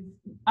quickly is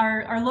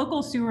our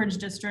local sewerage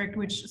district,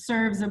 which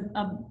serves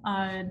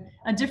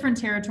a different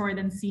territory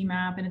than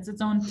CMAP, and it's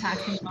its own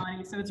taxing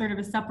body. So it's sort of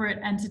a separate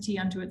entity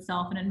unto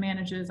itself, and it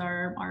manages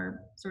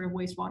our sort of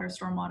wastewater,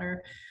 stormwater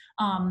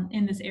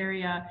in this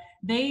area.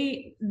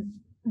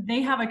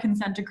 They have a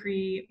consent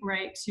decree,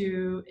 right,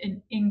 to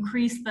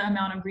increase the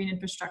amount of green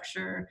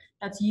infrastructure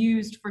that's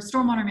used for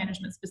stormwater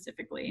management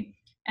specifically.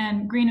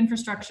 And green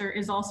infrastructure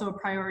is also a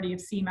priority of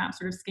CMAP,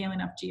 sort of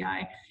scaling up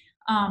GI.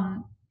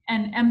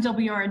 And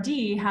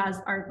MWRD has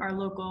our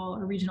local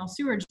or regional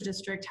sewerage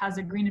district has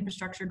a green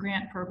infrastructure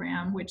grant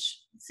program,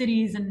 which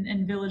cities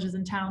and villages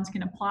and towns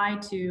can apply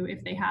to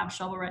if they have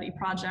shovel-ready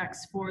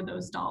projects for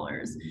those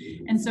dollars.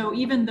 And so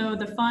even though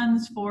the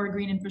funds for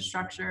green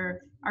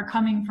infrastructure are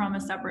coming from a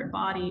separate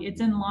body,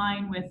 it's in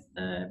line with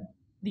the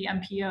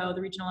MPO,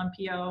 the regional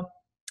MPO.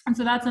 And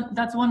so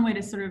that's one way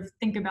to sort of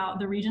think about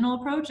the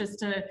regional approach, is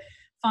to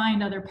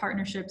find other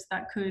partnerships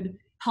that could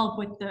help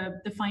with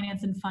the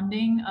finance and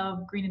funding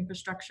of green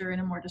infrastructure in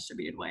a more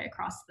distributed way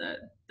across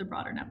the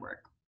broader network.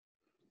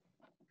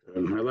 I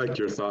like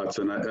your thoughts,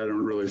 and I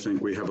don't really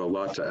think we have a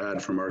lot to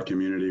add from our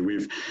community.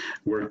 We've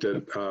worked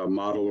at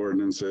model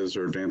ordinances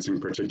or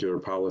advancing particular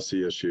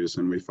policy issues,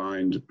 and we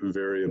find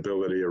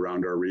variability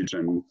around our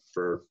region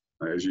for,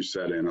 as you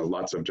said, in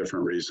lots of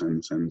different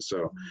reasons. And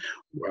so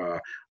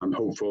I'm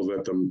hopeful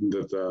that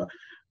the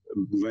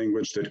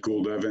language that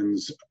Gould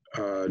Evans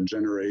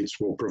generates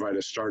will provide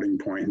a starting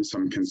point and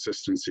some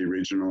consistency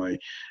regionally,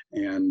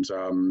 and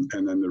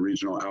then the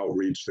regional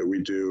outreach that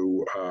we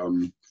do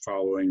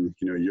following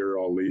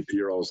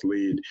URL's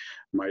lead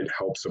might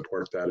help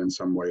support that in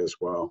some way as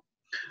well.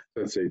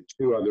 Let's see,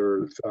 two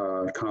other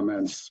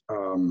comments.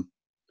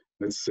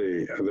 Let's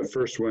see, the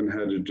first one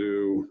had to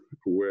do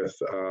with,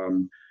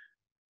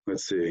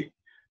 let's see,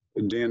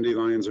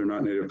 dandelions are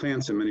not native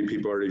plants, and many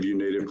people already view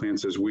native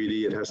plants as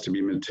weedy. It has to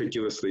be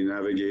meticulously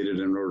navigated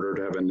in order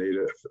to have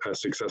a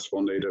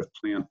successful native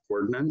plant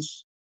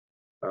ordinance.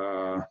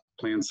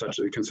 Plants such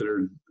as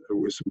considered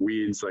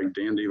weeds like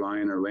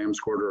dandelion or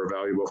lamb's quarter are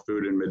valuable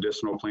food and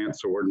medicinal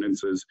plants, so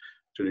ordinances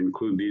should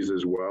include these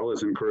as well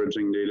as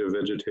encouraging native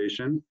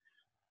vegetation.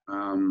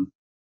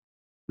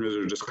 Those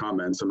are just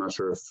comments. I'm not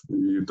sure if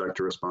you'd like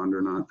to respond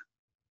or not.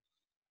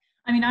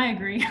 I mean, I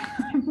agree,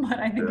 but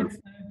I think it's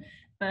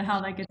the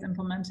how that gets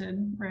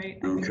implemented, right?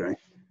 Okay.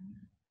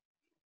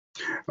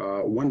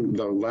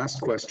 The last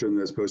question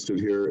that's posted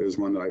here is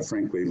one that I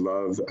frankly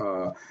love.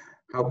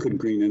 How could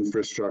green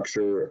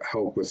infrastructure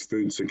help with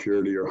food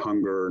security or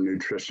hunger or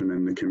nutrition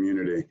in the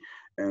community?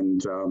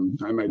 And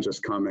I might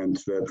just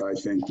comment that I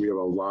think we have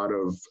a lot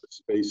of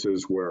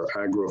spaces where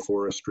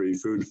agroforestry,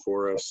 food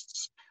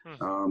forests,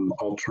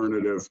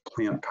 alternative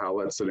plant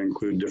palettes that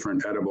include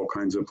different edible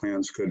kinds of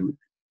plants could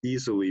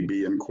easily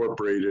be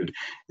incorporated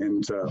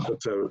into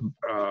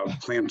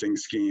planting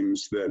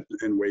schemes that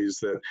in ways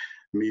that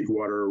meet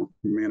water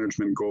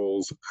management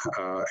goals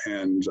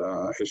and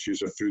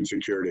issues of food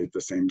security at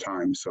the same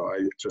time. So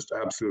I just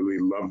absolutely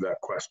love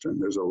that question.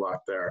 There's a lot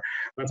there.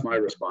 That's my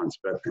response,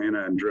 but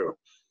Anna and Drew.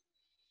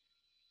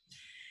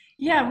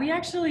 Yeah, we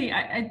actually,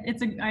 I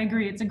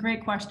agree. It's a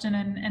great question,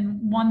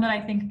 and one that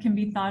I think can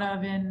be thought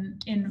of in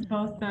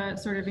both the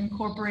sort of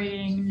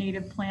incorporating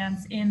native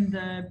plants in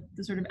the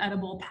sort of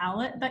edible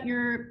palette that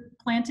you're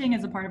planting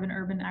as a part of an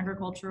urban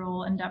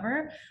agricultural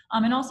endeavor,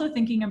 and also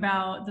thinking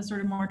about the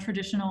sort of more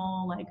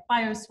traditional like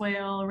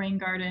bioswale, rain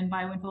garden,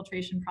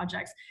 bioinfiltration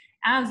projects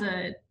as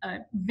a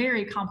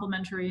very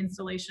complementary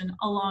installation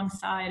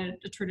alongside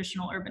a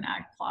traditional urban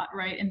ag plot,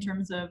 right? In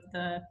terms of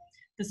the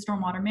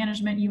stormwater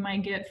management you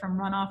might get from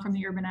runoff from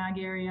the urban ag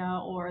area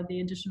or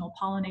the additional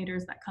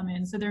pollinators that come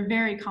in. So they're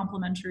very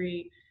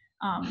complementary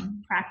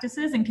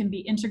practices and can be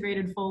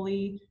integrated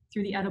fully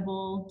through the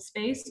edible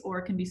space,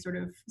 or can be sort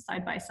of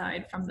side by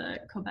side from the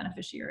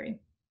co-beneficiary.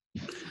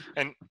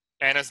 And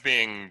Anna's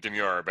being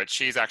demure, but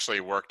she's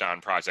actually worked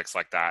on projects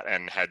like that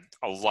and had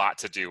a lot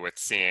to do with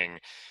seeing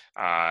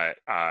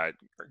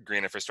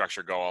green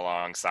infrastructure go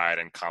alongside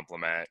and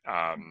complement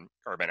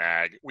urban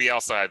ag. We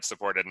also have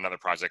supported another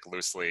project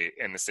loosely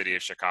in the city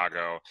of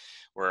Chicago,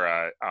 where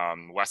a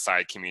West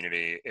Side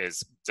community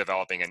is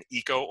developing an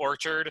eco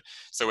orchard.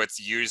 So it's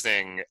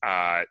using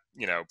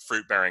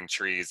fruit-bearing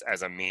trees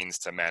as a means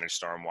to manage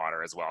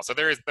stormwater as well. So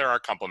there are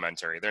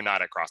complementary. They're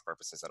not at cross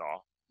purposes at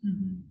all.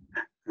 Mm-hmm.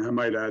 I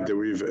might add that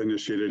we've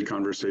initiated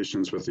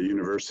conversations with the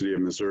University of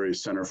Missouri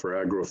Center for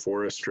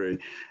Agroforestry,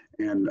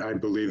 and I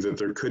believe that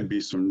there could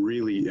be some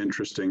really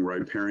interesting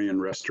riparian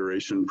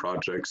restoration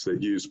projects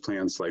that use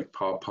plants like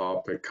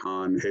pawpaw,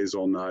 pecan,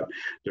 hazelnut,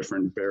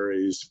 different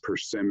berries,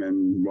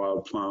 persimmon,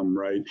 wild plum,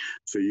 right?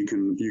 So you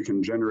can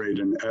generate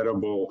an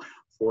edible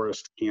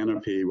forest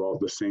canopy while at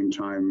the same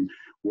time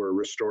we're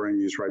restoring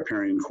these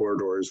riparian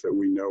corridors that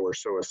we know are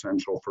so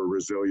essential for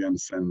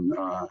resilience and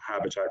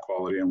habitat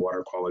quality and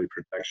water quality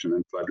protection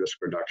and flood risk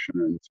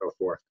reduction and so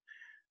forth.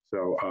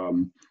 So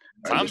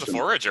Tom's a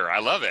forager. I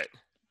love it.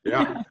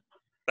 Yeah.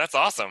 That's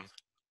awesome.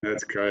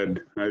 That's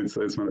good. It's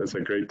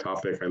a great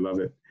topic. I love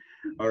it.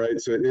 All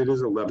right, so it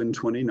is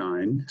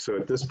 11:29. So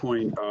at this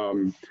point,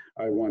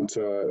 I want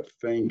to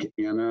thank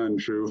Anna and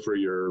Drew for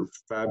your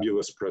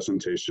fabulous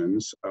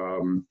presentations.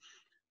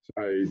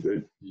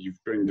 You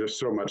bring just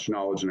so much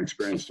knowledge and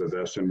experience to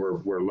this, and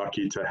we're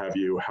lucky to have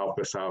you help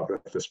us out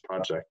with this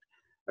project.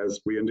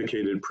 As we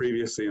indicated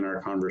previously in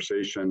our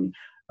conversation,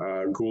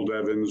 Gould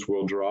Evans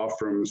will draw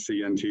from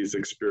CNT's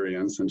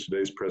experience in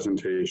today's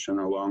presentation,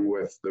 along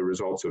with the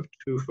results of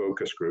 2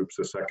 focus groups,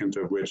 the second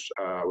of which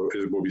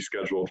will be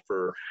scheduled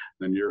for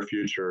the near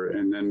future,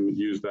 and then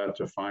use that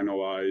to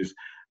finalize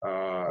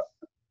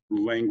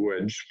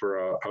language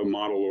for a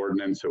model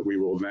ordinance that we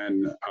will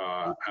then,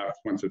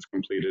 once it's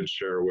completed,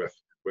 share with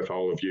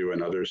all of you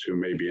and others who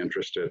may be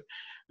interested.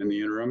 In the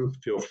interim,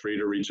 feel free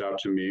to reach out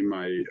to me.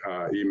 My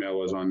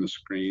email is on the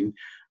screen.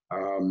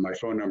 My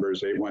phone number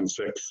is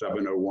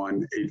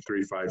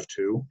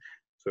 816-701-8352.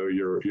 So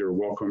you're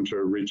welcome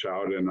to reach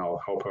out, and I'll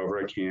help however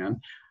I can.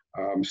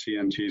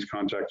 CNT's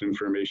contact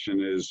information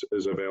is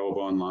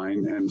available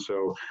online. And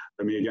so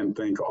let me again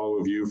thank all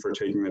of you for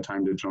taking the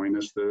time to join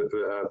us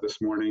this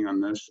morning on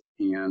this.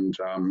 And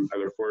I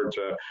look forward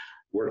to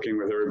working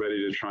with everybody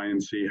to try and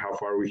see how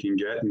far we can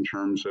get in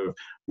terms of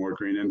more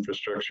green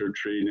infrastructure,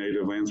 tree,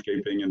 native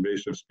landscaping,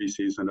 invasive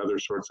species, and other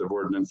sorts of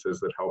ordinances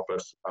that help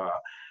us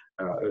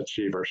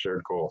achieve our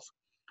shared goals.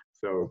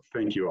 So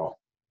thank you all.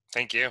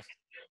 Thank you.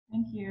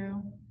 Thank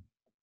you.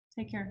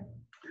 Take care.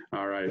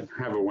 All right.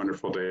 Have a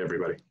wonderful day,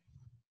 everybody.